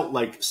just felt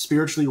like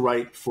spiritually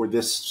right for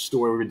this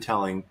story we've been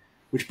telling,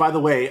 which, by the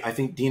way, I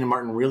think Dean and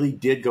Martin really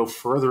did go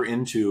further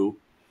into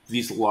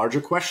these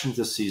larger questions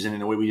this season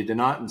in a way we did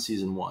not in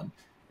season 1.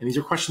 And these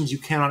are questions you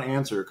cannot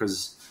answer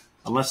because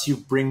unless you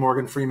bring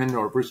Morgan Freeman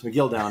or Bruce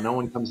McGill down, no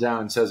one comes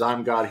down and says,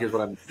 I'm God, here's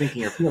what I'm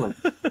thinking or feeling.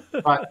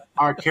 But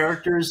our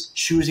characters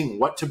choosing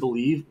what to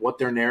believe, what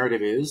their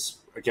narrative is,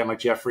 again, like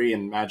Jeffrey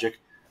and Magic,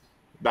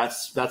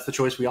 that's the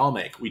choice we all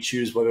make. We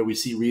choose whether we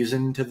see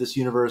reason to this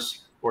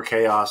universe or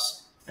chaos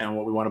and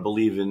what we want to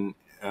believe in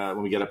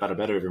when we get up out of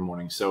bed every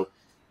morning. So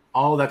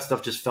all of that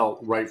stuff just felt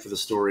right for the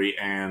story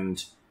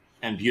and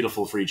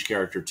beautiful for each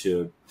character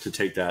to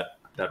take that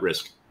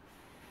risk.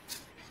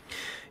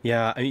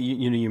 Yeah,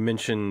 you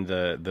mentioned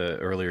the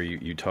earlier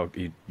you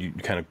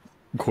kind of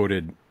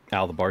quoted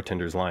Al the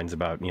bartender's lines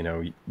about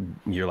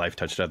your life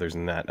touched others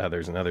and that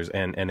others and others,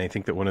 and I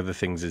think that one of the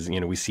things is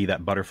we see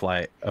that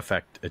butterfly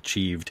effect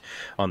achieved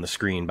on the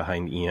screen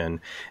behind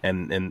Ian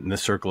and the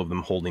circle of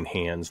them holding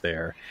hands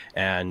there,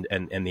 and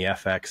the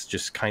FX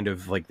just kind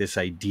of like this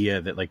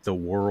idea that like the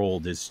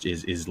world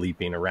is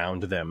leaping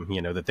around them,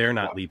 that they're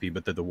not leaping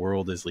but that the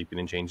world is leaping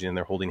and changing and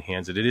they're holding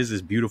hands. It is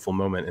this beautiful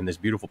moment and this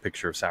beautiful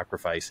picture of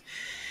sacrifice.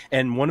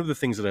 And one of the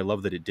things that I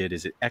love that it did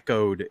is it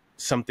echoed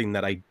something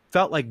that I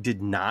felt like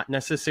did not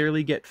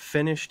necessarily get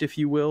finished, if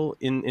you will,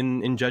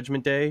 in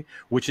Judgment Day,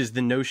 which is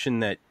the notion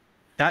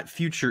that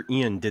future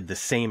Ian did the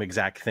same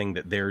exact thing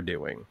that they're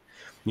doing.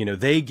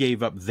 They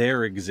gave up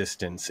their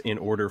existence in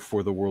order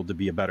for the world to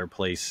be a better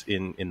place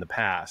in the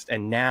past.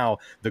 And now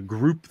the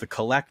group, the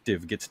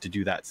collective, gets to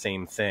do that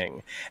same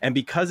thing. And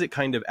because it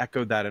kind of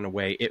echoed that in a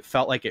way, it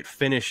felt like it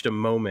finished a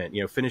moment,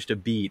 finished a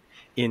beat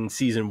in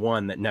season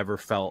 1 that never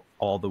felt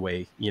all the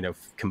way,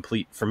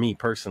 complete for me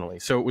personally.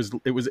 So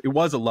it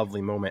was a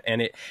lovely moment.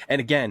 And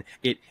again,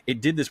 it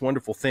did this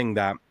wonderful thing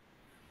that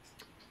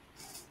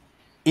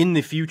in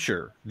the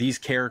future, these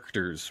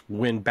characters,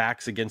 when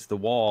backs against the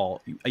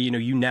wall,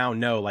 you now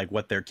know like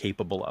what they're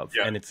capable of,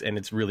 and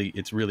it's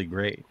really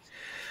great.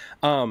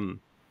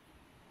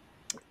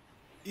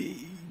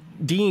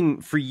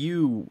 Dean, for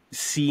you,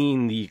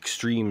 seeing the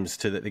extremes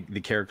to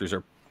the characters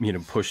are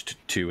pushed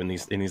to in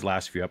these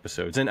last few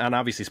episodes, and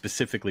obviously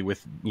specifically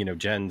with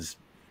Jen's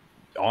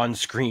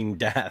on-screen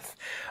death,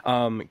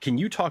 can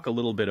you talk a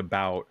little bit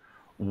about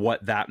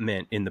what that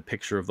meant in the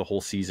picture of the whole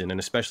season, and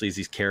especially as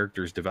these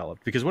characters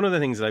developed? Because one of the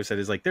things that I've said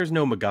is like, there's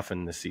no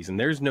MacGuffin this season.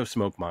 There's no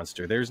smoke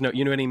monster. There's no,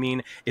 you know what I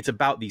mean? It's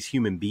about these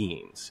human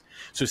beings.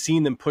 So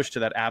seeing them pushed to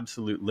that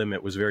absolute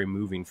limit was very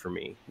moving for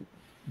me.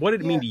 What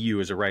did it mean to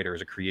you as a writer, as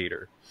a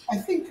creator? I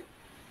think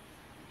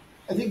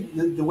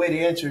the way to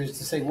answer is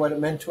to say what it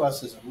meant to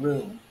us as a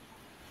room.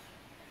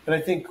 And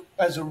I think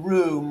as a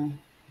room,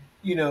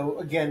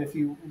 again, if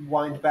you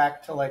wind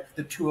back to like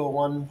the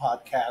 201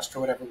 podcast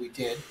or whatever we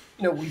did,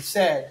 we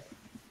said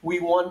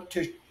we want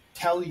to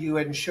tell you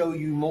and show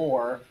you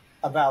more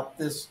about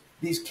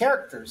these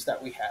characters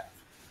that we have.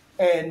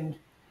 And,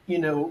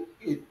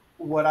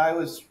 what I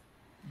was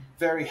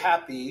very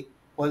happy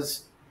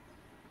was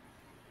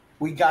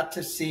we got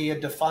to see a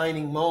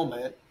defining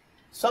moment.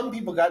 Some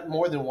people got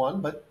more than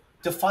one, but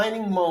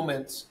defining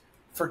moments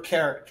for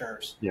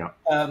characters. Yeah.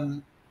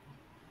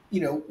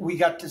 We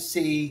got to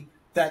see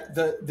that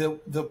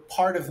the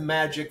part of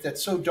Magic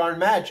that's so darn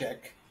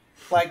magic,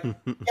 like,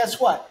 guess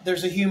what?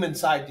 There's a human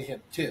side to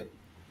him too.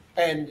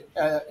 And,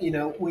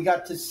 we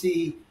got to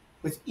see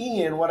with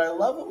Ian, what I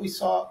love what we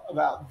saw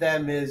about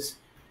them is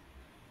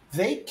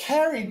they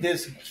carried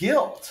this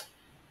guilt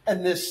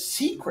and this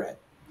secret.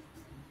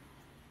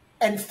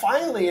 And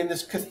finally, in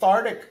this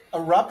cathartic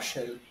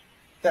eruption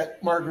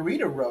that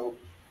Margarita wrote,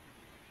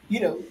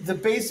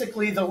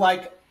 basically the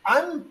like,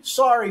 I'm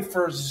sorry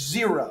for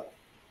zero.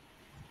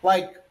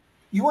 Like,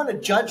 you want to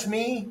judge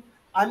me?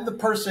 I'm the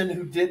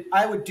person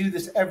I would do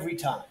this every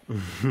time.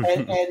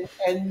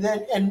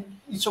 and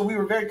so we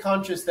were very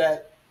conscious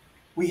that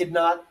we had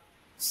not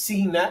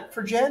seen that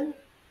for Jen.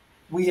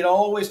 We had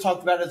always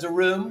talked about as a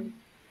room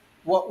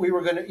what we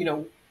were going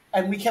to,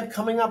 and we kept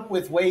coming up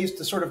with ways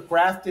to sort of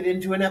graft it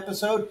into an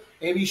episode.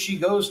 Maybe she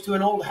goes to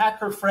an old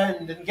hacker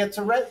friend and gets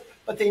arrested,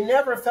 but they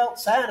never felt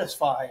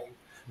satisfying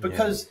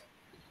because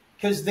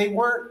they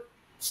weren't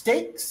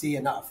stakesy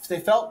enough. They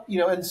felt,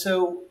 and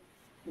so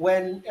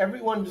when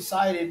everyone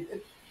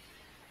decided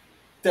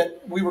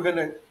that we were going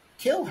to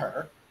kill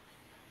her,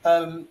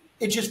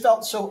 it just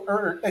felt so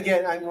earned.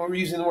 Again, we're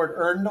using the word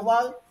earned a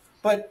lot,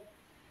 but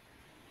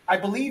I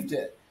believed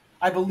it.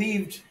 I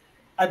believed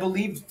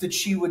that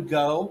she would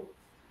go.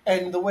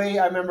 And the way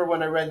I remember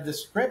when I read the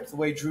script, the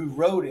way Drew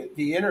wrote it,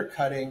 the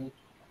intercutting,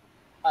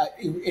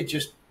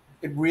 it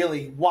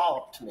really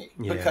walloped me.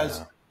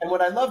 Yeah. And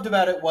what I loved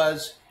about it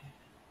was,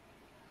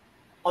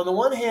 on the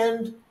one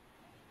hand,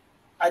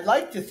 I'd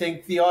like to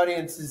think the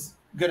audience is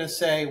going to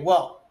say,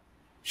 well,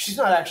 she's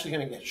not actually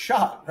going to get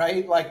shot,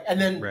 right? And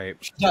then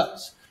she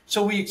does.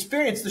 So we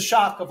experience the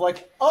shock of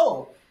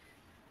oh,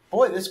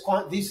 boy,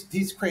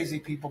 these crazy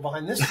people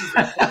behind this.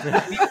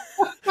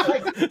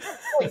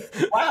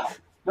 Wow,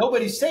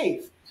 nobody's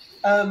safe.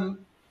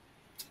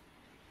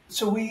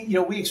 So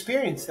we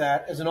experience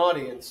that as an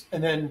audience,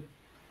 and then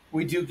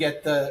we do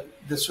get the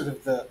sort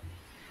of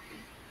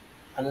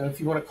I don't know if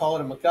you want to call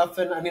it a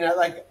MacGuffin. I mean,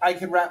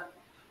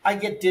 I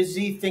get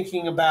dizzy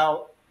thinking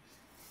about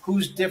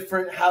who's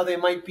different, how they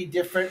might be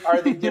different.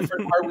 Are they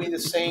different? Are we the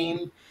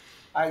same?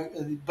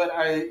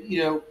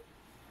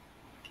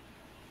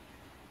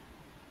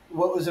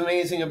 What was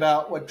amazing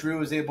about what Drew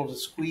was able to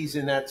squeeze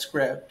in that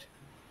script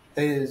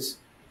is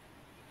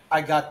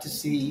I got to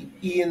see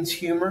Ian's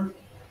humor,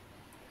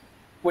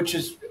 which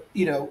is,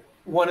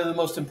 one of the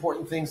most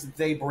important things that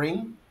they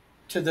bring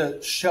to the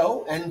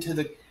show and to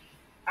the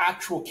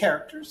actual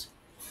characters.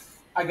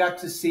 I got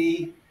to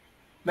see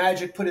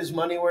Magic put his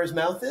money where his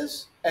mouth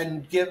is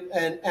and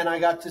I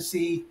got to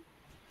see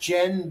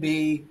Jen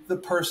be the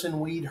person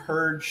we'd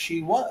heard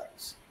she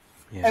was.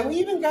 Yeah. And we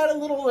even got a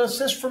little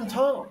assist from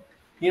Tom.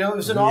 It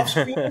was an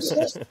off-screen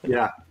assist.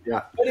 Yeah.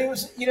 But it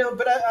was,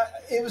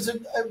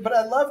 but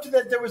I loved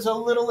that there was a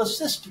little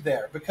assist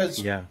there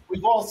because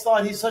we've all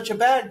thought he's such a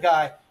bad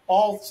guy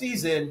all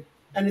season,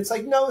 and it's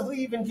no, he'll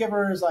even give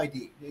her his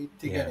ID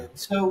to get in.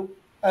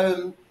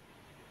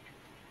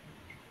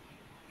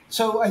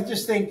 So I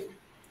just think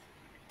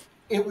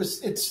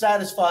it's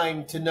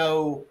satisfying to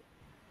know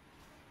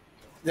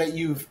that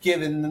you've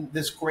given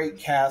this great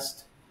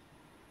cast,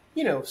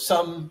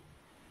 some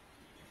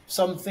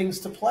things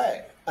to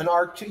play. An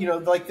arc,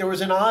 there was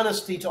an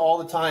honesty to all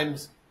the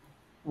times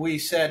we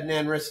said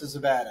Nanris is a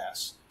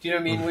badass. Do you know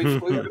what I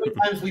mean? Many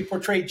times we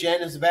portray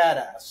Jen as a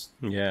badass.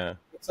 Yeah.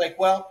 It's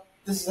well,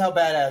 this is how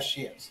badass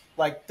she is.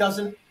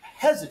 Doesn't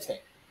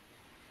hesitate.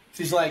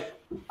 She's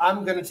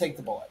I'm going to take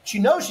the bullet. She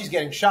knows she's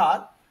getting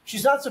shot.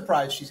 She's not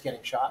surprised she's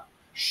getting shot.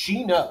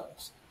 She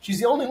knows. She's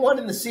the only one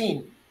in the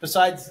scene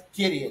besides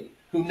Gideon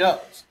who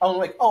knows.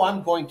 I'm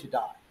I'm going to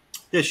die.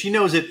 Yeah, she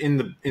knows it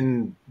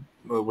in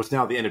what's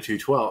now the end of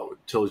 212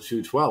 till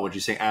 212 when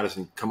she's saying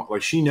Addison come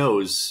on, she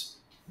knows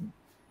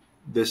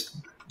this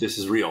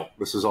is real,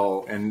 this is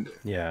all, and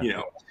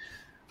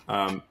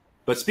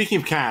but speaking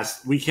of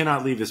cast, we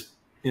cannot leave this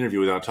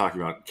interview without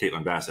talking about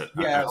Caitlin Bassett.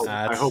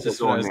 I hope it's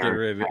going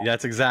there.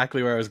 That's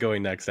exactly where I was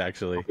going next,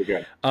 actually.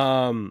 Okay.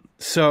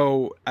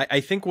 So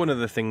I think one of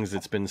the things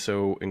that's been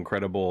so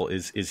incredible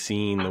is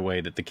seeing the way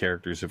that the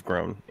characters have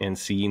grown and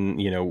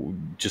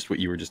seeing, just what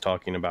you were just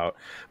talking about,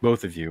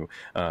 both of you,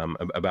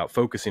 about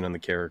focusing on the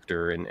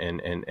character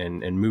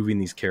and moving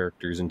these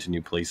characters into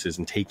new places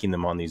and taking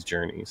them on these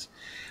journeys.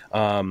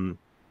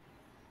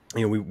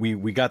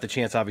 We got the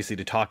chance, obviously,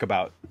 to talk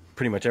about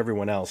pretty much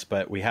everyone else,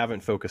 but we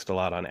haven't focused a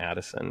lot on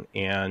Addison.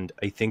 And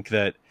I think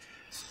that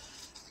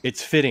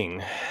it's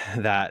fitting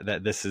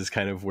that this is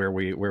kind of where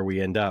we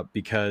end up,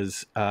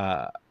 because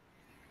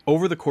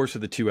over the course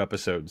of the 2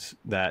 episodes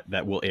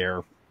that will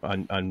air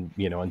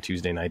on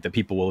Tuesday night, that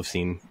people will have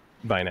seen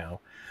by now,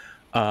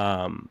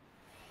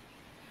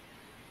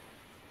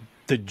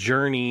 the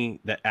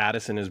journey that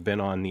Addison has been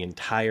on the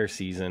entire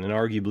season and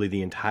arguably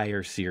the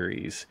entire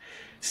series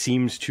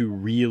seems to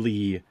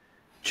really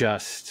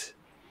just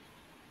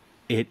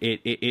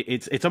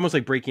it's almost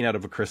like breaking out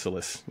of a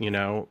chrysalis,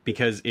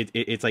 because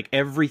it's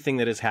everything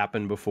that has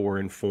happened before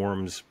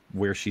informs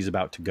where she's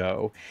about to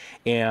go.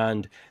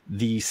 And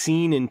the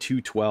scene in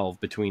 212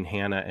 between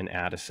Hannah and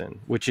Addison,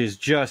 which is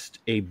just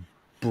a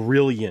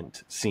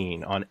brilliant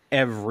scene on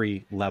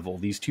every level.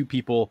 These two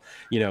people,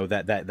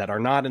 that are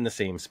not in the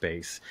same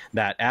space,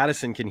 that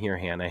Addison can hear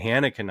Hannah.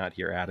 Hannah cannot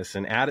hear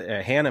Addison.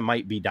 Hannah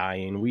might be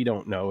dying. We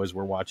don't know as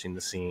we're watching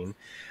the scene.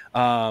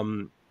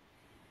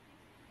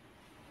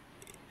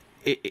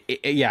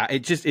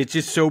 it's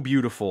just so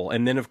beautiful.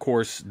 And then of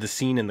course the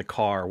scene in the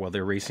car while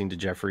they're racing to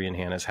Jeffrey and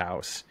Hannah's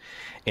house,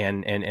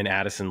 and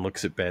Addison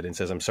looks at Ben and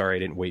says, "I'm sorry I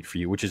didn't wait for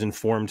you," which is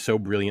informed so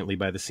brilliantly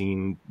by the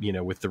scene,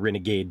 with the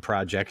Renegade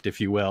project,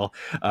 if you will,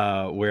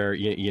 where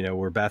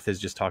where Beth has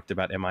just talked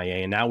about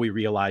MIA, and now we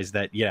realize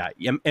that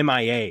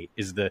MIA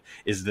is the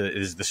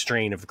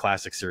strain of the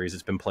classic series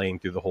that's been playing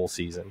through the whole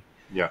season.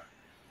 Yeah.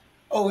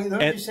 Oh, let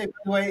me just say, by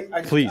the way,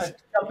 please I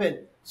jump in.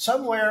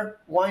 Somewhere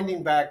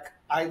winding back,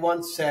 I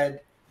once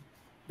said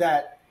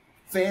that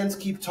fans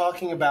keep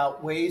talking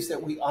about ways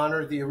that we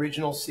honor the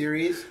original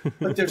series,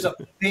 but there's a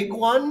big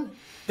one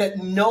that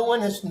no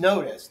one has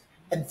noticed,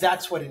 and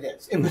that's what it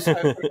is. It was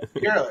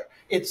earlier.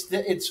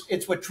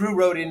 It's what Drew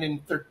wrote in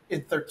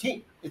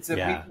 13. It's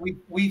that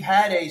we've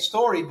had a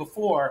story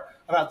before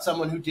about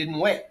someone who didn't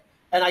wait,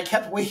 and I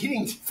kept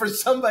waiting for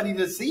somebody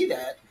to see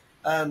that.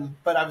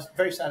 But I was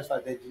very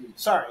satisfied they didn't.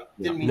 Sorry,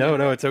 didn't mean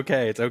no, it's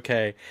okay, it's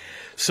okay.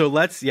 So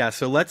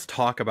let's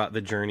talk about the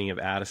journey of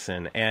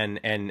Addison,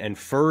 and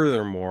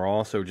furthermore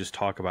also just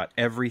talk about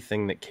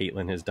everything that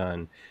Caitlin has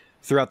done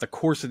throughout the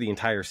course of the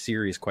entire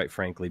series, quite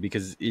frankly,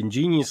 because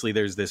ingeniously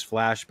there's this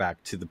flashback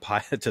to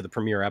the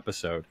premiere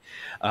episode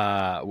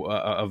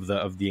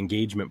of the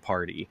engagement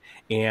party,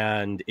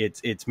 and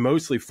it's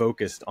mostly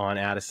focused on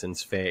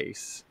Addison's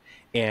face,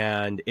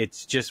 and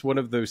it's just one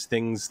of those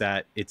things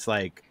that it's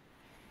like,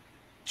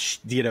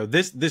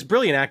 this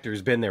brilliant actor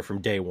has been there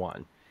from day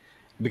one,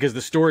 because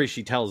the story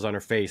she tells on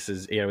her face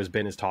is, as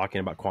Ben is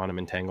talking about quantum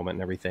entanglement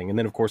and everything. And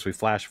then of course we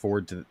flash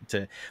forward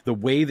to the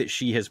way that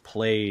she has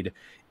played,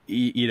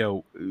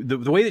 the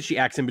way that she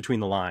acts in between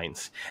the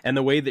lines, and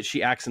the way that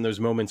she acts in those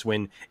moments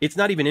when it's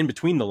not even in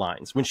between the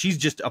lines, when she's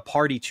just a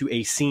party to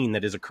a scene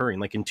that is occurring,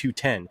 like in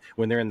 210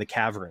 when they're in the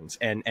caverns,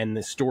 and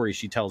the story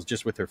she tells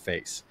just with her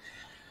face.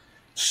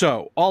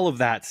 So all of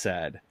that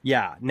said,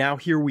 now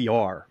here we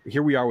are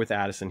with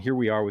Addison, here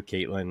we are with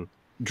Caitlin.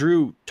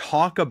 Drew,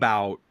 talk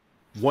about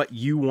what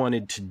you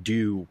wanted to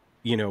do,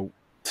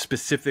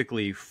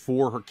 specifically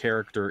for her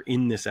character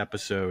in this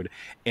episode,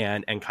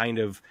 and kind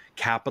of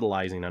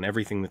capitalizing on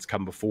everything that's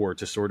come before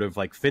to sort of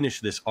like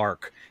finish this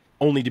arc,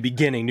 only to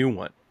begin a new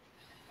one.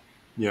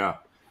 Yeah.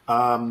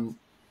 Well,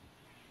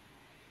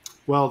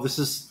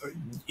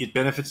 it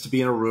benefits to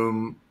be in a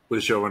room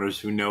with showrunners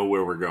who know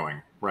where we're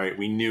going, right?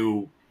 We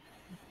knew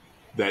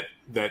that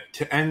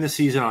to end the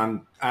season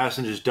on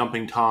Addison just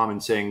dumping Tom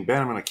and saying,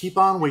 "Ben, I'm going to keep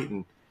on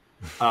waiting,"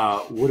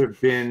 would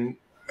have been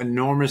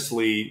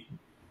enormously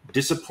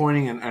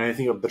disappointing, and I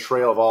think a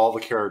betrayal of all the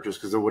characters,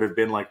 because there would have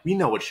been like, we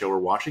know what show we're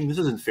watching. This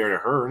isn't fair to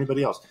her or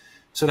anybody else.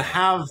 So to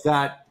have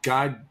that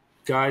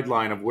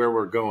guideline of where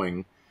we're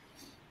going,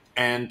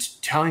 and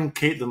telling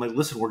Caitlin, like,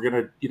 listen, we're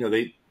going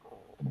to,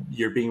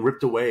 you're being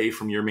ripped away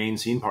from your main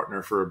scene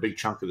partner for a big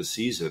chunk of the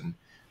season,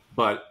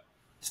 but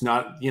it's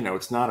not,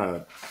 it's not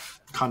a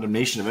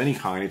condemnation of any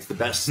kind. It's the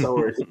best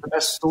story. It's the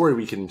best story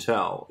we can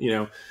tell.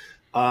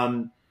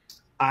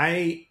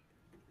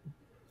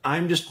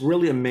 I'm just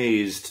really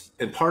amazed,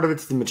 and part of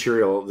it's the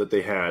material that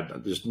they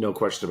had. There's no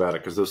question about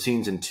it, because those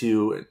scenes in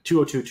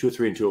 202,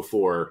 203, and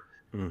 204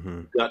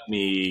 got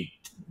me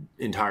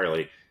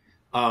entirely.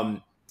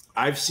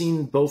 I've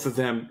seen both of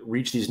them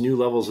reach these new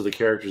levels of the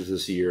characters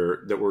this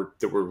year that were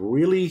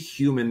really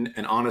human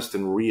and honest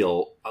and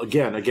real.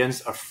 Again,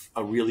 against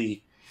a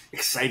really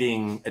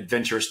exciting,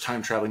 adventurous,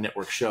 time-traveling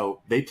network show.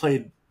 They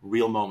played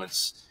real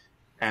moments,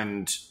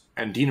 and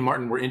Dean and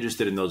Martin were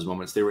interested in those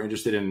moments. They were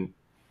interested in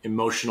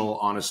emotional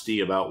honesty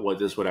about what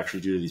this would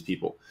actually do to these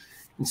people.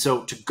 And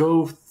so to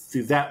go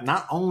through that,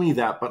 not only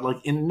that, but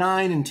like in 8,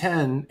 9,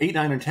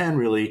 and 10,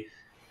 really,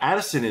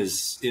 Addison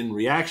is in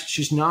reaction.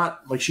 She's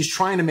not, like, she's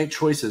trying to make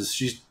choices.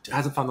 She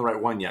hasn't found the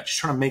right one yet. She's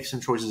trying to make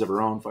some choices of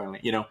her own finally.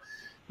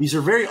 These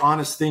are very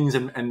honest things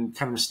and kind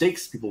of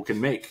mistakes people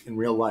can make in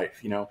real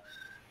life,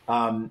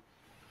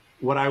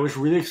 What I was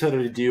really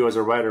excited to do as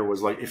a writer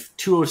was, like, if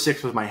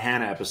 206 was my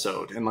Hannah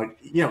episode, and,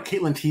 like,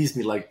 Caitlin teased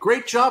me, like,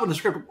 great job in the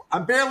script.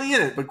 I'm barely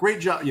in it, but great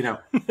job,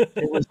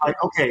 It was like,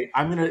 okay,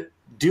 I'm going to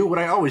do what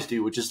I always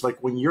do, which is, like,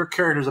 when your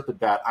character's up at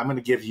bat, I'm going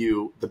to give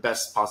you the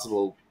best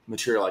possible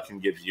material I can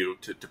give you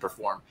to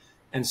perform.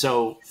 And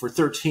so for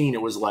 13,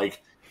 it was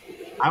like,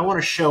 I want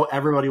to show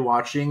everybody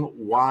watching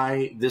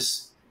why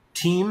this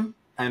team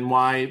and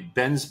why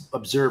Ben's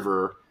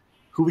observer,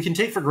 who we can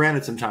take for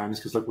granted sometimes,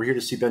 because, like, we're here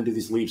to see Ben do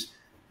these leaps,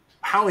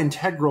 how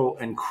integral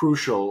and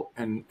crucial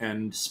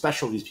and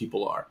special these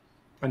people are,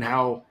 and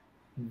how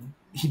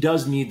he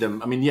does need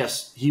them. I mean,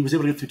 yes, he was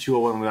able to get through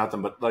 201 without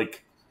them, but,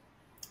 like,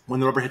 when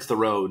the rubber hits the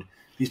road,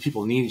 these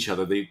people need each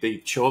other.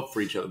 They show up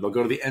for each other. They'll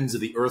go to the ends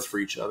of the earth for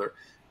each other.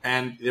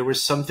 And there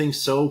was something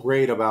so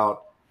great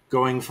about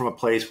going from a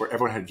place where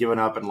everyone had given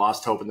up and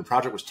lost hope, and the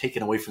project was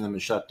taken away from them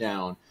and shut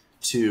down,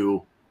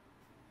 to,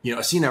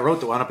 a scene I wrote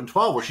that wound up in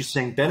 12 where she's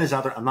saying, Ben is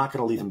out there. I'm not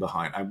going to leave him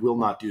behind. I will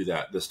not do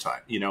that this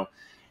time,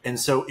 And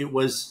so it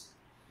was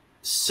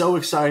so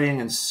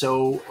exciting and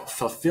so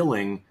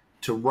fulfilling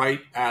to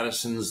write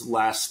Addison's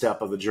last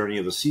step of the journey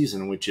of the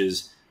season, which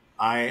is,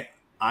 I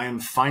I am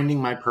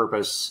finding my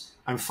purpose.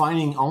 I'm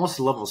finding almost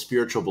a level of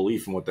spiritual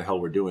belief in what the hell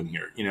we're doing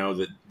here. You know,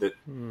 that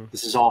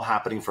this is all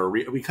happening for a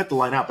reason. We cut the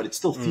line out, but it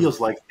still feels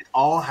like it's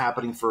all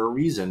happening for a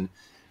reason.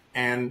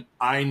 And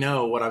I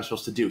know what I'm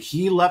supposed to do.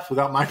 He left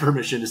without my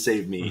permission to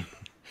save me.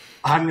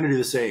 I'm going to do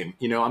the same.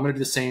 You know, I'm going to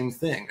do the same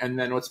thing. And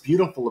then what's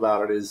beautiful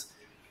about it is,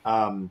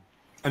 and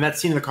that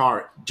scene in the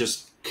car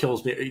just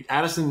kills me.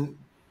 Addison,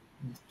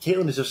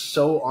 Caitlin is just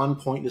so on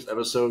point in this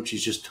episode.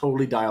 She's just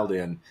totally dialed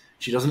in.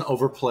 She doesn't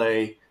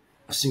overplay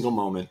a single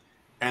moment.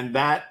 And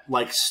that,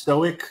 like,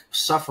 stoic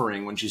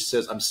suffering when she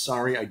says, I'm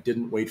sorry I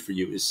didn't wait for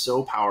you, is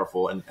so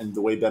powerful. And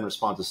the way Ben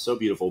responds is so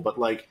beautiful. But,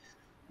 like,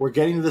 we're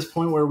getting to this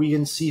point where we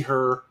can see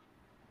her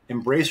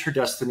embrace her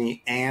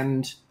destiny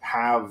and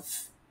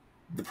have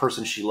the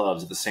person she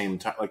loves at the same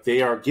time. Like,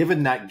 they are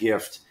given that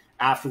gift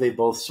after they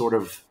both sort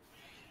of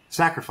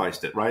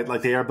sacrificed it, right?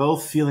 Like, they are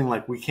both feeling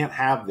like we can't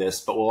have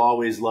this, but we'll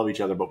always love each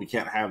other, but we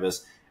can't have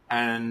this.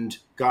 And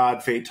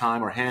God, fate,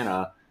 time, or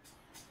Hannah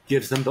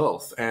gives them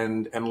both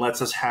and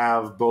lets us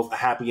have both a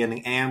happy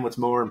ending and, what's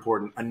more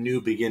important, a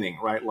new beginning,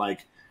 right?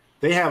 Like,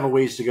 they have a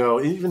ways to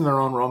go. Even their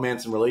own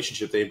romance and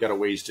relationship, they've got a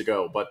ways to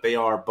go, but they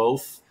are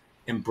both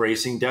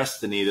embracing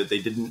destiny that they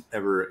didn't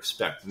ever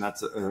expect. And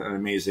that's an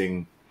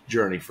amazing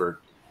journey for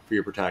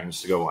your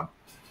protagonist to go on.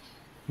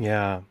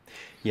 Yeah.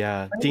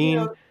 And, Dean. you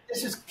know,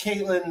 this is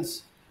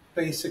Caitlin's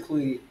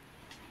basically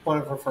one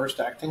of her first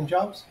acting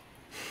jobs.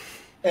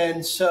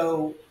 And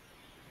so,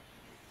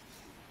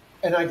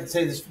 and I can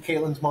say this for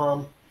Caitlin's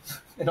mom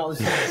and all this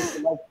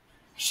stuff. Like,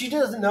 she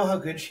doesn't know how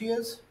good she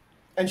is,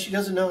 and she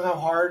doesn't know how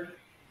hard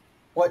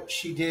what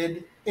she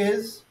did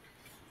is.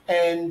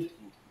 And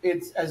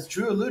it's, as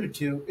Drew alluded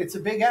to, it's a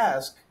big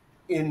ask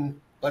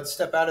in, let's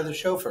step out of the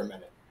show for a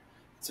minute.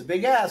 It's a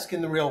big ask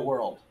in the real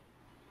world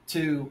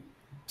to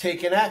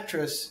take an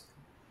actress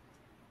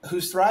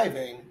who's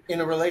thriving in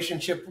a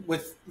relationship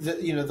with the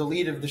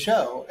lead of the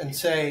show and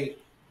say,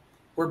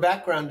 we're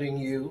backgrounding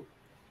you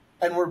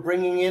and we're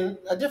bringing in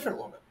a different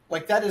woman.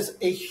 Like, that is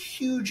a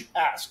huge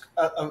ask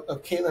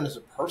of Caitlin as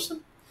a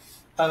person,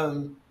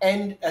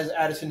 and as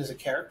Addison as a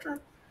character.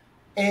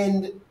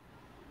 And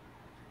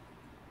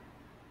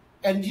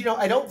you know,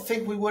 I don't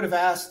think we would have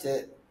asked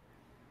it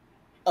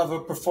of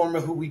a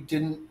performer who we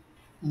didn't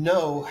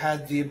know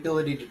had the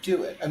ability to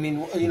do it. I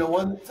mean, you know,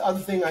 one other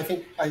thing I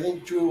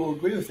think Drew will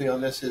agree with me on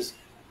this is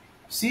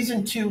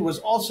season 2 was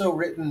also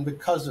written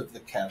because of the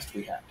cast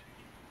we had.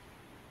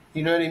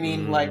 You know what I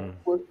mean? Like,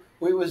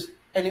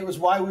 it was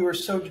why we were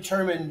so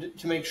determined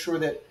to make sure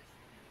that,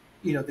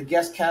 you know, the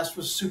guest cast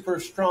was super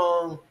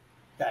strong,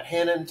 that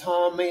Hannah and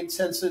Tom made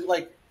sense. That,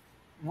 like,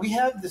 we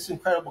have this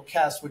incredible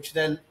cast, which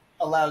then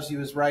allows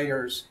you as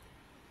writers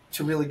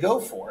to really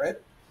go for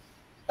it.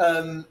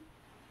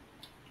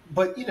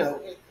 But, you know,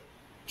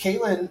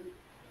 Caitlin,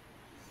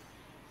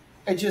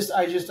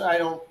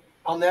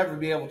 I'll never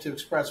be able to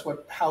express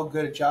how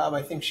good a job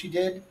I think she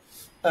did.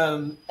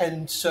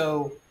 And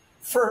so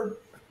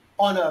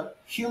on a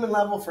human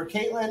level for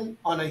Caitlin,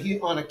 on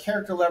a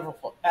character level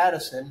for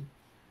Addison,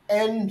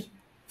 and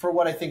for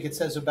what I think it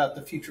says about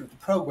the future of the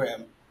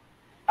program,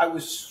 I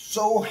was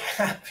so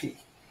happy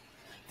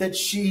that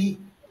she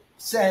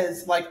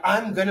says, like,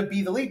 I'm going to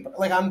be the leaper.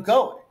 Like, I'm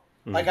going.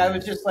 Mm-hmm. Like, I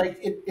was just like,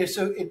 it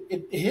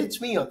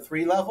hits me on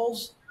 3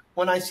 levels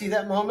when I see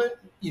that moment.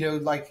 You know,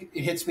 like,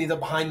 it hits me the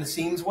behind the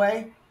scenes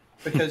way,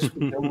 because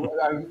you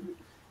know,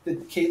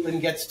 that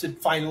Caitlin gets to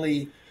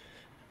finally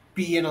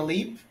be in a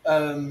leap.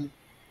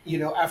 You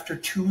know, after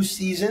 2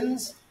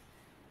 seasons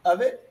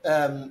of it.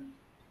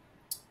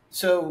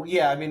 So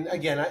yeah, I mean,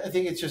 again, I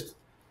think it's just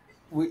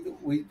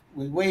we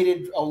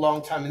waited a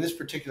long time in this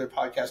particular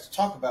podcast to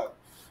talk about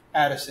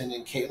Addison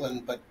and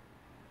Caitlin, but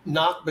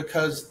not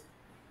because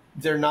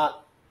they're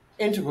not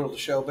integral to the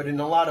show, but in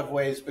a lot of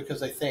ways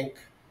because I think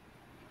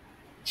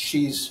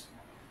she's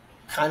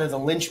kind of the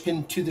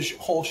linchpin to the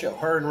whole show.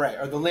 Her and Ray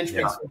are the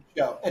linchpins to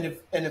the show, and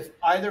if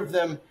either of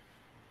them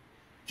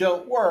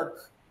don't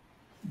work,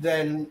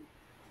 then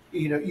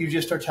you know, you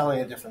just are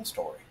telling a different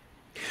story.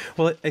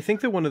 Well, I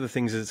think that one of the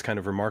things that's kind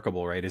of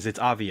remarkable, right, is it's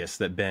obvious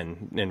that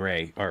Ben and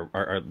Ray are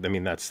I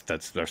mean, that's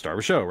our star of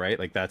the show, right?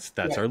 Like, that's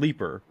our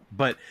leaper.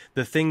 But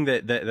the thing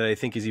that I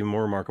think is even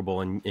more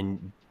remarkable,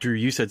 and Drew,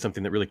 you said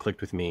something that really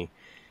clicked with me,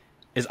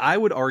 is I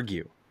would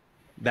argue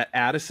that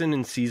Addison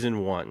in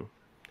season 1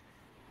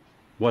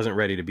 wasn't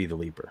ready to be the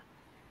leaper.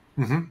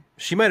 Mm-hmm.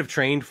 She might have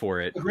trained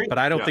for it, but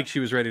I don't think she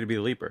was ready to be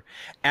the leaper.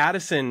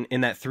 Addison,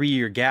 in that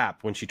 3-year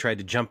gap when she tried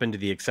to jump into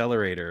the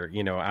accelerator,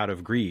 you know, out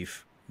of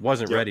grief,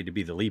 wasn't ready to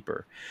be the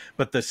leaper.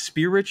 But the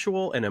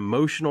spiritual and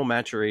emotional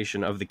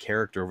maturation of the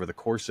character over the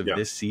course of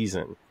this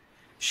season,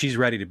 she's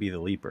ready to be the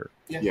leaper.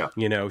 Yeah.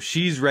 You know,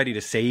 she's ready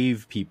to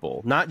save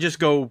people, not just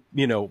go,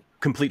 you know,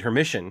 complete her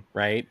mission,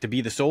 right? To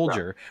be the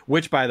soldier,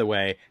 which, by the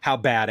way, how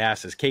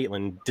badass is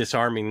Caitlin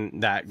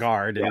disarming that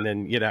guard and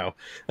then, you know...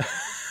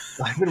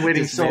 I've been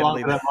waiting so long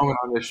for that moment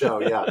on this show,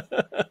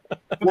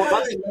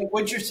 Well,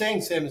 what you're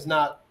saying, Sam, is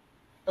not...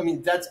 I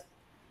mean, that's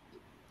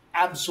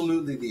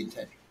absolutely the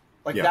intention.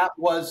 Like, that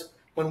was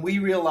when we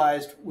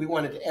realized we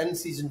wanted to end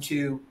season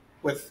 2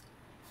 with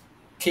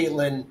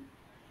Caitlin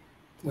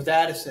with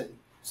Addison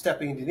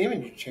stepping into the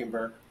imaging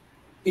chamber,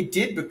 it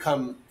did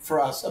become for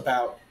us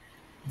about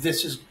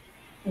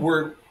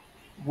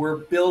we're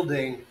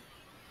building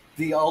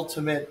the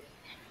ultimate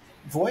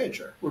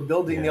Voyager. We're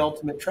building the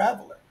ultimate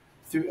traveler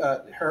through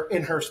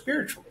her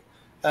spiritually.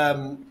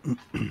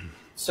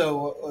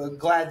 So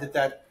glad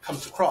that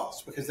comes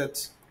across,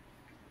 because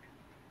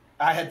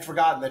I had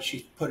forgotten that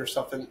she put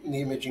herself in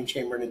the imaging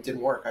chamber and it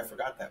didn't work. I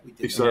forgot that we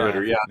did.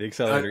 Accelerator, the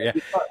accelerator,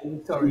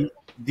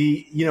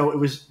 it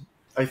was.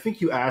 I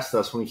think you asked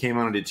us when we came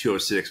on and did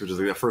 206, which is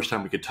like the first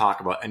time we could talk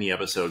about any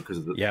episode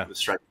because the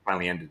strike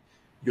finally ended.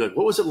 You're like,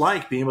 what was it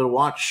like being able to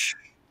watch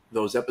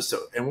those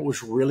episodes? And what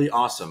was really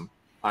awesome,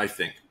 I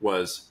think,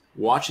 was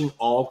watching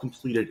all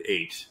completed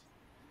 8.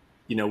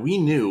 We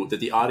knew that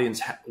the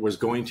audience was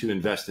going to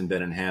invest in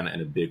Ben and Hannah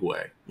in a big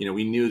way.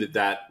 We knew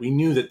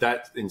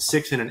that in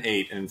 6 and in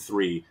 8 and in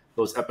 3,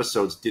 those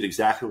episodes did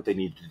exactly what they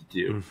needed to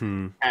do.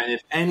 Mm-hmm. And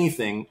if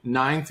anything,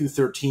 9 through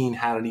 13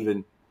 had an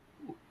even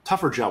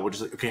tougher job, which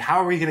is like, okay, how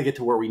are we going to get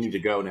to where we need to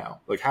go now?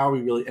 Like, how are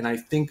we really? And I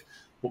think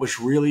what was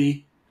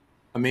really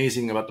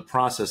amazing about the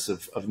process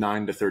of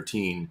 9 to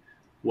 13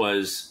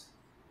 was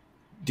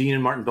Dean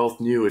and Martin both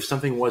knew if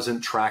something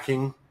wasn't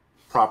tracking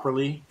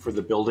properly for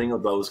the building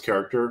of those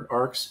character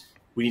arcs,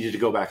 we needed to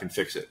go back and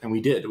fix it. And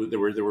we did. There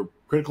were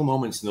critical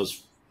moments in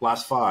those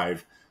last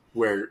 5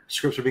 where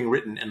scripts were being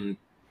written and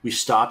we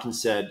stopped and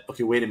said,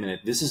 okay, wait a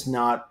minute, this is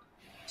not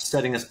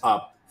setting us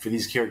up for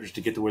these characters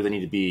to get to where they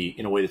need to be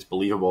in a way that's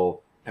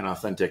believable and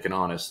authentic and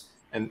honest.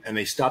 And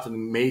they stopped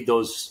and made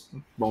those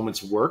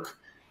moments work.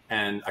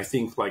 And I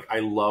think, I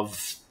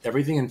love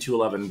everything in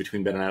 211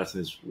 between Ben and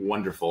Madison is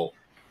wonderful,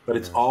 but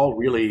it's all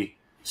really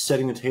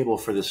setting the table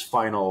for these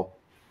final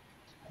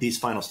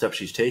steps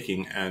she's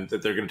taking and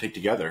that they're going to take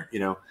together,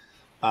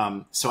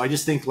 So I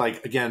just think,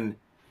 again,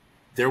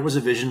 there was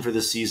a vision for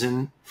this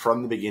season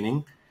from the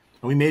beginning,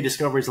 and we made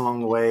discoveries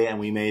along the way, and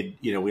we made,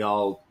 we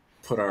all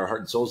put our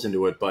heart and souls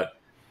into it, but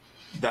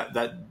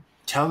that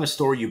telling a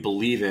story you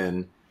believe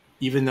in,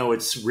 even though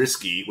it's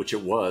risky, which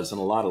it was on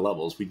a lot of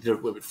levels. We did a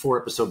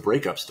 4-episode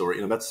breakup story.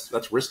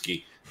 That's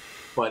risky,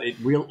 but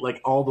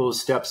all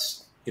those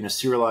steps in a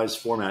serialized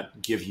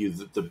format give you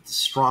the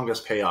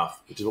strongest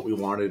payoff, which is what we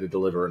wanted to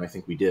deliver, and I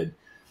think we did.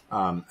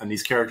 And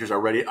these characters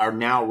are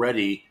now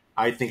ready.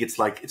 I think it's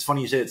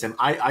funny you say it, Sam.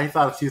 I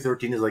thought of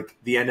 213 as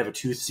the end of a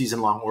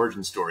 2-season-long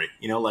origin story.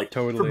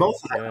 Totally, for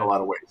both of them in a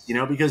lot of ways.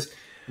 Because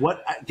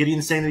what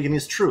Gideon's saying at the beginning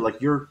is true.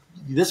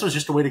 This was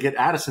just a way to get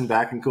Addison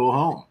back and go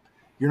home.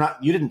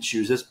 You didn't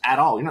choose this at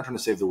all. You're not trying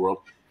to save the world.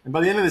 And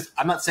by the end of this,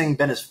 I'm not saying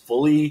Ben is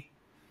fully,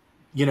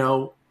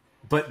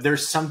 but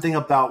there's something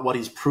about what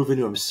he's proven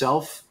to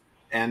himself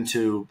and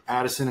to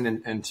Addison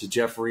and to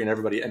Jeffrey and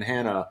everybody and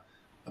Hannah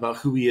about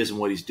who he is and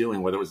what he's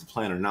doing, whether it was the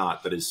plan or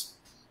not, that is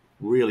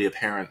really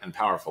apparent and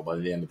powerful by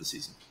the end of the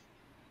season.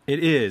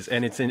 It is,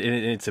 and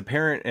it's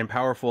apparent and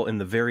powerful in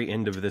the very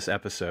end of this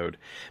episode,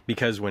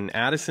 because when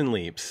Addison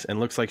leaps and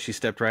looks like she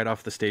stepped right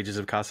off the stages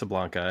of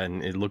Casablanca,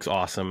 and it looks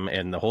awesome,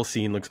 and the whole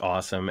scene looks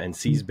awesome, and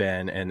sees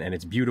Ben, and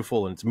it's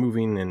beautiful, and it's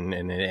moving, and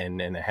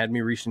it had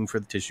me reaching for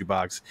the tissue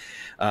box.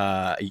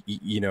 I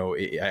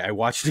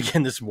watched it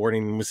again this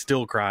morning and was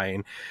still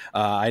crying.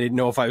 I didn't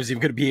know if I was even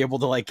going to be able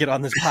to get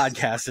on this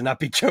podcast and not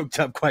be choked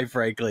up, quite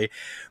frankly.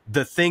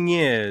 The thing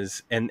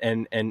is, and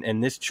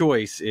this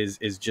choice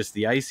is just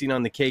the icing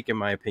on the cake, in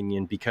my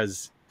opinion,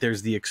 because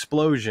there's the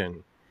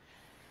explosion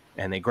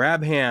and they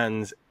grab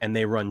hands and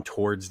they run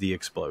towards the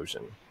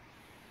explosion,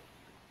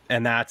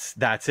 and that's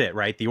it,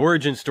 right? The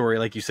origin story,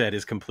 like you said,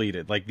 is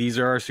completed. These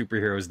are our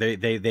superheroes.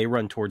 They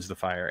run towards the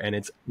fire, and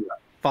it's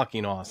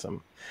fucking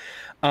awesome.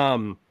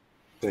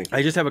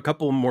 I just have a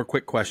couple more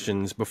quick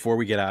questions before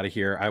we get out of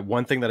here.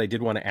 One thing that I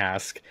did want to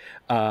ask,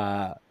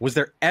 was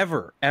there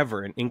ever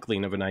an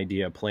inkling of an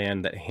idea,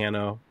 plan that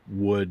Hannah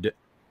would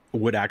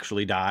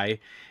actually die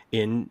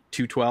in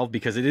 212?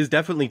 Because it is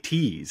definitely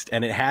teased,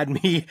 and it had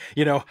me,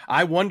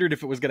 I wondered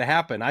if it was going to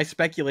happen. I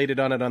speculated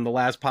on it on the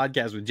last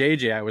podcast with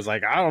JJ. I was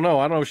like, I don't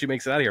know if she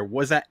makes it out of here.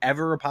 Was that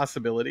ever a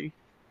possibility?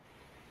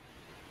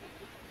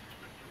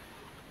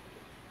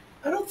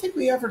 I don't think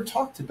we ever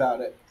talked about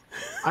it.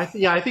 I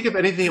think if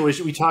anything, it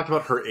was we talked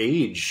about her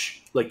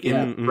age,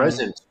 in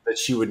present, that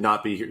she would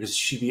not be here because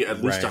she'd be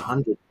at least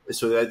 100.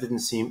 So that didn't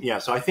seem,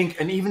 So I think,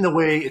 and even the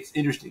way it's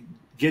interesting,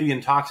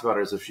 Gideon talks about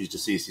her as if she's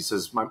deceased. He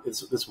says,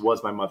 "This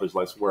was my mother's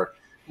life's work."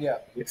 Yeah,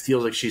 it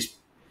feels like she's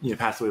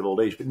passed away of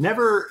old age, but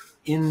never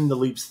in the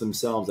leaps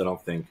themselves. I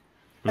don't think.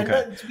 And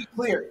then, to be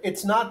clear,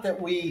 it's not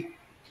that we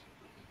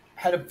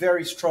had a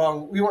very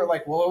strong. We weren't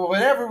like, well,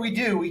 whatever we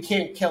do, we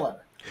can't kill her.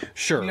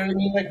 Sure. You know what I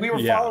mean? We were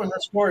following her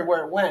story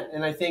where it went.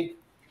 And I think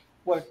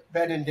what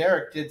Ben and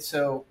Derek did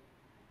so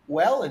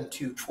well in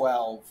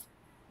 212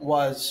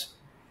 was,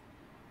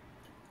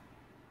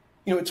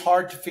 it's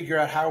hard to figure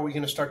out how are we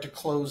going to start to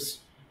close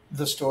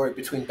the story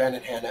between Ben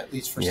and Hannah, at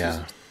least for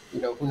season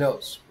 2. Who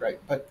knows, right?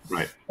 But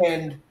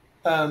and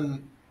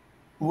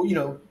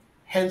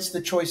hence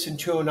the choice in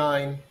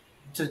 209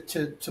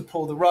 to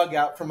pull the rug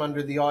out from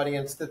under the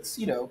audience that's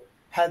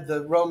had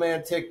the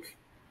romantic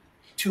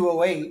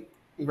 208,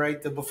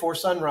 right? The Before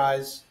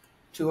Sunrise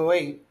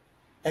 208,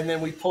 and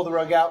then we pull the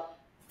rug out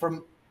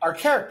from our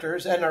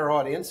characters and our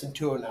audience in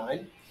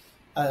 209.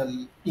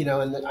 You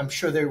know, and I'm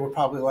sure they were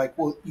probably like,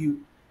 well,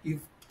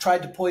 you've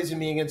tried to poison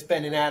me against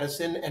Ben and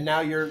Addison, and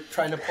now you're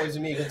trying to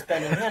poison me against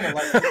Ben and Hannah.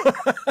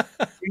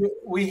 Like,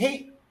 we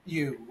hate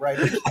you, right?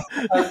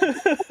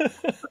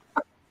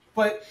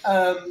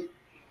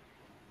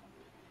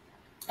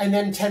 And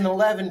then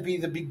 10-11 be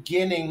the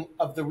beginning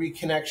of the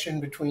reconnection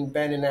between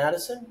Ben and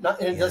Addison.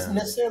 It doesn't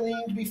necessarily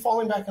need to be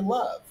falling back in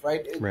love,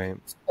 right?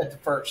 At the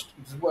first.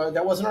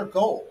 That wasn't our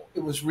goal.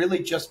 It was really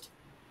just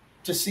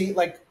to see,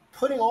 like,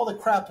 putting all the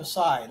crap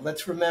aside,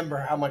 let's remember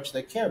how much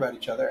they care about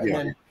each other.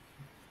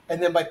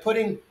 And then by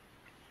putting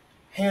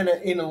Hannah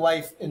in a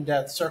life and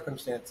death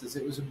circumstances,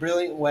 it was a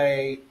brilliant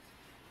way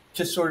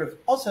to sort of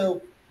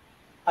also,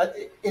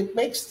 it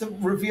makes the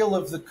reveal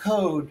of the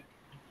code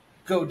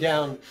go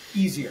down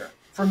easier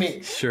for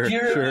me. Sure.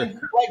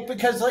 Like,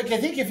 because, like, I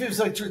think if it was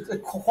like a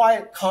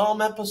quiet,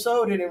 calm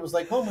episode and it was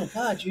like, oh my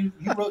God, you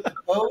wrote the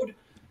code,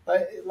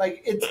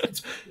 like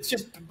it's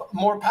just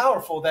more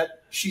powerful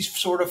that she's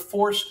sort of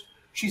forced.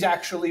 She's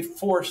actually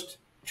forced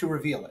to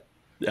reveal it.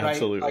 Right?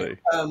 Absolutely.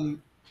 Like,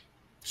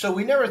 so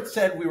we never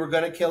said we were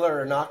going to kill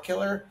her or not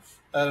kill her,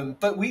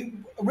 but we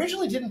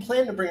originally didn't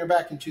plan to bring her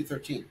back in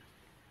 213.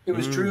 It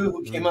was Drew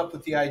who came up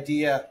with the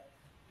idea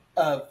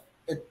of,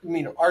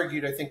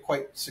 argued, I think,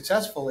 quite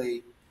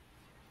successfully,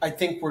 I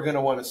think we're going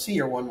to want to see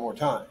her one more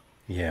time.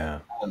 Yeah.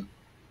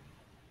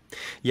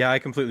 Yeah, I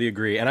completely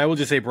agree, and I will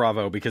just say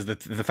bravo, because the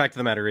fact of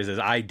the matter is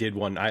I did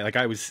one.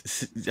 I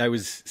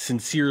was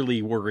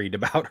sincerely worried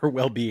about her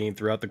well-being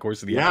throughout the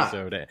course of the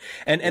episode,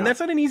 and that's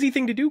not an easy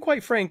thing to do,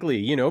 quite frankly.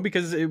 You know,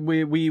 because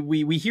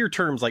we hear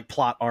terms like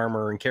plot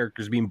armor and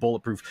characters being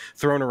bulletproof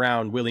thrown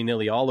around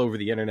willy-nilly all over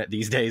the internet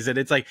these days, and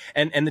it's like,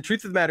 and the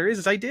truth of the matter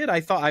is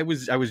I thought I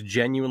was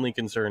genuinely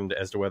concerned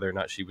as to whether or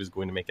not she was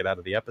going to make it out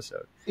of the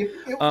episode. It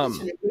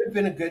would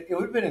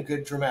have been a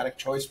good dramatic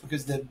choice,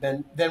 because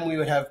then we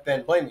would have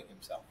Ben blaming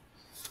himself.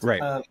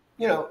 Right.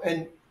 You know,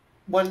 and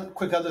one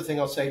quick other thing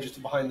I'll say,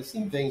 just behind the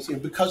scene things, you know,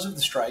 because of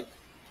the strike,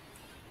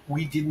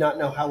 we did not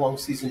know how long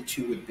season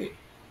 2 would be.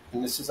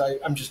 And this is,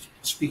 I'm just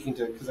speaking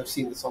to, because I've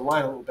seen this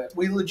online a little bit.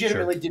 We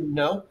legitimately didn't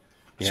know.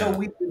 Yeah.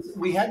 So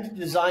we had to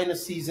design a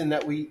season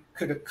that we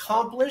could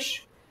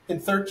accomplish in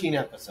 13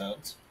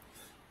 episodes,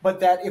 but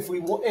that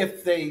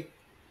if they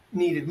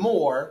needed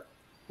more,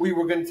 we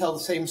were going to tell the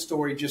same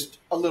story just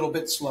a little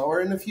bit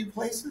slower in a few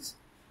places.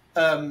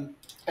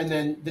 And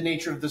then the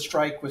nature of the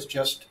strike was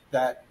just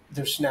that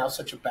there's now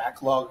such a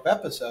backlog of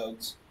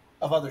episodes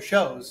of other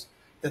shows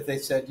that they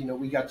said, you know,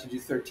 we got to do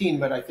 13.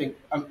 But I think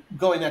I'm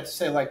going that to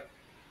say, like,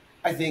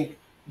 I think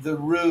The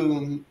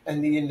Room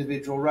and the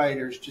individual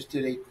writers just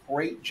did a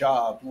great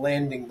job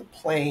landing the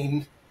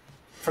plane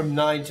from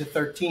 9 to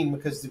 13,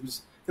 because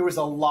there was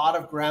a lot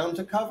of ground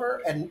to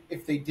cover. And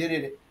if they did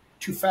it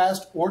too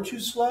fast or too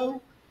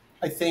slow,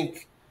 I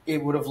think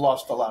it would have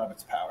lost a lot of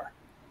its power.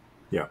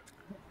 Yeah.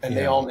 And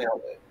they all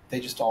nailed it. They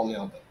just all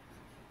nailed it.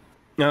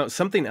 Now,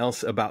 something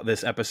else about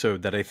this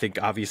episode that I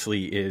think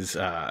obviously is,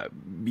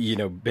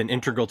 been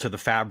integral to the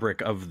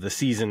fabric of the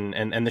season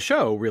and the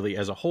show really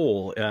as a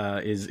whole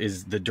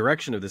is the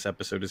direction of this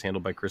episode is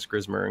handled by Chris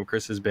Grismer. And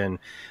Chris has been,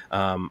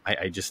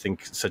 I just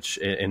think, such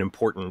an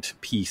important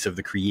piece of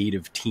the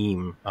creative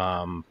team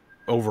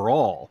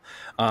overall,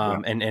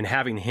 and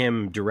having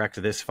him direct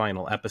this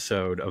final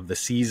episode of the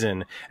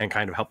season and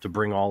kind of help to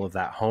bring all of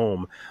that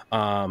home.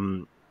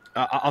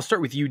 I'll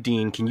start with you,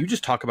 Dean. Can you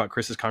just talk about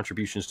Chris's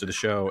contributions to the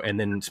show, and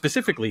then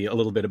specifically a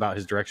little bit about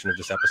his direction of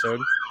this episode?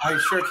 I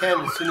sure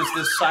can. As soon as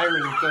this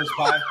siren goes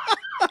by,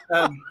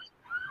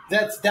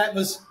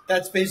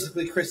 that's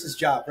basically Chris's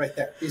job right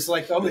there. He's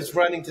like always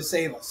running to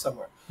save us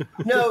somewhere.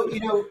 No, you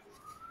know,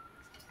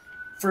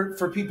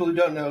 for people who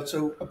don't know,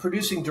 so a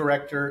producing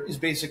director is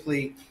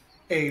basically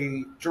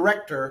a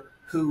director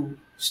who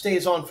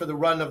stays on for the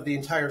run of the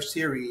entire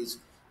series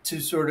to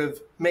sort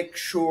of make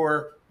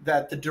sure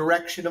that the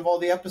direction of all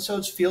the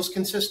episodes feels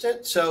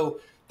consistent. So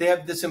they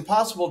have this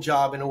impossible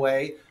job, in a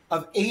way,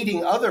 of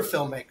aiding other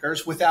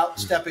filmmakers without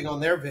stepping on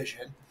their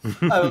vision.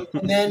 And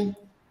then,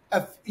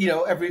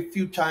 every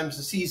few times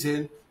a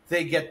season,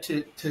 they get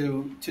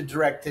to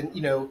direct. And,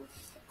 you know,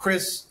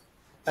 Chris,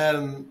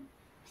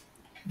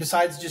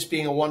 besides just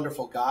being a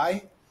wonderful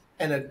guy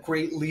and a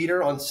great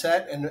leader on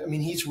set, and I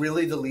mean, he's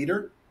really the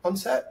leader on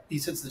set. He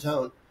sets the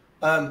tone.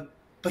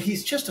 But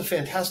he's just a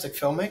fantastic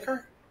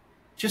filmmaker.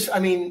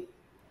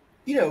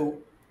 You know,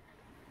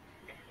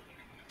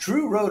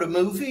 Drew wrote a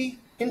movie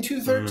in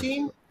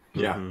 213.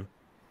 Yeah.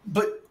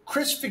 But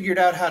Chris figured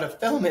out how to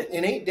film it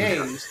in 8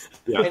 days.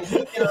 Yeah. And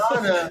he and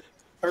Anna,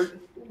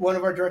 one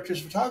of our directors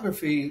of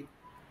photography,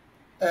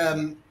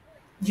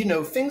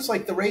 things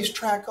like the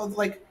racetrack,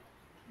 like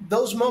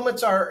those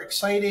moments are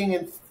exciting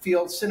and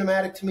feel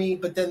cinematic to me,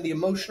 but then the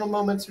emotional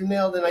moments are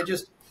nailed. And I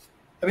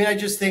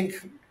just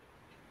think,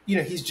 you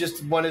know, he's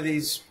just one of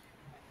these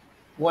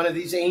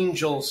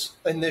angels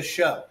in this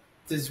show.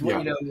 I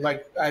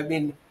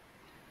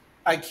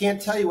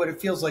can't tell you what it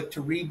feels like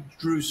to read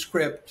Drew's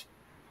script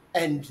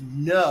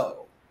and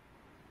know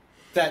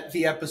that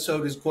the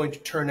episode is going to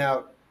turn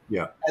out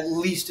at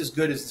least as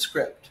good as the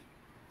script.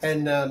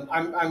 And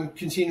I'm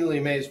continually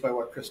amazed by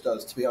what Chris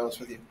does, to be honest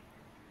with you.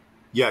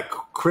 Yeah,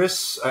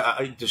 Chris,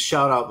 I just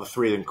shout out the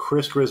three of them.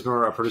 Chris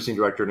Grismer, our producing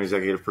director and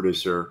executive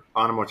producer.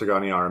 Anna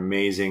Mortagani, our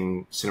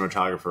amazing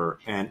cinematographer.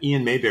 And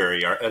Ian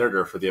Mayberry, our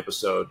editor for the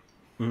episode.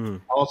 I'll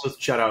also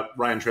shout out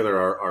Ryan Traylor,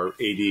 our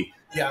AD.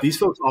 Yeah. These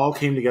folks all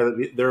came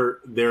together.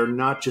 They're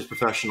not just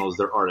professionals,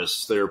 they're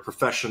artists. They're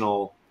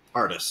professional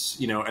artists,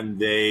 and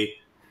they,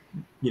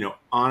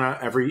 Anna,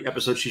 every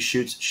episode she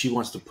shoots, she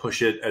wants to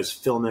push it as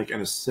filmic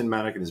and as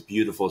cinematic and as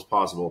beautiful as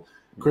possible.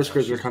 Chris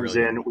Grismer comes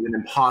in with an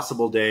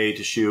impossible day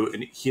to shoot,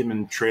 and him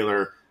and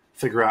Trailer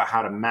figure out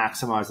how to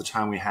maximize the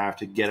time we have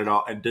to get it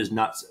all. And does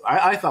not.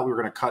 I thought we were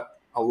going to cut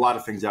a lot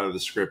of things out of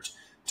the script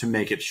to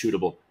make it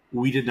shootable.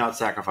 We did not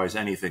sacrifice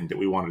anything that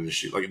we wanted to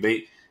shoot. Like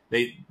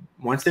they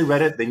once they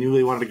read it, they knew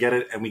they wanted to get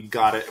it, and we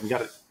got it. And we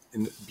got it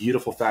in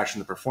beautiful fashion.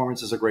 The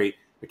performances are great.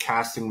 The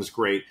casting was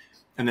great.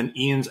 And then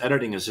Ian's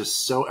editing is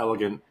just so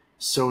elegant,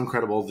 so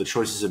incredible. The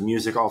choices of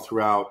music all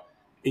throughout.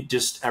 It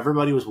just,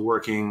 everybody was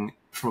working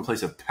from a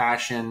place of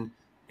passion,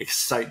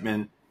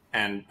 excitement,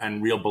 and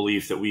real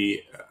belief that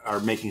we are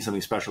making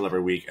something special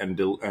every week and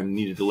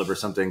need to deliver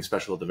something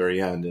special at the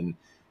very end. And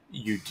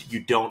you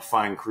don't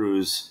find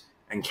crews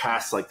and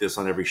casts like this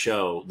on every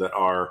show that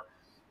are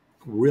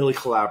really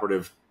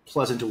collaborative,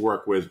 pleasant to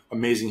work with,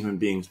 amazing human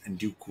beings, and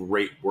do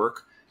great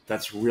work.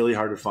 That's really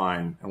hard to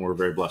find, and we're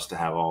very blessed to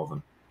have all of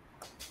them.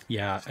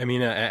 Yeah, I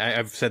mean,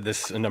 I've said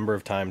this a number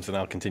of times, and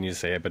I'll continue to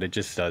say it, but it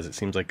just does. It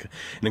seems like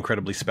an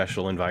incredibly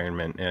special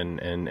environment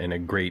and a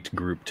great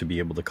group to be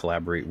able to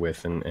collaborate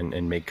with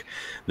and make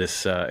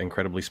this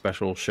incredibly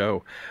special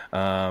show.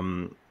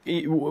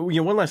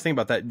 One last thing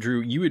about that, Drew,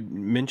 you had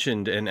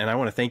mentioned, and I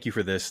want to thank you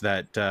for this,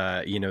 that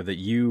that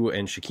you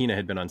and Shakina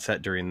had been on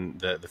set during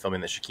the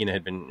filming, that Shakina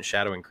had been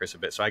shadowing Chris a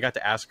bit. So I got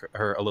to ask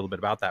her a little bit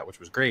about that, which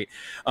was great.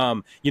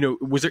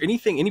 Was there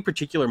any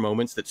particular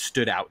moments that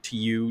stood out to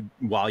you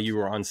while you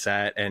were on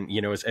set? And,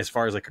 as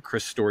far as like a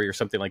Chris story or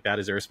something like that,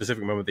 is there a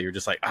specific moment that you're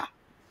just like,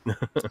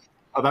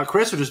 About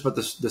Chris, or just about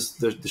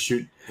the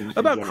shoot?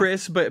 About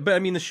Chris, but I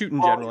mean the shoot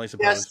in general, I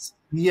suppose.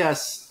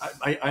 Yes.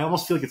 I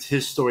almost feel like it's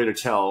his story to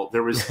tell.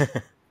 There was,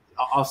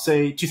 I'll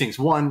say two things.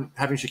 One,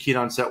 having Shakina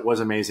on set was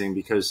amazing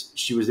because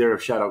she was there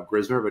to shout out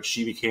Grismer, but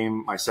she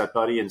became my set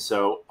buddy, and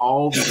so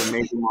all these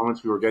amazing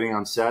moments we were getting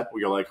on set,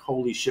 where you're like,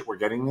 "Holy shit, we're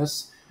getting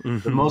this!"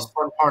 The most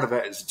fun part of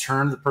it is to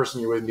turn to the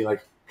person you're with and be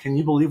like, "Can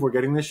you believe we're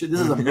getting this shit?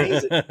 This is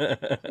amazing." Me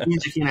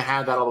and Shakina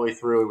had that all the way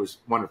through. It was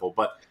wonderful,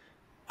 but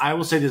I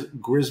will say this,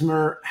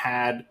 Grismer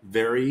had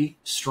very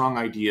strong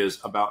ideas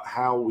about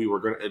how we were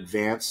going to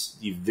advance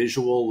the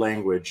visual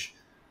language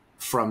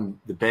from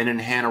the Ben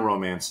and Hannah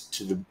romance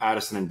to the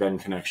Madison and Ben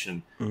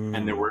connection.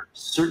 And there were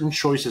certain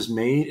choices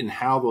made in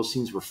how those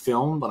scenes were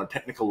filmed on a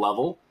technical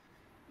level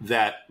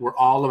that were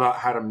all about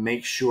how to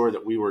make sure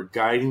that we were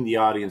guiding the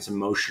audience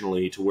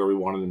emotionally to where we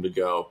wanted them to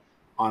go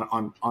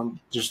on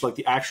just like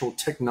the actual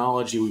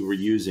technology we were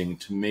using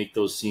to make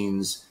those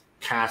scenes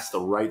cast the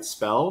right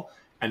spell.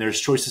 And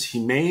there's choices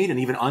he made and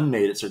even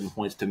unmade at certain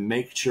points to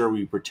make sure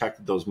we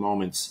protected those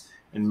moments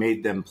and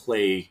made them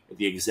play at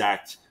the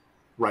exact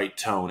right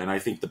tone. And I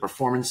think the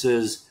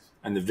performances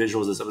and the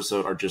visuals of this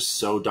episode are just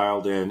so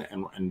dialed in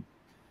and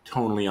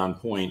tonally on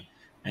point.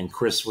 And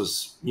Chris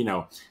was, it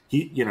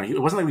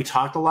wasn't like we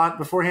talked a lot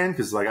beforehand,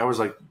 because like I was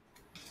like,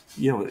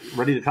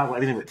 ready to talk about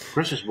anything. But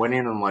Chris just went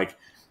in and like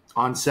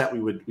on set we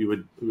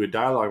would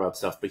dialogue about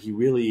stuff, but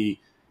he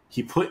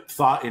put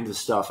thought into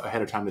stuff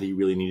ahead of time that he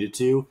really needed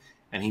to.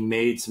 And he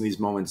made some of these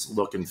moments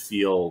look and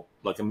feel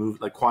like a movie,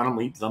 like Quantum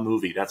Leap, the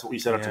movie. That's what we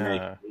set out to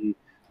make. We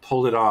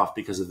pulled it off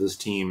because of this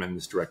team and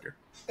this director.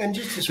 And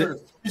just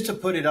to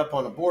put it up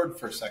on a board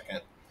for a second,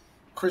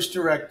 Chris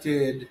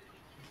directed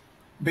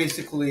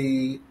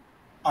basically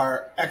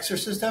our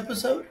Exorcist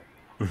episode.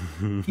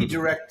 He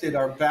directed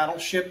our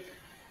Battleship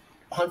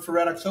Hunt for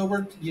Red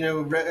October,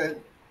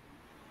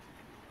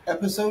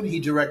 episode.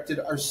 He directed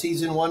our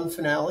season 1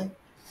 finale.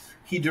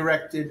 He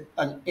directed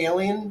an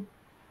Alien,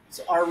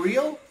 Are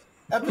Real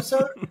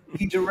episode.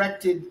 He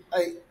directed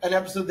an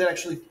episode that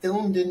actually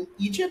filmed in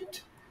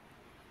Egypt,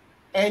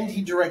 and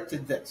he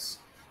directed this.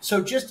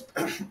 So just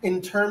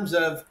in terms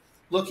of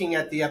looking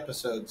at the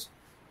episodes,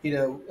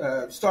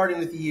 starting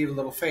with the Ye of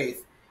Little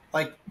Faith,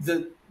 like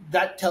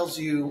that tells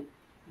you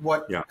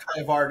what kind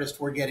of artist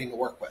we're getting to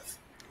work with.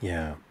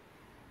 Yeah.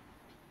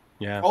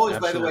 Always, absolutely.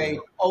 by the way,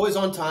 always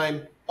on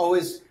time,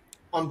 always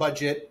on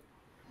budget.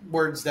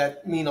 Words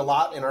that mean a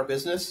lot in our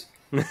business.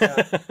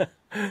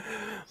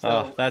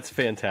 Oh, that's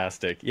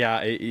fantastic.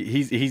 Yeah,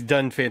 he's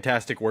done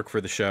fantastic work for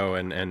the show,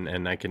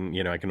 and I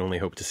can only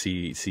hope to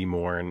see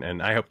more,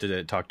 and I hope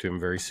to talk to him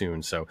very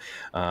soon. So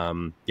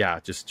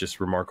just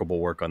remarkable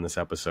work on this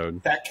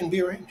episode. That can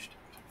be arranged.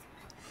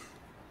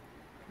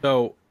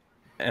 So,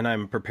 and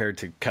I'm prepared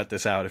to cut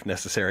this out if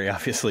necessary,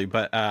 obviously,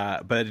 but I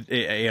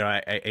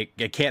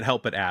can't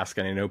help but ask,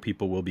 and I know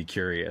people will be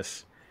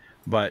curious,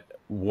 but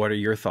what are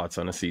your thoughts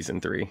on a season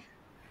 3?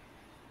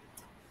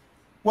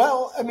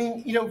 Well, I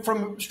mean,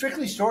 from a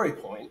strictly story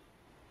point,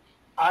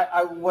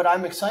 what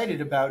I'm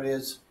excited about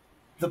is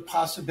the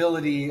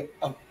possibility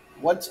of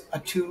what's a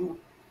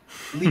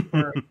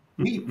two-leaper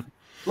leap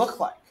look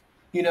like.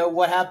 You know,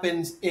 what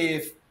happens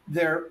if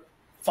they're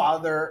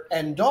father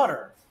and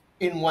daughter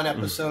in one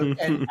episode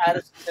and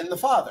Addison and the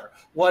father?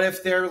 What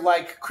if they're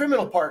like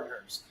criminal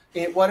partners?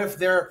 What if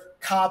they're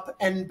cop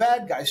and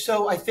bad guy?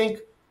 So I think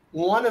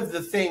one of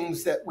the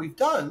things that we've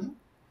done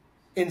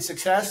in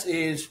Success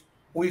is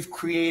we've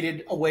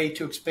created a way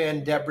to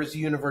expand Deborah's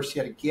universe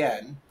yet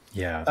again.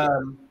 Yeah.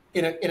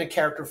 In a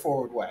character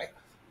forward way.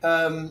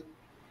 At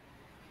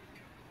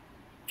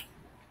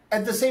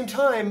the same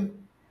time,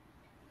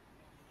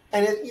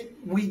 and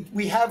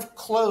we have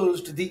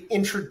closed the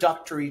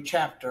introductory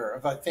chapter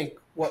of, I think,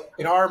 what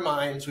in our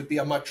minds would be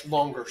a much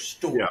longer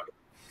story. Yeah.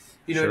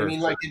 You know what I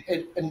mean? Like,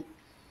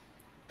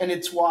 and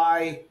it's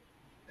why,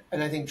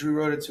 and I think Drew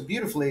wrote it so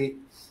beautifully,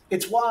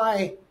 it's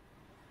why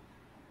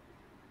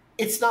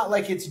it's not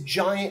like it's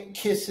giant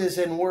kisses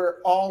and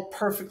we're all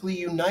perfectly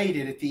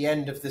united at the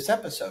end of this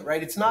episode,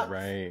 right? It's not,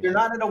 right. They're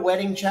not at a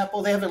wedding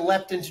chapel. They haven't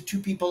leapt into two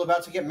people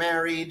about to get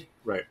married.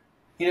 Right.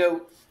 You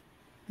know,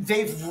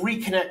 they've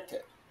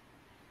reconnected,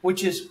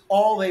 which is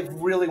all they've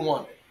really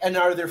wanted. And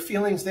are there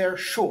feelings there?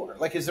 Sure.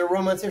 Like, is there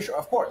romance there? Sure.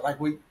 Of course. Like,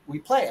 we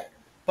play it.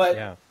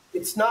 But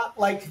it's not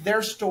like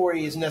their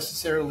story is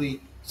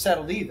necessarily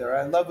settled either.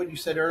 I love what you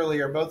said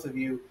earlier, both of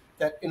you,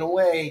 that in a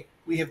way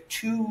we have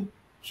two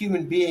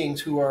human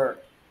beings who are,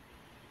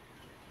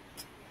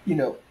 you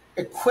know,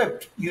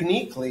 equipped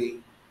uniquely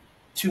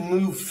to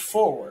move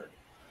forward,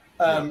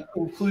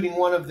 including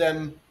one of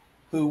them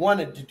who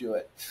wanted to do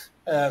it.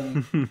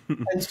 And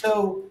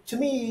so to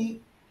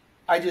me,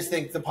 I just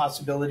think the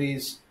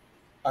possibilities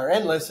are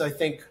endless. I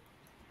think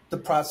the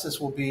process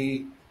will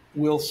be,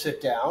 we'll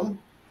sit down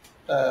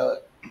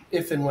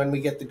if and when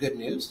we get the good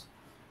news,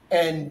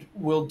 and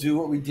we'll do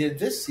what we did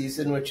this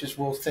season, which is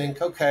we'll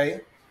think,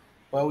 okay,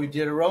 well, we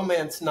did a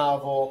romance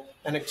novel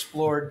and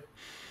explored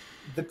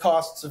the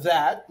costs of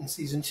that in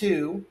season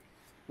 2.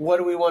 What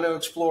do we want to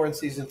explore in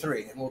season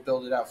 3? And we'll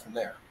build it out from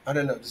there. I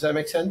don't know. Does that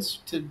make sense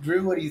to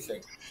Drew? What do you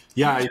think?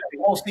 Yeah. He's got the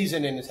whole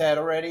season in his head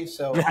already.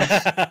 So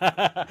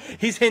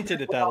he's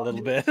hinted at that a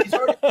little bit.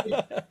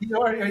 he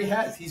already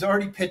has. He's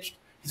already pitched.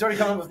 He's already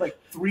come up with like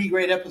 3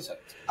 great episodes.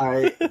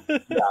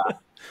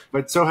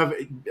 But so have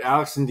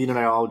Alex and Dean and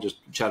I all just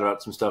chatted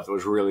about some stuff that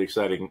was really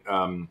exciting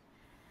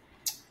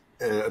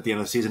at the end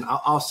of the season.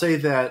 I'll say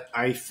that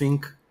I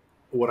think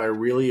what I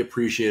really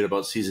appreciate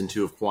about season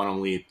 2 of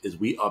Quantum Leap is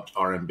we upped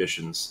our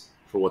ambitions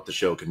for what the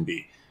show can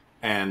be.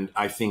 And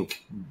I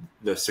think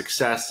the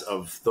success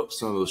of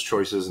some of those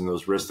choices and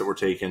those risks that were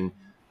taken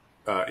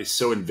is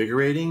so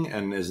invigorating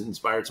and has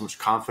inspired so much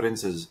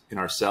confidence in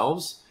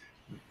ourselves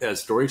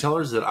as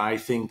storytellers that I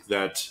think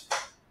that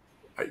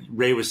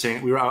Ray was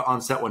saying, we were out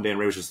on set one day and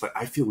Ray was just like,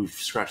 I feel we've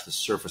scratched the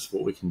surface of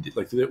what we can do.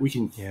 Like that we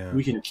can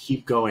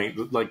keep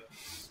going. Like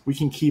we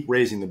can keep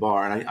raising the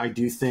bar. And I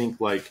do think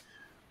like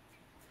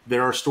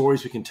there are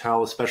stories we can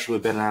tell, especially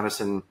with Ben and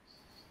Madison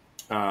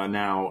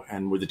now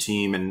and with the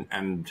team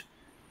and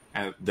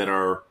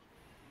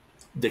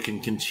that can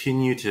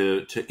continue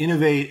to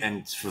innovate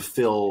and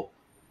fulfill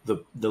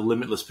the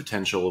limitless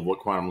potential of what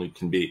Quantum Leap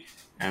can be.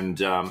 And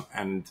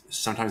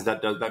sometimes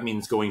that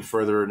means going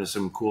further into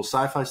some cool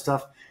sci-fi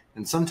stuff.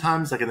 And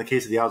sometimes, like in the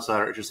case of The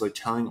Outsider, it's just like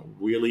telling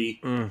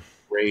really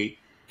great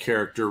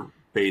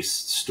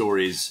character-based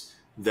stories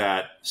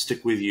that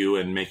stick with you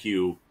and make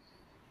you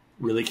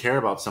really care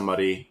about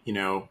somebody, you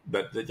know,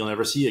 that you'll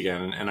never see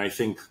again. And I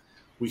think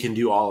we can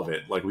do all of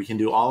it. Like we can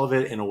do all of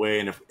it in a way.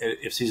 And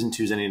if season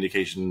 2 is any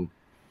indication,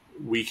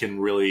 we can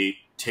really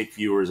take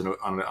viewers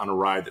on a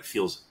ride that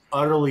feels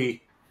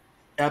utterly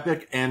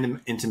epic and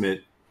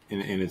intimate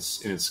in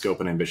its scope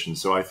and ambition.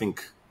 So I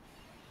think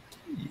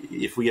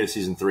if we get a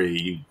season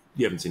 3,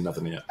 you haven't seen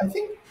nothing yet. I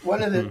think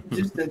one of the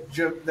just the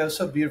joke that was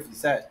so beautifully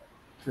said,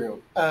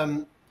 Drew.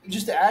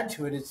 Just to add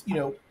to it is, you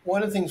know,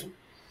 one of the things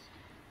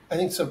I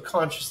think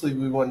subconsciously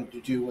we wanted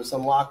to do was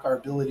unlock our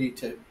ability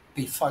to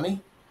be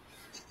funny.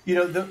 You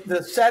know,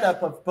 the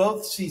setup of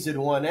both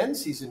season 1 and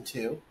season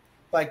 2,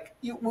 like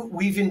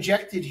we've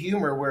injected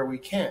humor where we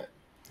can.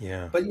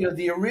 Yeah. But you know,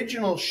 the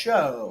original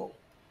show,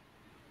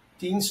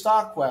 Dean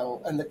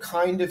Stockwell, and the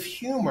kind of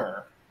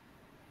humor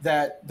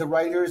that the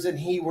writers and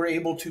he were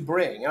able to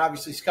bring, and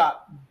obviously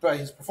Scott by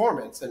his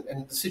performance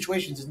and the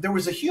situations, there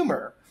was a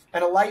humor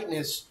and a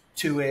lightness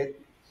to it.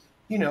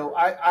 You know,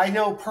 I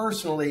know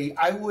personally,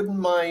 I wouldn't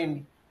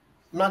mind,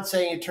 I'm not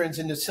saying it turns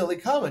into silly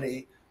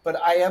comedy, but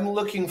I am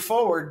looking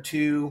forward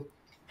to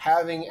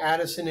having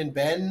Addison and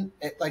Ben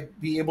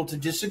like be able to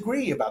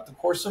disagree about the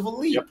course of a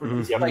leap.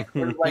 Like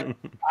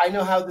I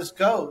know how this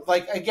goes.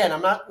 Like, again,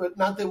 I'm not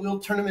that we'll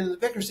turn them into the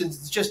Vickersons.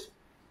 It's just,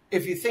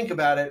 if you think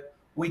about it,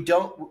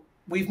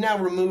 we've now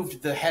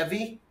removed the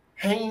heavy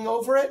hanging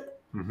over it.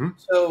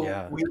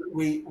 So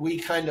we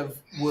kind of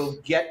will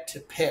get to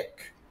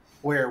pick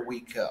where we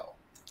go.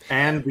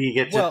 And we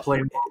get to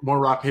play more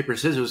rock, paper,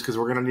 scissors because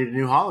we're going to need a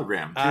new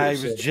hologram, too. I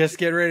was just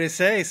getting ready to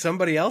say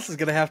somebody else is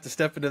going to have to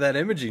step into that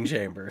imaging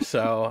chamber.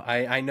 So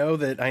I know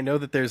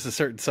that there's a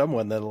certain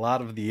someone that a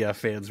lot of the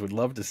fans would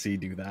love to see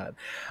do that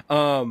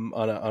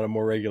on a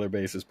more regular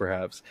basis,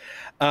 perhaps.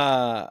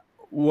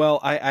 Well,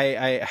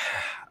 I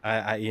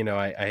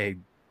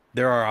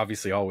there are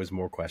obviously always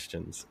more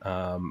questions,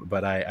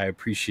 but I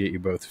appreciate you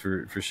both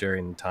for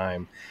sharing the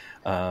time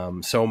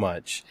so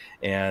much.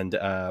 And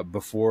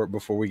before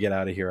we get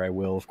out of here, I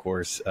will, of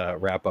course,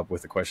 wrap up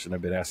with a question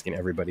I've been asking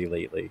everybody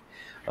lately.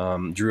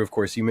 Drew, of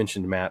course, you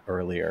mentioned Matt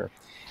earlier,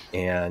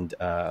 and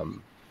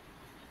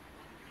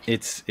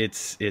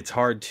it's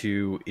hard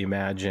to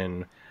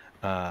imagine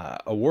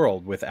a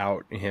world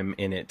without him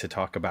in it to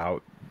talk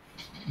about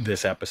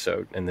this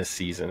episode and this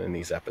season and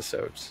these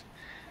episodes.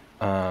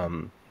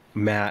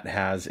 Matt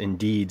has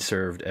indeed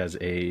served as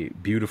a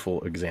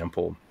beautiful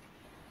example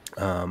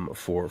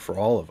for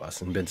all of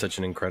us, and been such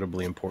an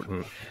incredibly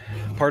important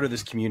part of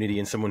this community,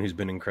 and someone who's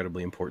been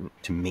incredibly important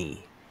to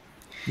me.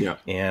 Yeah.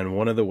 And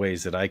one of the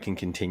ways that I can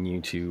continue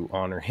to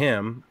honor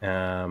him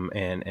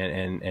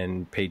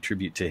and pay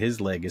tribute to his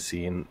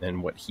legacy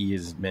and what he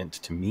has meant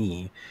to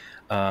me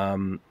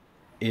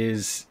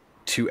is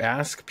to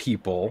ask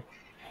people,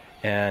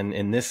 and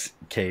in this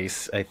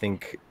case, I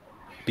think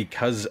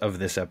because of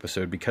this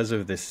episode, because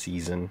of this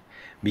season,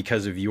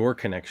 because of your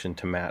connection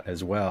to Matt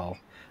as well,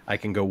 I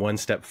can go one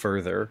step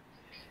further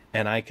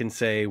and I can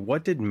say,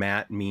 what did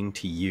Matt mean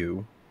to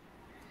you?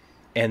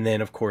 And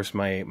then, of course,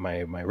 my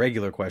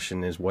regular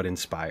question is, what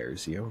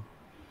inspires you?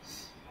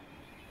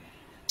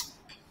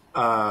 Do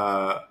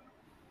I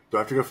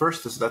have to go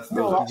first?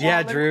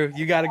 Yeah, Drew,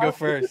 you got to go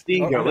first.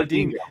 Dean go.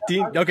 Dean.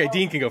 Okay,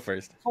 Dean can go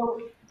first.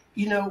 So,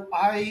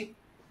 I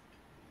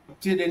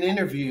did an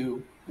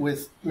interview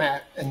with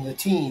Matt and the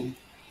team.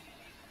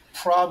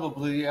 I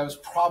was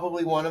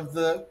probably one of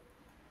the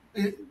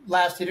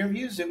last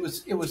interviews. It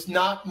was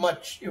not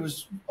much. It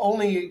was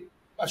only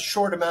a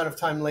short amount of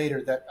time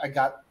later that I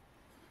got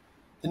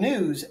the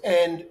news.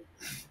 And,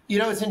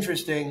 it's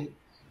interesting.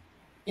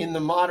 In the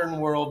modern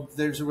world,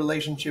 there's a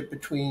relationship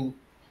between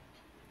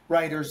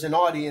writers and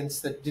audience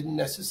that didn't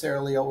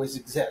necessarily always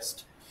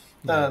exist.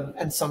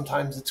 And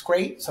sometimes it's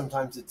great,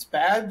 sometimes it's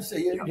bad,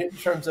 in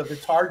terms of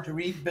it's hard to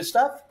read the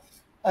stuff.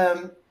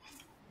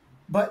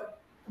 But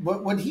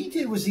what he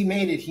did was he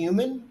made it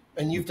human,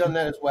 and you've done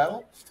that as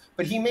well.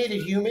 But he made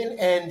it human,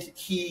 and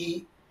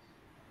he,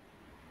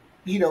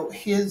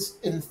 his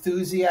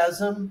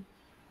enthusiasm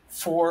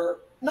for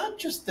not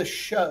just the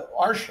show,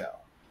 our show,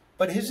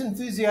 but his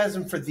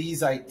enthusiasm for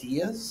these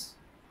ideas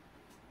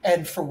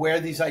and for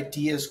where these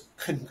ideas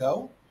could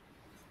go,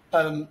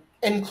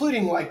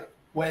 including like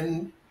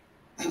when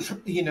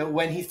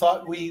he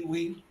thought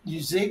we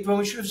zigged when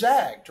we should have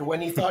zagged, or when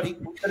he thought he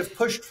could have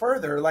pushed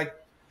further. Like,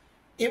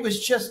 it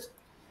was just,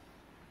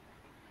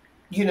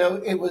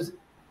 I'm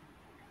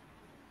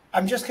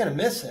just going to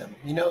miss him,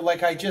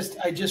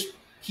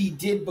 he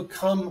did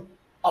become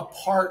a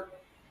part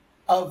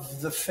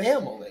of the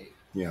family.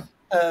 Yeah.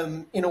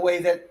 In a way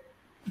that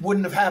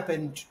wouldn't have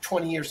happened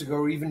 20 years ago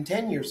or even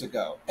 10 years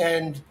ago.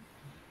 And,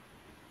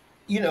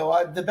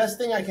 the best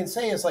thing I can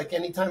say is, like,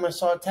 anytime I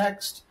saw a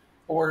text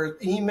or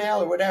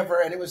email or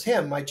whatever, and it was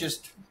him, I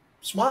just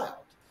smiled.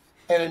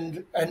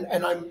 And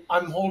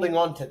I'm holding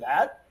on to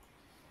that.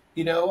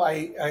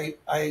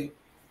 I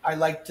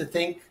like to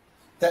think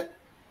that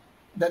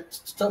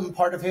some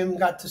part of him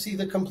got to see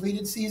the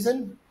completed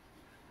season.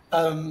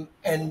 But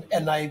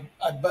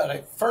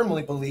I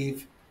firmly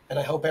believe, and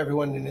I hope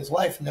everyone in his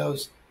life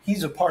knows,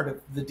 he's a part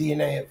of the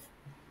DNA of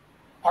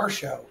our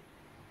show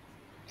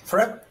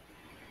forever.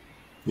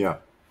 Yeah.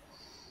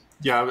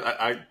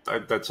 Yeah, I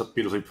that's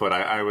beautifully put.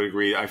 I would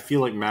agree. I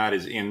feel like Matt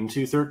is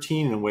into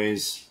 13 in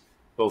ways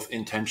both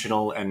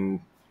intentional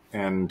and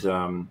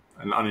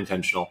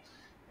unintentional.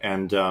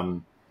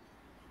 And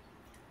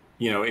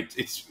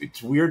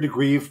it's weird to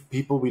grieve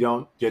people we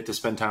don't get to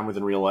spend time with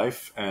in real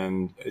life,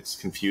 and it's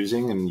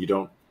confusing. And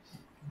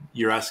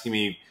you're asking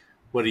me,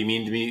 what do you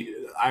mean to me?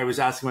 I was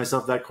asking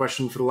myself that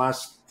question for the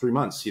last 3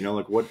 months.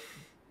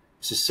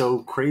 This is so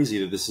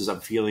crazy that I'm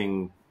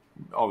feeling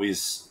all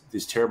these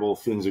terrible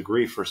feelings of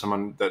grief for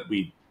someone that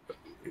we,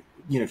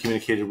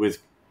 communicated with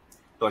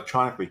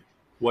electronically.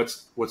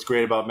 What's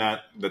great about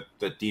Matt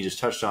that Dee just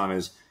touched on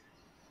is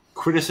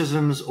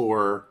criticisms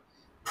or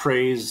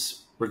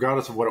praise,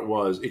 regardless of what it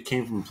was, it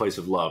came from a place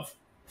of love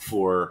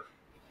for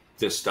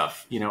this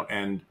stuff,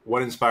 and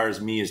what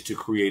inspires me is to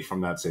create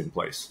from that same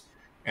place.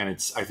 And I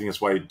think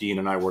that's why Dean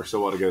and I work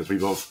so well together.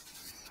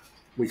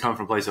 We come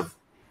from a place of,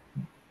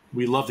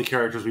 we love the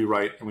characters we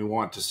write and we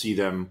want to see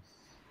them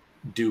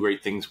do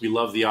great things. We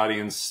love the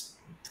audience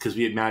because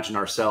we imagine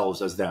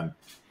ourselves as them.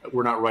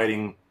 We're not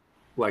writing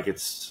like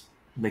it's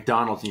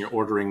McDonald's and you're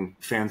ordering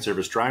fan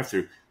service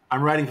drive-through.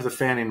 I'm writing for the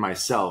fan in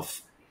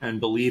myself and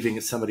believing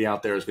that somebody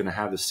out there is going to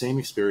have the same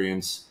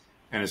experience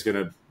and is going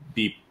to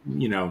be,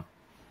 is going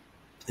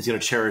to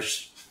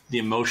cherish the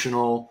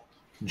emotional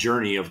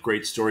journey of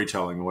great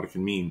storytelling and what it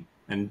can mean.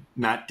 And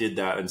Matt did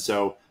that. And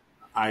so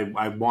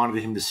I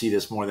wanted him to see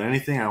this more than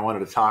anything. I wanted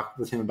to talk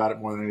with him about it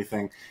more than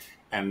anything.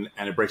 And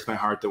it breaks my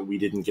heart that we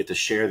didn't get to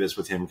share this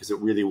with him, because it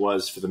really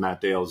was for the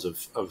Matt Dales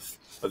of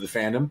the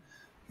fandom.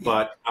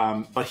 Yeah.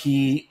 But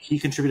he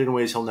contributed in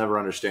ways he'll never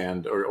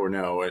understand or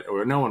know,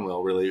 or no one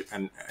will really.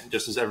 And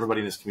just as everybody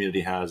in this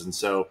community has. And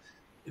so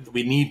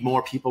we need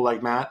more people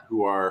like Matt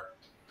who are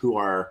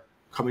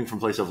coming from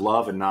a place of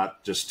love and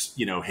not just,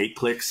 hate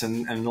clicks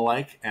and the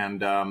like.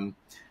 And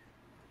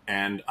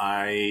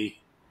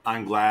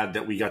I'm glad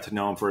that we got to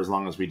know him for as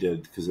long as we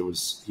did, because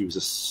he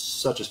was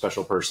such a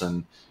special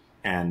person,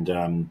 and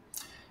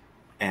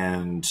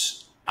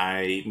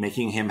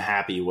making him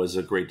happy was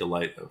a great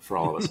delight for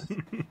all of us.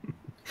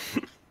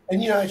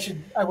 And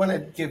I want to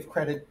give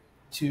credit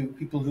to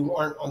people who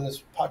aren't on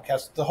this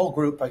podcast. The whole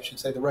group, I should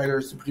say, the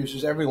writers, the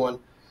producers, everyone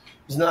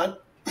was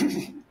not.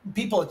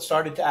 People had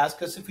started to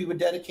ask us if we would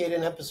dedicate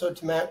an episode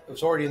to Matt. It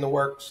was already in the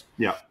works.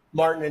 Yeah,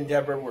 Martin and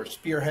Deborah were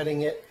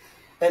spearheading it,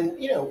 and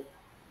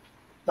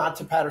not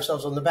to pat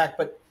ourselves on the back,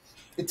 but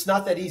it's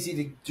not that easy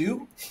to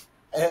do.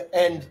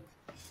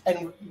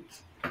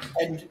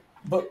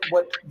 But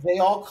what they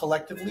all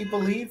collectively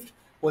believed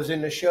was,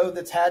 in a show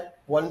that's had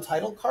one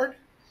title card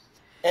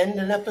and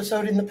an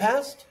episode in the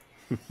past,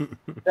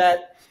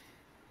 that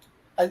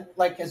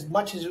as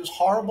much as it was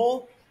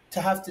horrible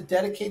to have to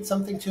dedicate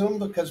something to him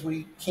because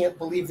we can't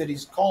believe that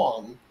he's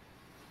gone,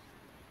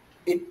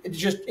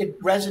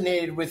 it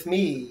resonated with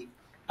me.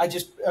 I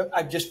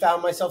just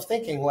found myself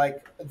thinking,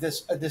 like,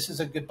 this is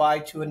a goodbye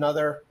to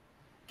another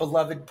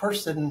beloved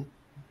person.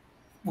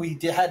 We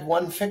had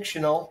one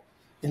fictional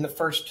in the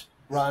first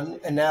run,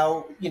 and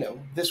now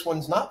this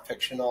one's not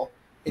fictional.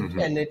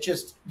 And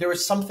there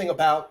was something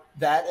about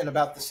that and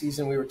about the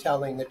season we were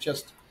telling that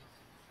just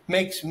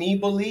makes me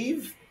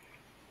believe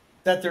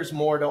that there's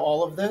more to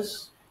all of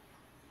this.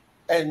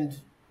 And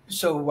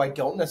so I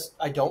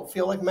don't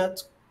feel like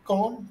Matt's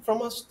gone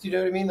from us. Do you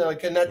know what I mean?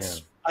 And that's.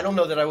 Yeah. I don't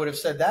know that I would have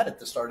said that at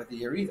the start of the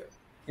year either.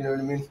 You know what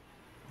I mean?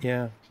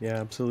 Yeah,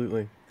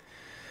 absolutely.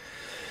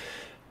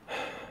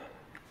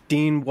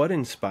 Dean, what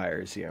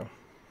inspires you?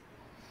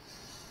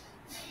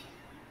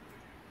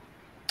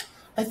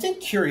 I think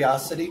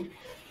curiosity.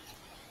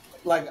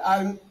 Like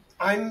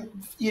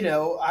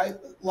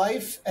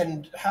life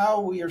and how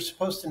we are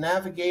supposed to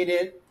navigate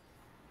it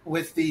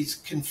with these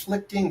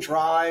conflicting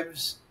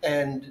drives,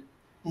 and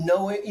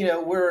knowing,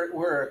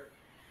 we're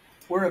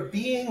a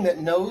being that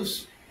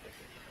knows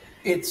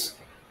its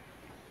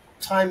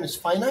time is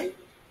finite,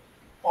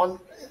 at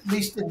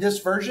least in this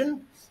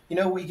version.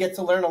 We get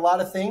to learn a lot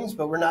of things,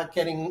 but we're not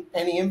getting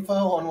any info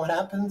on what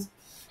happens.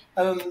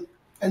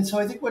 And so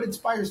I think what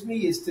inspires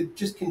me is to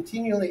just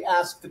continually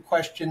ask the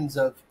questions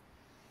of,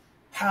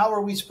 how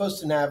are we supposed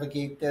to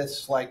navigate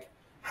this? Like,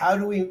 how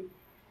do we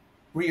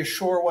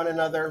reassure one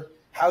another?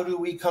 How do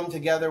we come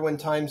together when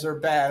times are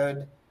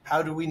bad?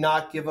 How do we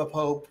not give up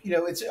hope?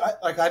 It's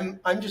like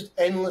I'm just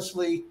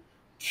endlessly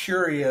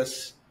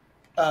curious.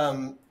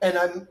 And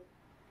I've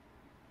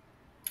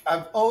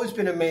always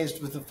been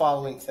amazed with the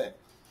following thing,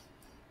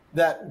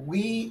 that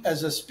we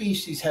as a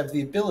species have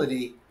the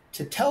ability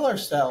to tell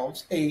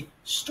ourselves a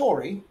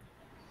story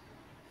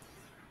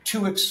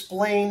to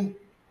explain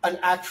an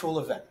actual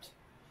event.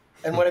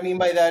 And what I mean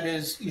by that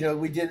is,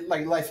 we did,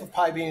 like, Life of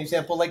Pi being an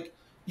example, like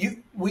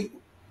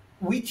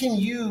we can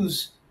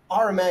use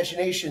our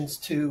imaginations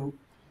to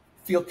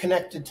feel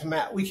connected to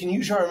Matt. We can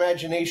use our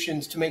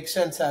imaginations to make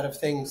sense out of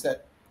things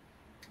that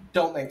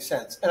don't make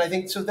sense. And I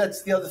think, so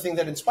that's the other thing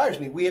that inspires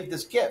me. We have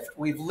this gift.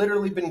 We've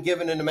literally been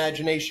given an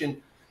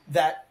imagination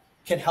that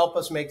can help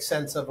us make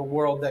sense of a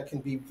world that can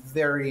be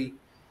very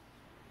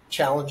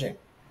challenging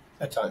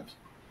at times.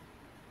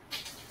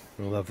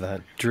 I love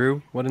that.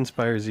 Drew, what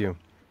inspires you?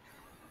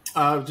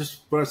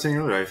 Just what I was saying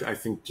earlier. I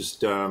think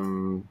just,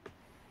 I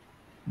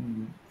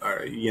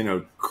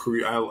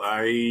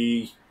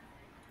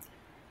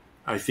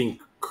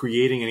think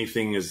creating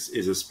anything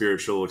is a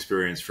spiritual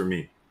experience for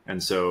me.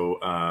 And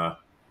so,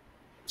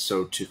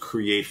 so to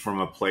create from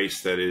a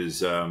place that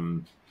is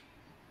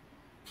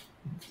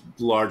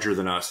larger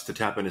than us, to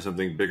tap into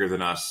something bigger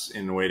than us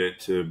in a way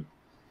to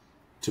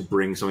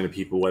bring something to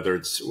people, whether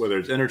it's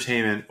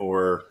entertainment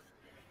or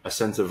a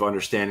sense of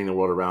understanding the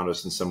world around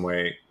us in some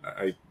way.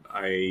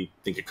 I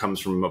think it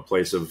comes from a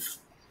place of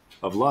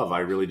love.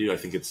 I really do. I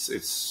think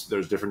it's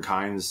there's different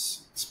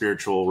kinds: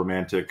 spiritual,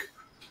 romantic,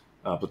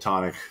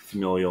 platonic,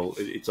 familial.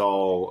 It's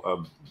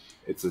all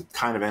it's a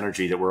kind of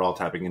energy that we're all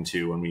tapping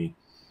into when we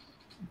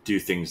do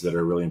things that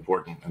are really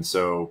important. And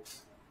so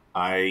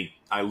I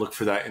look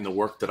for that in the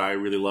work that I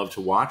really love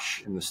to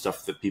watch, in the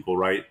stuff that people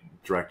write,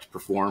 direct,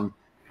 perform,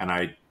 and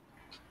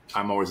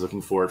I'm always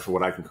looking for it for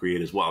what I can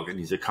create as well. It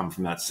needs to come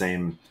from that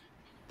same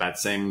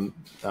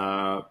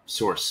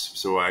source.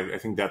 So I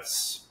think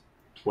that's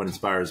what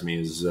inspires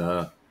me, is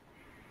a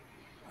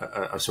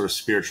sort of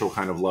spiritual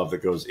kind of love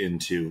that goes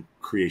into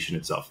creation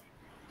itself.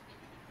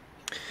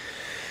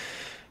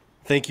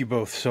 Thank you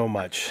both so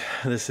much.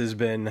 This has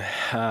been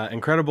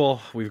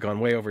incredible. We've gone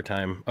way over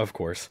time, of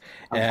course.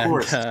 Of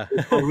course.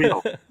 For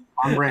real.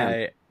 On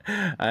brand.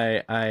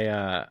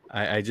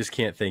 I just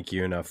can't thank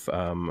you enough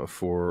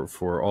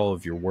for all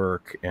of your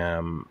work.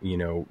 You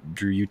know,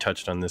 Drew, you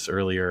touched on this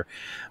earlier.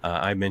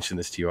 I mentioned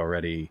this to you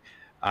already.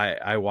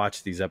 I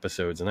watched these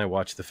episodes, and I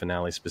watched the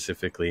finale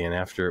specifically. And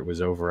after it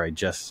was over, I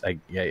just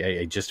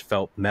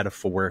felt,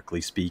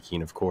 metaphorically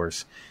speaking, of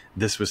course,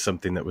 this was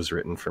something that was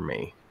written for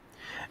me.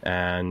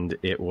 And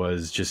it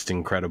was just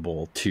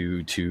incredible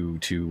to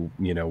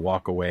you know,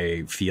 walk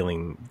away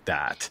feeling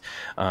that,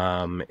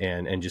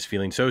 and just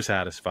feeling so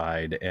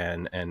satisfied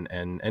and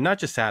not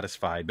just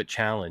satisfied, but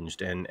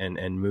challenged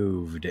and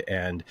moved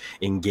and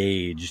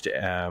engaged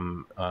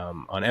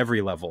on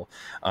every level.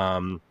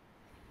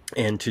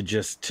 And to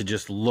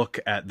just look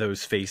at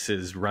those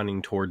faces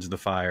running towards the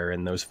fire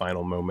in those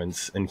final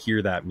moments and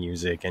hear that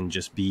music and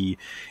just be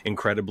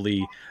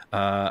incredibly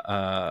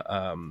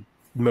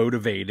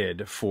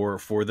motivated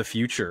for the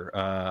future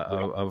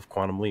of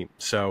Quantum Leap.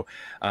 So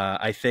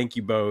I thank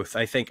you both.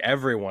 I thank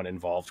everyone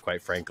involved,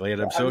 quite frankly,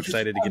 and I'm so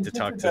excited to get to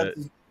talk to.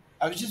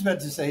 I was just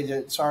about to say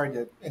that. Sorry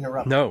to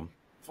interrupt. No.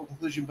 For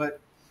conclusion, but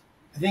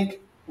I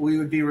think we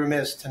would be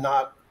remiss to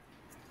not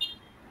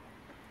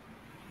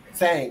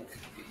thank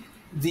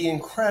the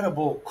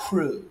incredible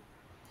crew,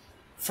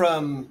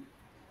 from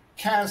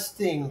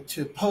casting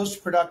to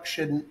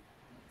post-production.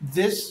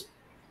 This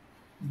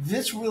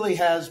really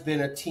has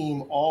been a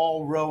team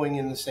all rowing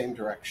in the same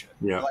direction.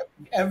 Yeah. Like,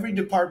 every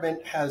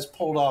department has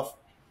pulled off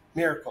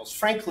miracles.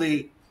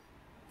 Frankly,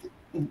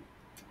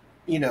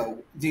 you know,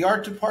 the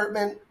art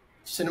department,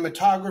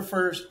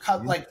 cinematographers,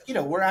 like, you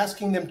know,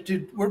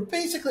 we're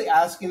basically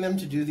asking them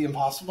to do the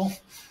impossible.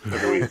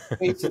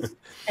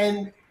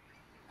 And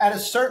at a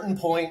certain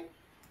point,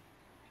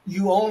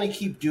 you only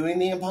keep doing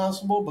the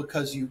impossible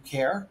because you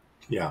care.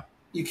 Yeah.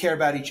 You care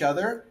about each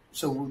other.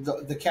 So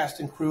the cast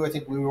and crew, I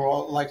think we were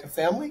all like a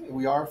family.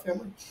 We are a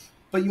family.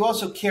 But you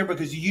also care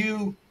because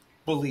you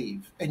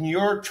believe and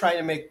you're trying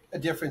to make a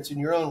difference in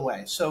your own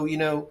way. So, you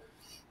know,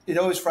 it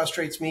always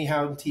frustrates me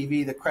how on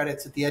TV the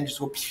credits at the end just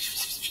go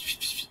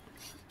just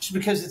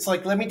because it's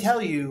like, let me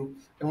tell you,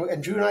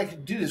 and Drew and I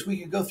could do this. We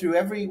could go through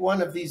every one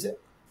of these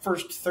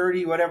first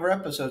 30 whatever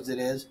episodes it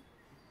is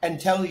and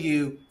tell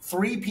you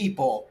 3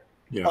 people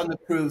on the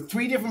crew,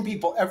 3 different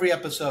people every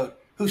episode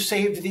who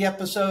saved the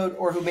episode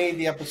or who made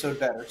the episode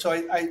better. So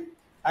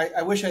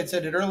I wish I had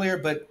said it earlier,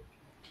 but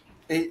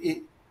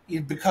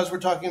because we're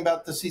talking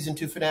about the season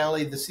 2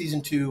 finale, the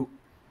season 2,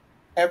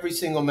 every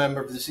single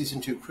member of the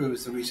season 2 crew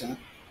is the reason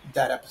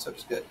that episode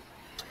is good.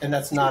 And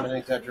that's not an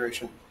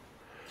exaggeration.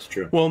 It's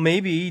true. Well,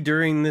 maybe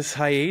during this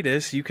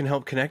hiatus, you can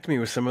help connect me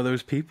with some of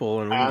those people,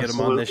 and we can get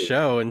them on this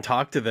show and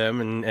talk to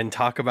them and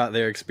talk about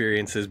their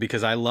experiences,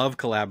 because I love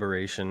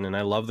collaboration and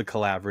I love the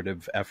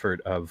collaborative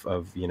effort of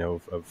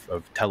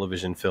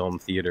television, film,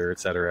 theater,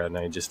 etc. And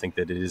I just think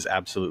that it is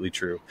absolutely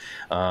true.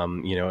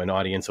 You know, an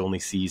audience only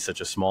sees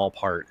such a small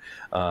part.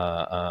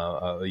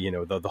 You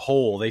know, the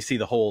whole. They see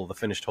the whole, the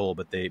finished whole,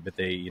 but they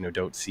you know,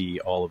 don't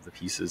see all of the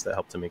pieces that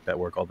help to make that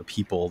work. All the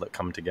people that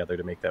come together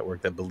to make that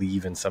work, that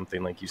believe in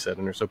something, like you said,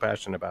 and are so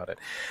passionate about it.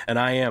 And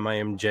I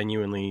am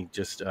genuinely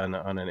just on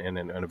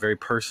a very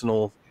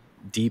personal,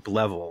 deep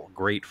level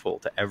grateful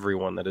to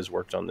everyone that has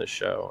worked on this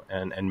show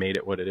and made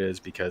it what it is,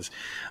 because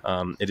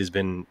it has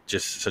been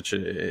just such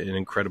an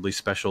incredibly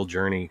special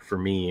journey for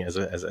me as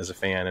a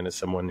fan and as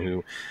someone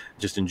who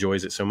just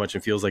enjoys it so much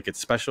and feels like it's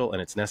special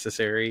and it's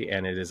necessary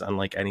and it is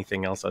unlike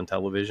anything else on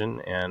television,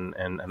 and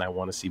I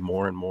want to see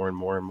more and more and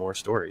more and more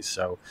stories.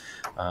 So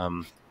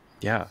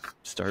yeah,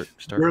 start.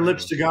 Your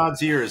lips to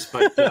God's ears,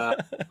 but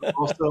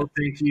also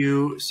thank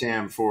you,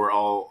 Sam, for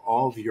all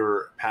of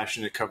your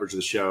passionate coverage of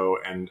the show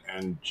and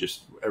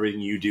just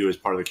everything you do as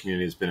part of the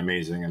community has been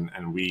amazing,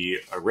 and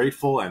we are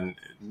grateful. And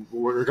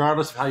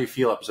regardless of how you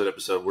feel episode,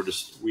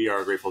 we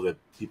are grateful that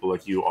people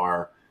like you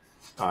are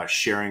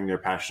sharing their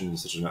passion in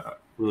such a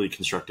really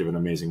constructive and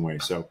amazing way.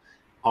 So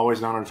always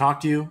an honor to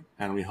talk to you,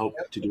 and we hope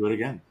to do it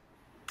again.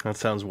 That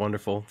sounds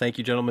wonderful. Thank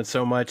you, gentlemen,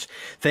 so much.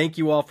 Thank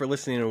you all for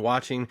listening and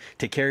watching.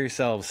 Take care of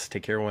yourselves.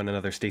 Take care of one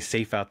another. Stay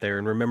safe out there.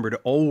 And remember to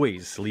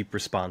always leap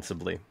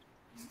responsibly.